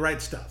got the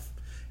right stuff.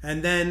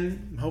 And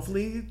then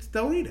hopefully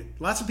they'll read it.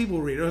 Lots of people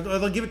will read it, or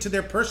they'll give it to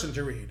their person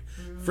to read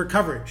for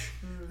coverage.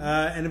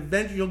 And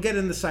eventually you'll get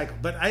in the cycle.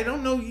 But I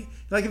don't know,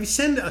 like if you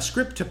send a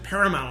script to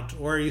Paramount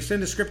or you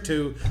send a script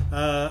to,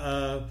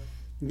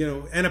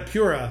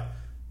 Annapura,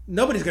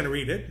 nobody's going to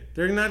read it.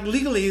 They're not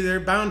legally, they're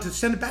bound to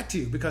send it back to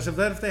you because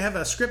if they have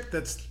a script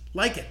that's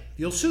like it,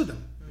 you'll sue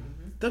them.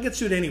 They'll get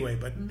sued anyway,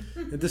 but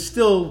there's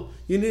still,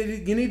 you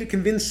need to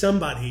convince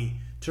somebody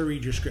to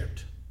read your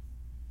script.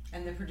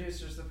 And the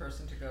producer's the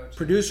person to go to.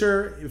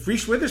 Producer, if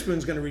Reese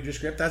Witherspoon's going to read your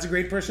script, that's a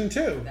great person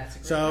too. That's a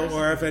great person.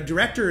 Or if a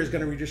director is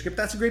going to read your script,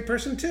 that's a great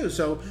person too.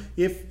 So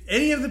if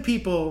any of the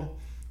people,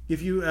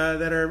 if you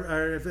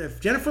if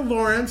Jennifer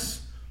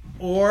Lawrence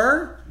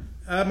or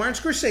Martin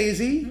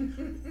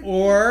Scorsese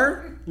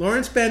or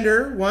Lawrence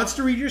Bender wants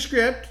to read your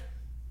script,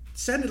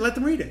 send it. Let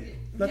them read it.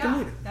 Let them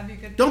read it. That'd be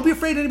good. Don't be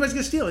afraid anybody's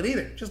going to steal it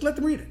either. Just let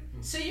them read it.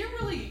 So you're a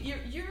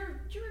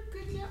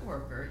good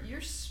networker.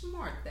 You're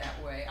smart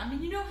that way. I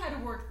mean, you know how to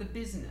work the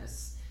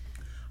business.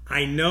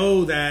 I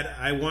know that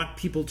I want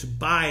people to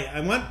buy.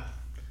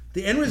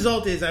 The end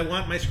result is I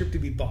want my script to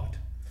be bought.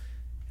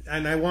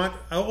 And I want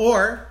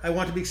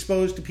to be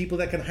exposed to people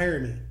that can hire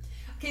me.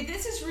 Okay,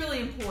 this is really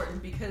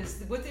important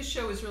because what this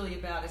show is really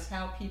about is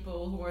how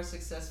people who are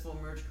successful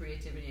merge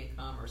creativity and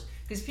commerce.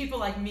 Because people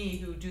like me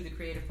who do the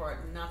creative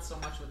part, not so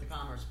much with the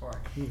commerce part.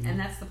 And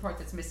that's the part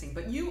that's missing.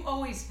 But you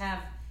always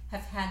have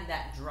had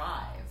that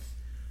drive.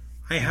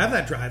 I have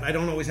that drive. I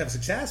don't always have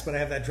success, but I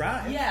have that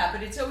drive. Yeah,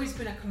 but it's always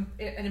been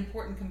an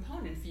important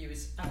component for you.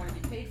 Is I want to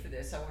be paid for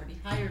this. I want to be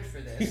hired for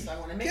this. I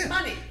want to make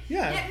money.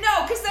 Yeah.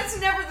 No, because that's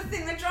never the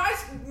thing that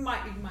drives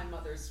my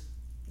mother's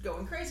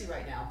going crazy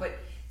right now. But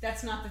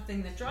that's not the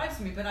thing that drives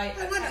me. But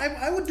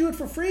I would do it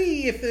for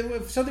free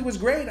if something was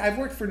great. I've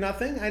worked for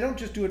nothing. I don't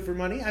just do it for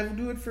money.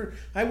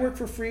 I work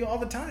for free all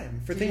the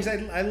time for things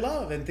I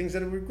love and things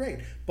that are great.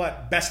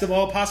 But best of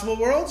all possible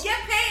worlds, get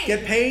paid.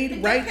 Get paid,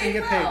 and right? Get paid And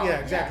get well. paid. Yeah,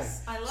 exactly.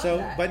 Yes, I love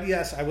that. But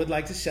yes, I would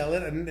like to sell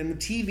it. And with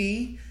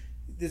TV,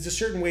 there's a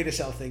certain way to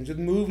sell things. With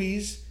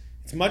movies,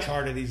 it's much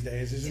harder these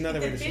days. There's another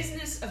way to sell it. The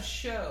business of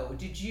show.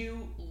 Did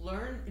you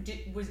learn?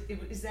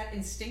 Is that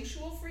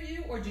instinctual for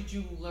you, or did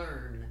you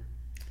learn?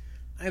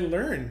 I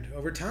learned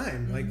over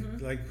time,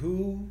 like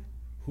who's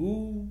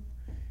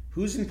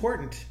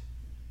important.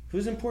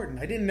 Who's important?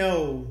 I didn't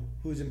know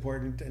who's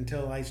important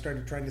until I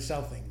started trying to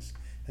sell things.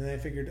 And then I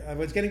figured I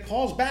was getting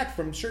calls back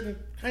from certain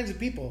kinds of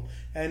people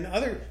and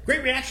other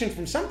great reactions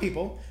from some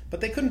people, but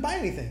they couldn't buy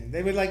anything.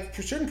 They would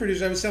for certain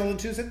producers I was selling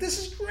to said,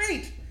 "This is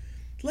great.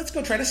 Let's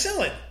go try to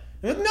sell it."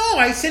 I'm like, "No,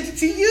 I sent it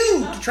to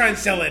you to try and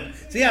sell it."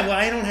 So yeah, well,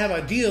 I don't have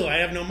a deal. I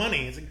have no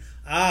money. It's like,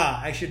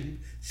 I should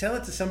sell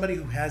it to somebody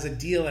who has a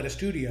deal at a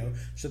studio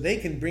so they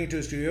can bring it to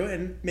a studio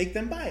and make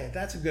them buy it.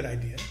 That's a good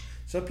idea.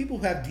 So people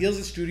who have deals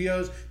at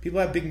studios, people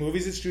who have big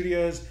movies at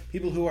studios,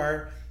 people who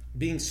are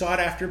being sought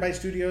after by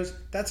studios,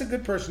 that's a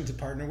good person to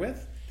partner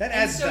with. That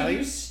adds value. So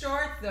you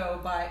start though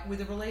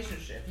with a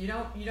relationship. You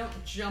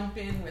don't jump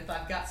in with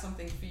 "I've got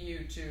something for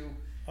you" to.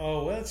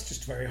 Oh well, it's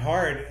just very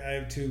hard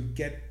to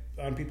get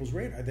on people's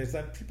radar.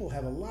 People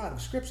have a lot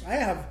of scripts. I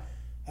have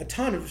a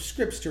ton of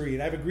scripts to read.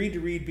 I've agreed to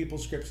read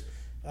people's scripts.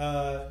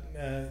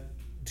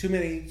 Too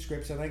many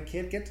scripts, and I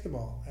can't get to them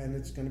all, and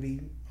it's going to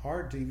be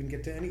hard to even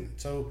get to any.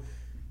 So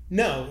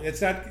No,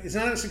 it's not. It's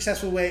not a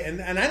successful way,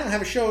 and I don't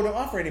have a show to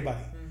offer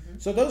anybody.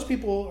 So those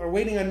people are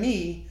waiting on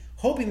me,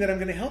 hoping that I'm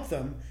going to help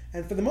them.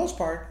 And for the most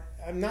part,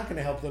 I'm not going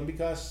to help them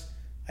because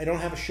I don't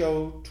have a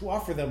show to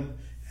offer them,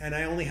 and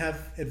I only have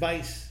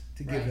advice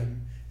to give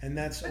them, and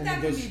But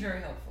that can be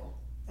very helpful.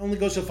 only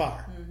goes so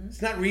far.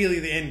 It's not really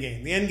the end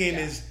game. The end game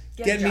is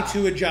get me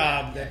to a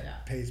job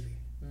that pays me.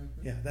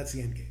 Yeah, that's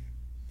the end game.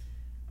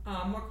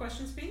 More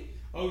questions, Pete?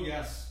 Oh,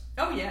 yes.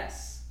 Oh,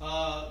 yes.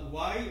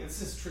 Why,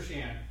 this is Trish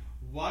Ann,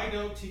 why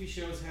don't TV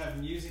shows have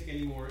music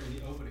anymore in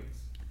the openings?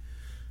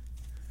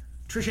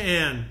 Trisha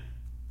Ann.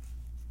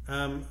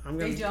 I'm gonna,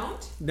 They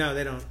don't? No,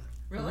 they don't.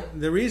 Really?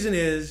 The reason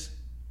is,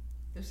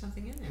 There's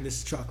something in there. this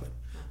is chocolate.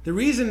 The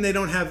reason they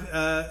don't have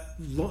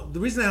the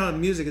reason they don't have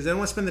music is they don't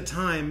want to spend the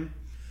time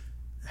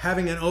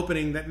having an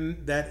opening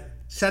that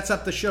sets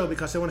up the show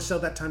because they want to sell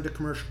that time to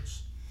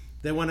commercials.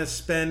 They want to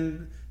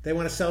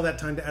sell that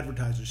time to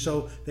advertisers.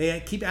 So they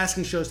keep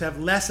asking shows to have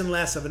less and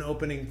less of an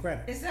opening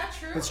credit. Is that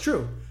true? It's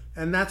true.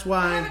 And that's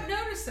why I haven't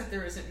noticed that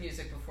there isn't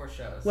music before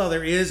shows. well,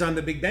 there is on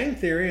The Big Bang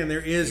Theory and there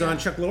is on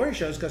Chuck Lorre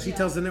shows because he Yeah.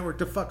 tells the network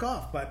to fuck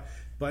off.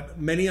 But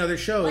many other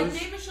shows.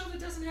 Like, name a show that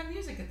doesn't have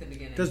music at the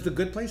beginning. Does The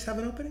Good Place have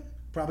an opening?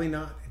 Probably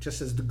not. It just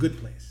says The Good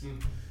Place.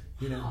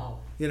 You know,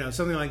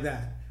 something like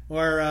that.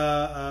 Or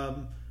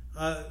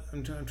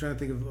I'm trying to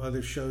think of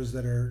other shows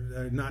that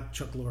are not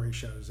Chuck Lorre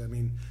shows. I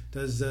mean,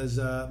 does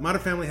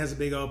Modern Family has a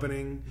big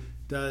opening?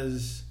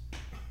 Does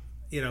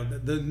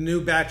the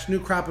new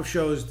crop of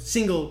shows,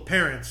 single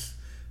parents?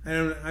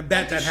 I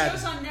bet that had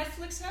shows on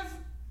Netflix have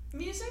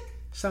music.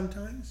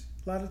 Sometimes,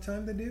 a lot of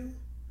time they do.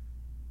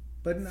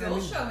 But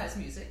Phil's show has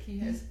music. He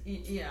has,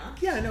 yeah.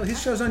 Yeah, I know his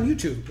show's on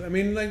YouTube. I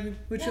mean, like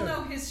which show?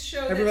 No, his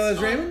show. Everybody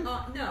that's Loves Raymond?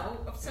 No,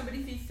 of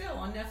Somebody Feed Phil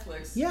on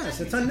Netflix. Yes,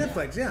 Has it's on music.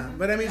 Netflix. Yeah,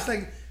 but I mean, it's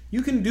like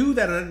you can do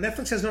that.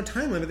 Netflix has no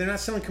time limit. They're not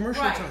selling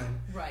commercial Right, time.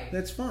 right.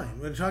 That's fine.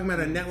 We're talking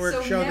about a network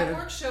So show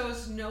network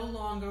shows no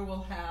longer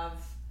will have.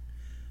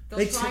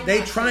 they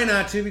try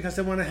not to because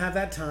they want to have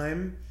that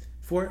time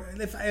for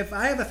if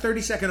I have a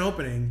 30-second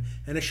opening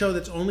and a show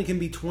that's only can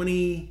be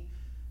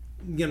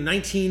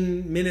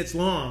 19 minutes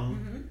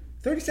long.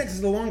 30 seconds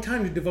is a long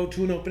time to devote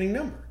to an opening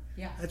number.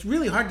 Yeah. It's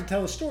really hard to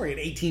tell a story at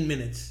 18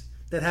 minutes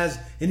that has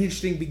an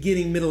interesting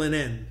beginning, middle, and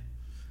end.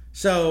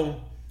 So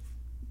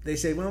they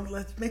say, well,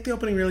 let's make the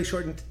opening really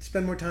short and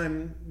spend more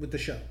time with the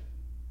show.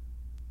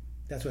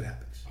 That's what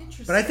happens.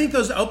 Interesting. But I think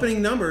those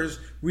opening numbers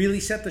really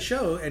set the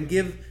show and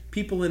give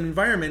people an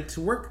environment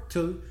to work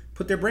to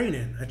put their brain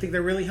in. I think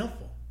they're really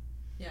helpful.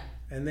 Yeah.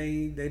 And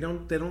they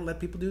don't let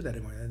people do that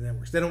anymore. The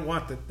networks. They don't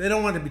want it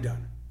to be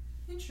done.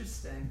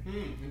 Interesting.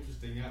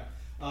 Interesting, yeah.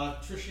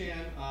 Trish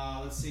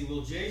Ann, let's see.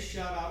 Will Jay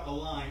shout out a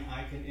line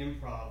I can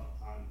improv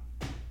on?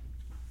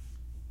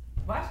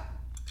 What?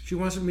 She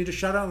wants me to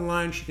shout out a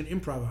line she can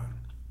improv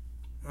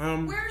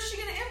on. Where is she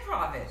going to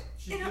improv it?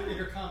 She put in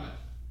her comment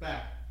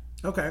back.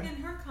 Okay.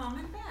 In her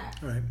comment back.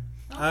 All right.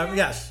 Okay.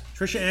 Yes,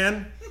 Trisha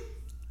Ann.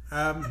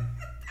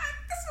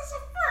 This is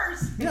a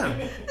first. Yeah.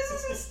 This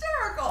is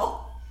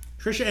hysterical.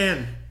 Trisha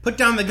Ann, put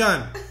down the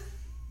gun. Good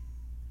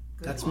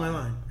That's one. my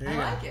line. There I you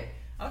go. like it.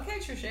 Okay,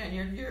 Trishan,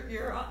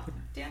 you're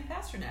Dan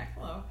Pasternak.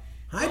 Hello.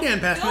 Hi, Dan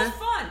Pasternak. Bill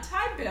Funt.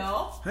 Hi,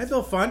 Bill. Hi,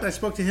 Bill Funt. I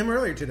spoke to him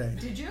earlier today.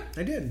 Did you?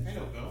 I did. I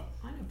know, Bill.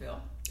 I know Bill.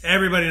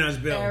 Everybody knows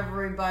Bill.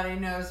 Everybody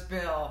knows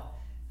Bill.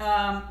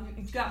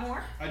 You got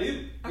more? I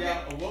do. Okay.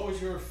 Yeah. What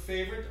was your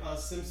favorite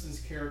Simpsons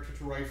character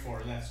to write for?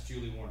 And that's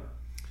Julie Warner.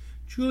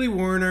 Julie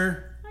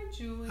Warner. Hi,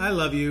 Julie. I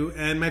love you.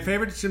 And my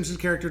favorite Simpsons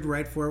character to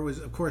write for was,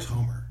 of course,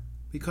 Homer.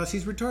 Because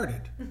he's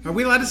retarded. Are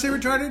we allowed to say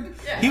retarded?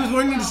 Yeah. He was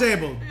learning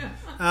disabled.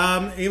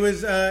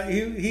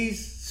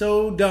 He's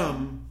so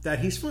dumb that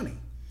he's funny.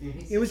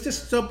 It was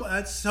just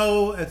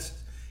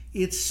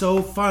it's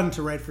so fun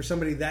to write for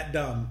somebody that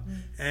dumb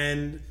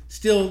and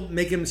still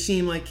make him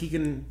seem like he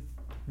can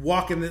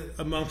walk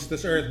amongst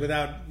this earth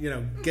without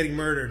getting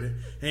murdered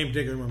at any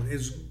particular moment.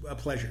 It's a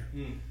pleasure.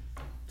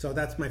 So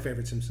that's my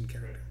favorite Simpson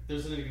character.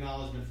 There's an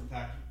acknowledgement from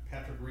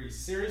Patrick Reese.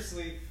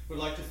 Seriously, would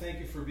like to thank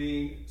you for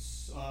being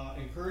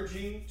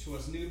encouraging to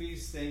us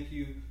newbies. Thank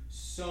you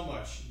so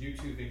much. You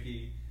too,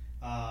 Vicky.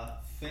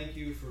 Thank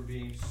you for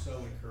being so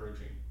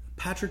encouraging.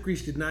 Patrick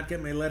Reese did not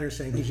get my letter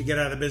saying he should get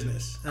out of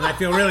business. And I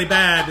feel really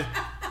bad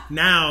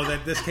now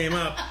that this came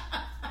up.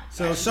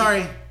 So Actually,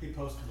 sorry. He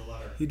posted the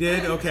letter. He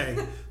did? Okay.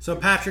 So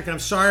Patrick, I'm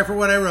sorry for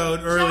what I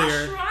wrote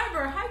earlier. Josh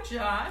Schreiber. Hi,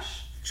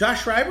 Josh.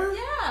 Josh Schreiber?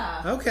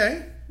 Yeah.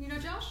 Okay. You know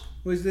Josh?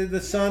 Was the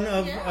son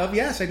of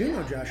yes, I do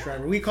know Josh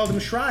Schreiber. We called him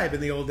Schreiber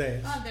in the old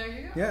days. Oh, there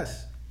you go.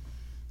 Yes.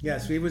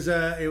 Yes, he was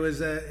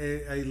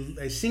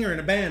a singer in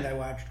a band I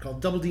watched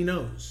called Double D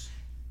Nose.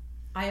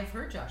 I have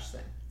heard Josh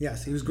sing.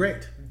 Yes, he was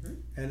great.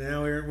 And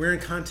now we're in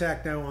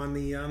contact now on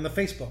the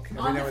Facebook.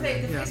 On the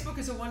Facebook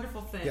is a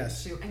wonderful thing.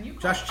 Yes. Too. And you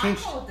Josh I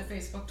changed. call it the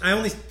Facebook too. I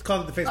only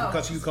call it the Facebook Oh,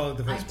 because you call it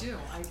the I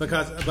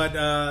Facebook. do.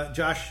 But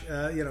Josh,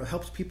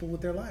 helps people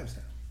with their lives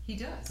now. He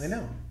does. I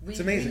know. It's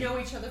We amazing. know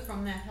each other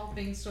from that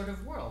helping sort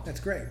of world. That's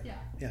great. Yeah.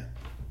 Yeah.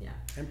 Yeah.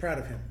 I'm proud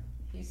of him.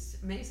 He's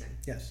amazing.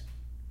 Yes.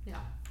 Yeah.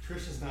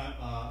 Trish is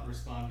not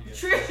responding yet.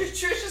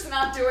 Trish is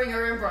not doing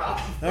her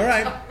improv. All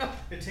right.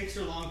 It takes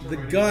her long to The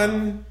write it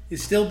gun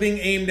is still being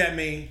aimed at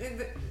me.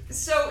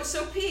 So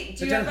Pete,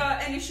 do you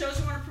have any shows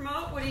you want to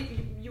promout? What do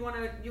you want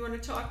to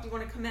talk? Do you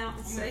want to come out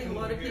and say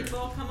hello to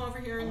people? Come over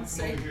here and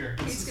say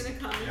Pete's going to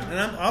come.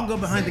 And I'll go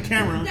behind the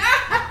camera. Look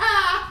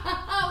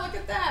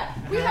at that.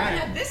 We haven't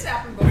had this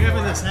happen before. We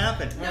haven't had this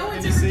happen. No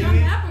one's Did you ever see done me?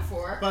 that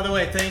before. By the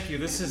way, thank you.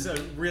 This is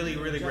a really,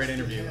 really great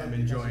interview. I'm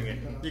enjoying it.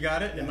 You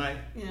got it? Am I?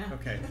 Yeah.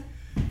 Okay.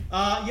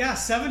 Yeah,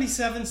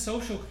 77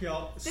 Social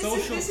Club.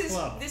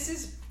 This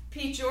is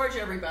Pete George,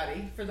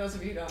 everybody. For those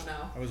of you who don't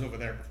know. I was over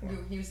there before.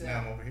 He was there. Now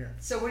I'm over here.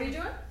 So what are you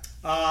doing?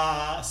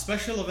 A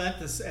special event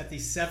at the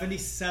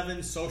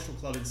 77 Social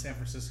Club in San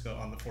Francisco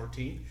on the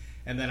 14th,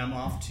 and then I'm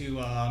off to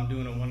I'm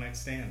doing a one-night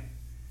stand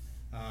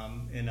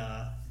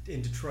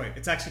in Detroit.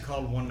 It's actually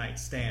called One Night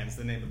Stands.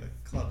 The name of the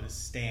club is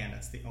Stan.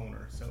 That's the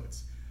owner. So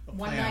it's a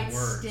play on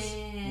words.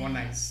 One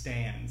Night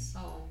Stands.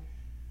 Oh,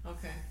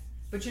 okay.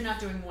 But you're not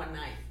doing one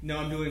night. No,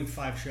 I'm doing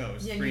 5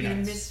 shows. Yeah, 3 you're nights.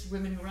 gonna miss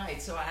women's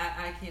rights, so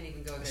I can't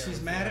even go there.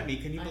 She's mad at me.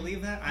 Can you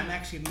believe that? I'm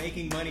actually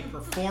making money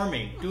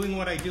performing, doing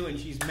what I do, and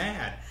she's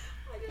mad.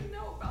 I didn't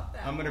know about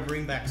that. I'm going to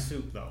bring back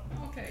soup, though.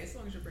 Okay, as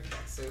long as you bring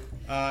back soup.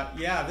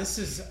 Yeah, this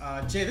is,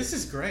 Jay, this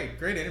is great.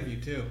 Great interview,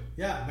 too.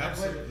 Yeah,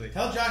 absolutely.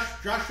 Tell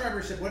Josh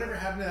Schreiber said, whatever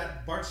happened to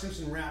that Bart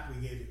Simpson rap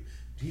we gave you?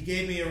 He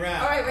gave me a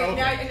rap. All right, wait, Okay.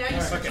 now you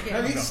Right. switch Okay.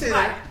 again. No, you can stay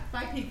Bye. there.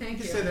 Bye, Pete, thank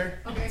you. Stay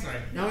there. Okay. Sorry.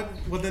 No,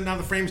 well, then now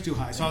the frame's too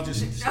high, so I'll just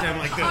stand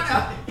like this.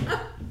 Oh, no.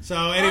 So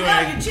Oh, no,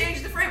 anyway, you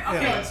changed the frame.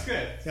 Okay. No, it's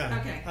good. yeah.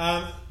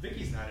 Okay.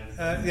 Vicky's not in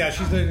it. Yeah,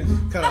 she's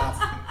cut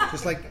off.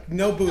 Just like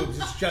no boobs,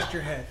 it's just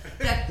your head.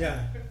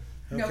 Yeah.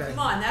 No, Okay. come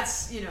on,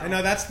 that's, I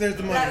know there's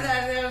the money.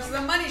 That was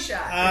the money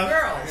shot. The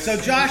girls. So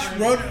Josh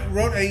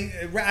wrote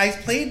I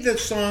played the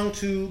song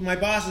to my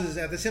bosses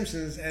at The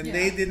Simpsons, and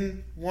they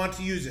didn't want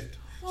to use it.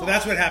 So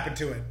that's what happened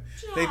to it.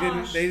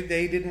 Josh.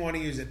 They didn't want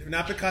to use it,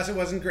 not because it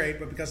wasn't great,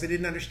 but because they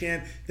didn't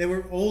understand. They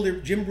were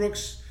older. Jim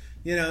Brooks,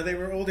 they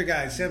were older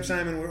guys. Sam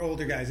Simon were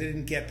older guys. They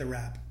didn't get the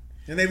rap,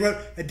 and they wrote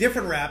a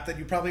different rap that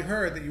you probably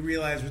heard that you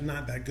realized was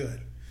not that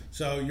good.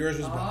 So yours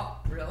was better. Oh,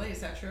 really?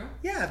 Is that true?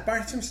 Yeah,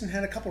 Bart Simpson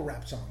had a couple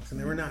rap songs, and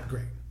they were not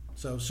great.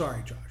 So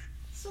sorry, Josh.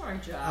 Sorry,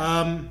 Josh.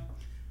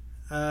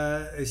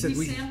 I said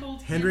We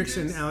sampled Hendrix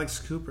and Hendrix. Alex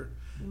Cooper.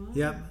 Wow.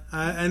 Yep.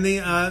 And the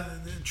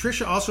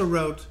Trisha also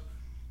wrote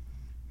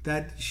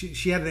that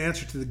she had an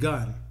answer to the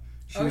gun.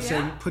 She was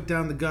saying, "Put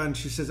down the gun."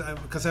 She says,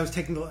 "Because I was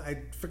taking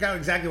I forgot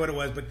exactly what it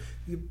was, but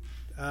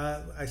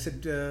I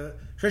said,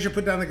 Trisha,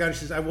 put down the gun." She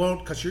says, "I won't,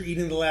 because you're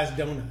eating the last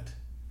donut."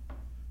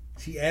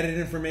 She added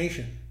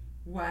information.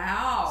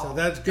 Wow. So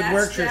that's good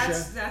work,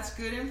 Trisha. That's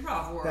good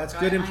improv work. That's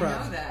good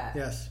improv. I know that.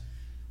 Yes.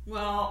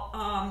 Well,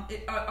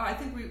 I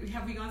think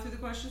we gone through the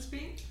questions,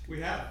 Pete? We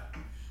have.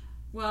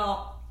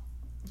 Well,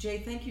 Jay,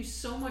 thank you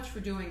so much for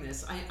doing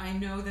this. I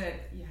know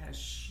that you had to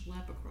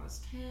schlep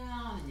across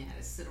town and you had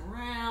to sit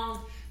around,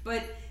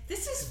 but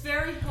this is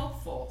very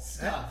helpful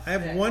stuff. I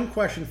have one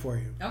question for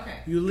you. Okay.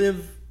 You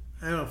live,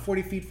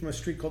 40 feet from a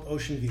street called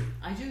Ocean View.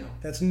 I do.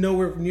 That's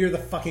nowhere near the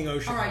fucking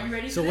ocean. All right, you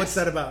ready for So this? what's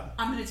that about?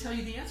 I'm going to tell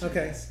you the answer to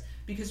this.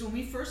 Because when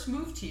we first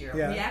moved here,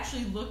 we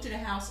actually looked at a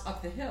house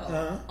up the hill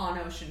on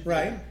Ocean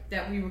View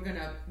that we were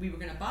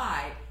gonna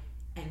buy,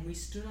 and we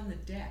stood on the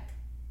deck,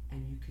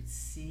 and you could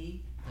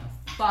see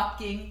the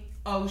fucking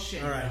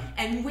ocean. All right.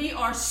 And we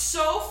are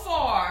so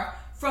far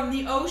from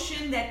the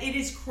ocean that it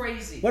is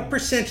crazy. What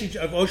percentage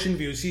of Ocean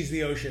View sees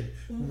the ocean?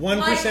 1%?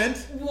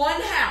 Like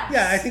one house.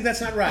 Yeah, I think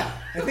that's not right.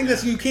 I think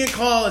you can't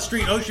call a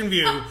street Ocean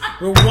View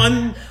where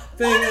one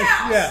thing One is,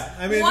 house. yeah.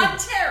 I mean, one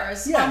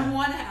terrace on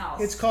one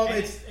house. It's called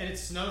And it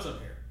snows up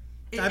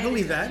here. I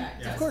believe does, that.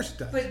 yeah, Of course it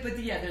does. But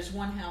there's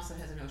one house that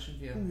has an ocean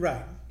view.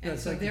 Right. And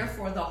That's so like,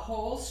 therefore the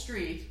whole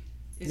street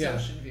is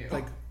ocean view.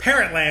 Like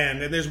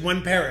Parrotland, and there's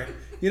one parrot.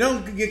 You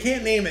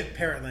can't name it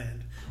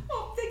Parrotland.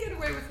 Well, they get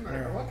away with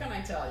murder. What can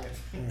I tell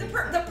you?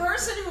 The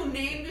person who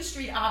named the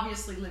street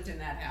obviously lived in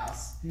that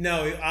house.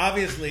 No, he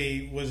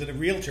obviously was a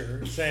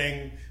realtor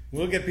saying,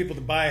 we'll get people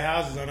to buy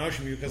houses on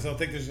Ocean View because they'll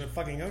think there's a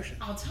fucking ocean.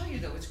 I'll tell you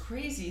though, it's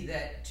crazy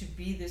that to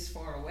be this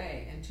far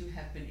away and to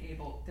have been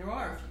able, there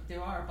are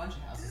a bunch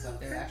of houses up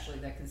there actually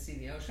that can see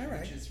the ocean,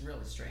 which is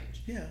really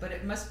strange. Yeah. But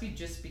it must be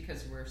just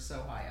because we're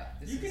so high up.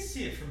 You can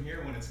see it from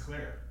here when it's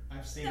clear.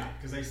 I've seen it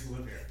because I used to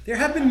live here. There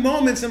have been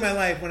moments in my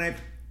life when it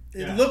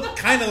looked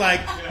kind of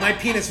like my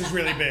penis was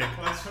really big,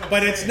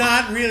 but it's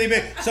not really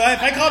big. So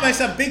if I called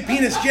myself Big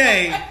Penis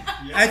Jay,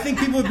 I think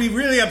people would be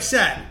really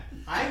upset.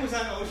 I was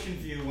on Ocean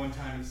View one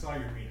time and saw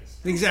your penis.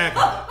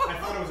 Exactly. I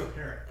thought it was a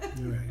parrot.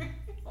 You're right.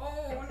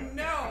 Oh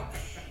no.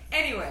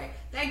 Anyway,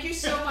 thank you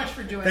so much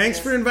for doing Thanks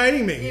this. for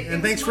inviting me, It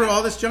and was thanks for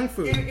all this junk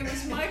food. It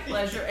was my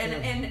pleasure, and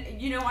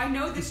I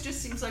know this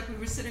just seems like we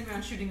were sitting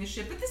around shooting the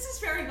shit, but this is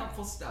very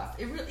helpful stuff.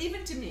 It really,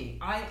 even to me,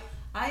 I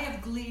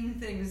have gleaned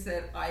things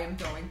that I am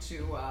going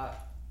to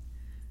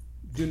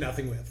do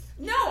nothing with.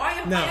 No, I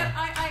am. No.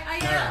 I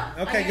am.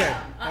 Right. Okay, good.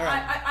 All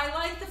right. I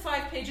like the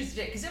 5 pages a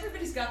day because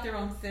everybody's got their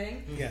own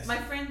thing. Yes. My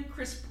friend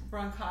Chris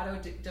Brancato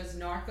does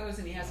Narcos,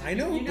 and he has. I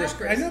know you Chris.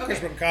 Chris. I know Chris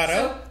Brancato.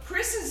 So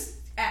Chris is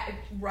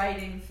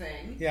writing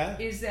thing Yeah.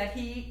 is that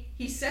he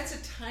sets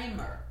a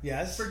timer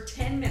Yes. for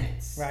 10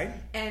 minutes. Right.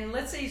 And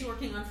let's say he's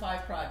working on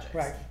 5 projects.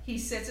 Right. He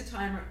sets a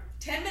timer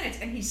 10 minutes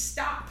and he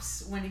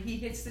stops when he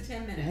hits the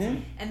 10 minutes.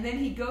 Mhm. And then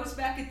he goes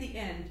back at the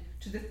end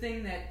to the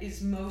thing that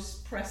is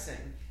most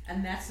pressing,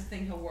 and that's the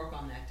thing he'll work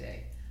on that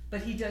day.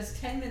 But he does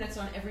 10 minutes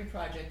on every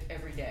project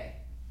every day.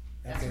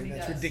 That's what he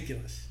That's does.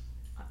 ridiculous.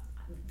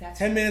 That's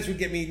 10 minutes would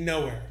get me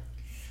nowhere.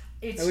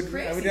 It's I would,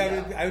 crazy.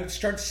 I would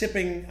start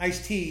sipping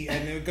iced tea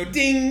and it would go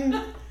ding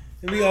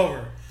and be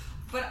over.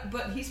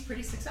 But he's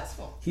pretty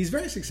successful. He's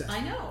very successful. I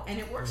know, and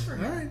it works for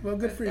him. All right, well,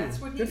 good for you. That's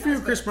what he Good for does.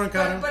 you, Chris But-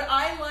 Brancato. But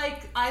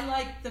I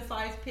like the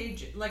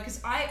 5-page, like,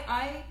 cause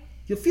I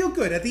You'll feel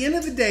good. At the end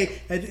of the day,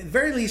 at the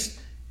very least,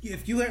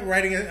 if you are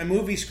writing a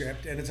movie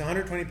script and it's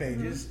 120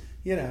 pages,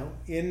 you know,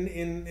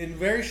 in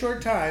very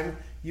short time,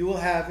 you will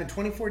have, in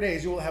 24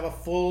 days, you will have a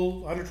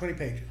full 120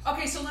 pages.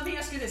 okay. So let me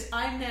ask you this: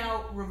 I'm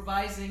now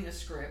revising a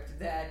script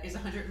that is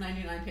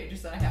 199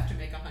 pages that I have to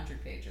make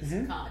 100 pages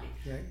in comedy.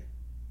 Right?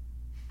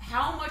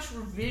 How much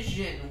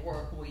revision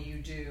work will you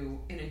do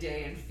in a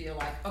day and feel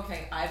like,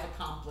 okay, I've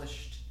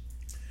accomplished?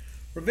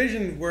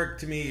 Revision work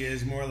to me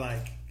is more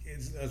like,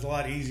 it's a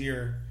lot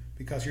easier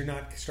because you're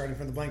not starting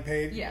from the blank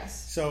page.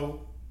 Yes.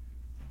 So,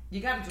 You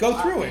got to do Go a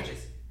lot of through it.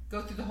 pages.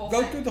 Go through the whole.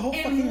 Go thing. through the whole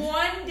in fucking-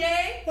 one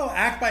day. well,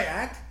 act by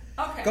act.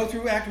 Okay. Go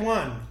through Act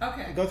 1.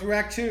 Okay. Go through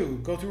Act 2.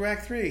 Go through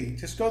Act 3.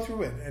 Just go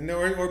through it. And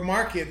or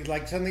mark it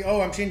like suddenly,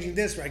 oh, I'm changing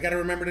this. I got to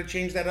remember to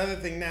change that other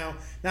thing now.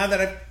 Now that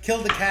I've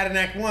killed the cat in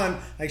Act 1,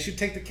 I should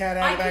take the cat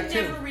out I of can Act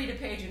 2. never read a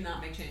page and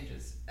not make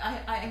changes.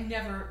 I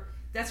never.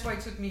 That's why it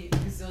took me a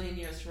gazillion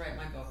years to write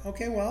my book.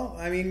 Okay, well,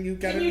 I mean, you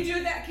got to... Can you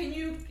do that? Do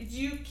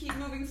you keep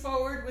moving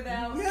forward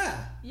without?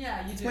 Yeah.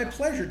 Yeah, you It's do. my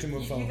pleasure to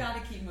move You forward. got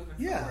to keep moving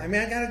Yeah, forward. I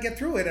mean, I got to get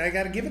through it. I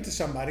got to give it to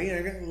somebody, and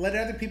I gotta let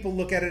other people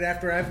look at it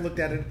after I've looked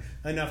at it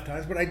enough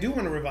times. But I do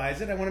want to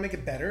revise it. I want to make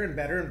it better and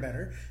better and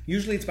better.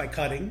 Usually, it's by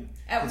cutting.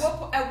 At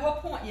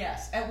what point?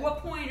 Yes. At what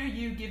point are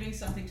you giving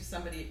something to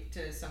somebody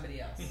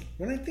else?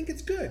 When I think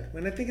it's good.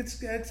 When I think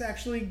it's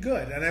actually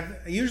good, and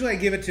usually I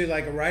give it to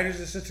like a writer's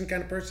assistant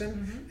kind of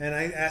person, and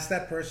I ask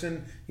that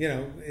person, you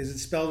know, is it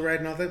spelled right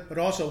and all that, but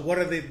also what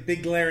are the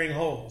big glaring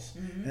holes,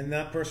 and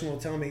that person will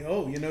tell me,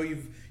 oh, you know,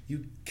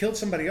 you killed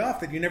somebody off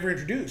that you never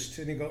introduced,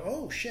 and you go,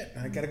 oh shit,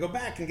 I got to go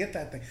back and get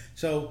that thing.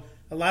 So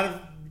a lot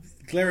of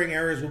glaring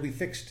errors will be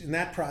fixed in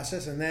that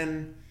process, and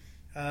then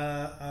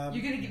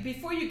You're gonna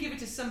before you give it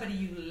to somebody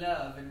you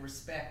love and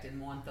respect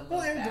and want the love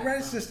well, back the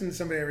writer's from. assistant is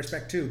somebody I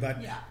respect too,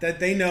 but Yeah. that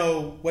they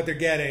know what they're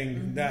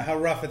getting, how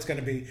rough it's going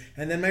to be.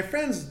 And then my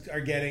friends are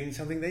getting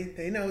something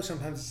they know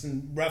sometimes it's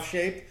in rough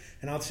shape,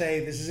 and I'll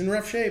say, this is in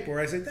rough shape, or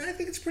I say, I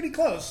think it's pretty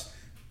close.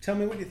 Tell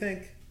me what you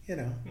think, you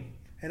know.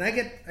 And I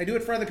do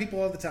it for other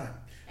people all the time.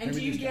 And I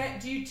do you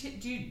reduce that.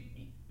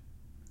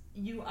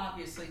 you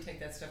obviously take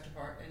that stuff to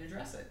heart and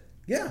address it?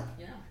 Yeah.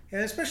 Yeah.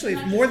 And especially if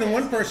Not more just than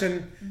one asking.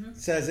 person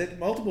says it,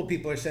 multiple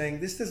people are saying,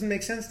 this doesn't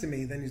make sense to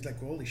me, then he's like,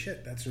 holy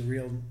shit, that's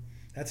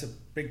a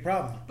big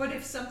problem. But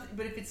if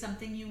it's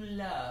something you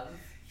love,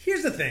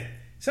 Here's the thing.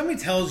 Somebody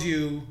tells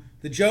you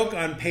the joke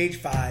on page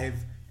 5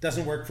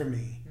 doesn't work for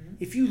me.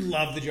 If you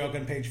love the joke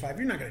on page 5,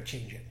 you're not going to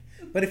change it.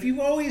 But if you've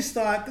always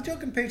thought the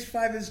joke on page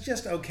 5 is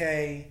just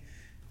okay,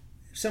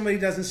 if somebody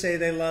doesn't say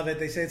they love it,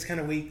 they say it's kind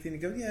of weak, then you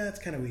go, yeah, it's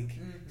kind of weak.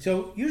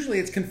 So usually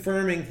it's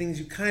confirming things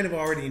you kind of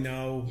already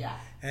know, Yeah.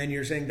 and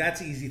you're saying that's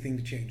an easy thing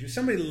to change.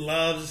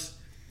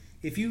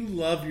 If you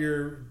love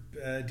your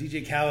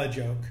DJ Khaled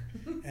joke,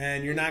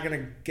 and you're not going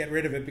to get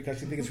rid of it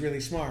because you think it's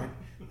really smart,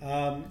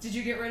 did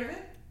you get rid of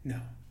it? no.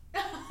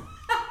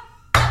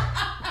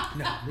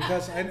 No,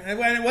 because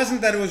it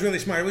wasn't that it was really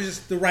smart. It was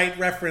just the right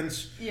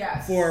reference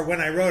Yes. for when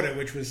I wrote it,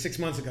 which was 6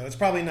 months ago. It's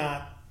probably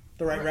not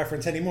the right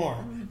reference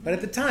anymore. But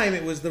at the time,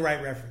 it was the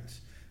right reference.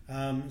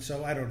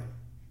 So I don't know.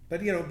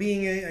 But, you know,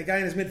 being a guy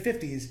in his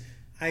mid-50s,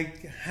 I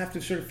have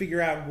to sort of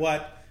figure out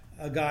what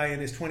a guy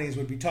in his 20s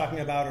would be talking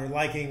about or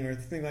liking or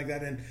things like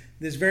that. And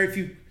there's very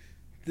few...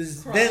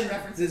 This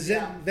Cross-references,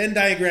 yeah. Venn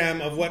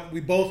diagram of what we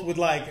both would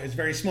like is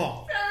very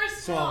small. Very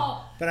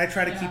small. But I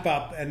try to Yeah. keep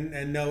up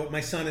and know what my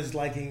son is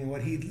liking and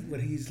what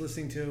he's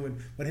listening to and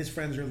what his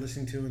friends are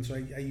listening to, and so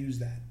I use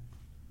that.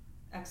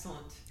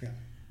 Excellent. Yeah.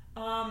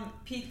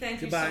 Pete, thank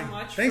Goodbye. you so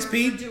much Thanks, for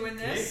Pete. doing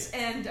this.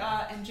 And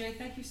Jay,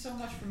 thank you so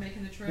much for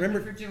making the trip Remember,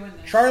 and for doing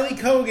this. Charlie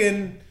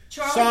Kogan,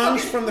 Charlie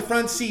songs Kogan. from the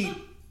front seat.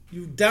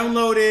 You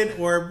download it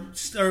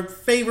or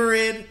favor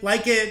it,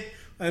 like it,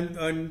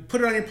 and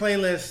put it on your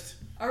playlist.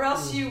 Or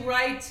else you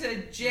write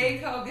to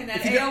jkogan at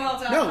If you don't-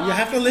 AOL.com. No, you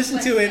have to listen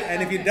to it,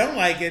 and if you Okay. don't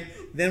like it,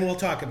 then we'll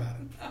talk about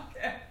it.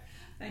 Okay.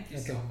 Thank you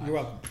so Okay, much. you're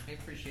welcome. I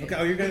appreciate Okay, it.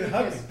 oh, you're gonna Give me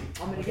a hug kiss. me. I'm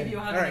going to Okay, give you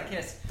a hug all and a right.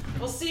 kiss.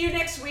 We'll see you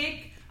next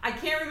week. I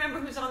can't remember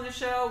who's on the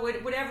show.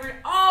 Whatever.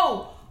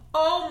 Oh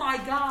my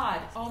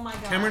God. Oh my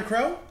God. Cameron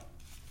Crowe?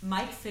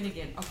 Mike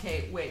Finnegan.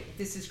 Okay, wait.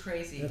 This is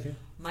crazy. Okay.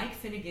 Mike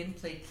Finnegan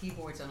played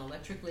keyboards on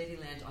Electric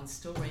Ladyland on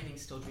Still Raining,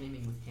 Still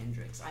Dreaming with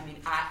Hendrix. I mean,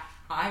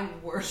 I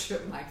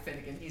worship Mike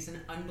Finnegan. He's an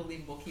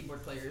unbelievable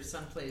keyboard player. His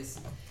son plays.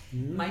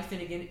 Mike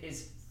Finnegan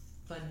is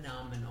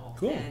phenomenal.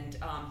 Cool. And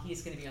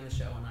he's going to be on the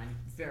show, and I'm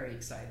very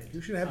excited.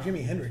 You should have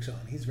Jimi Hendrix on.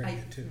 He's very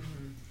good too.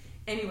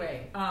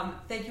 Anyway,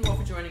 thank you all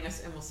for joining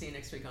us, and we'll see you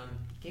next week on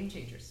Game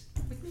Changers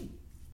with me.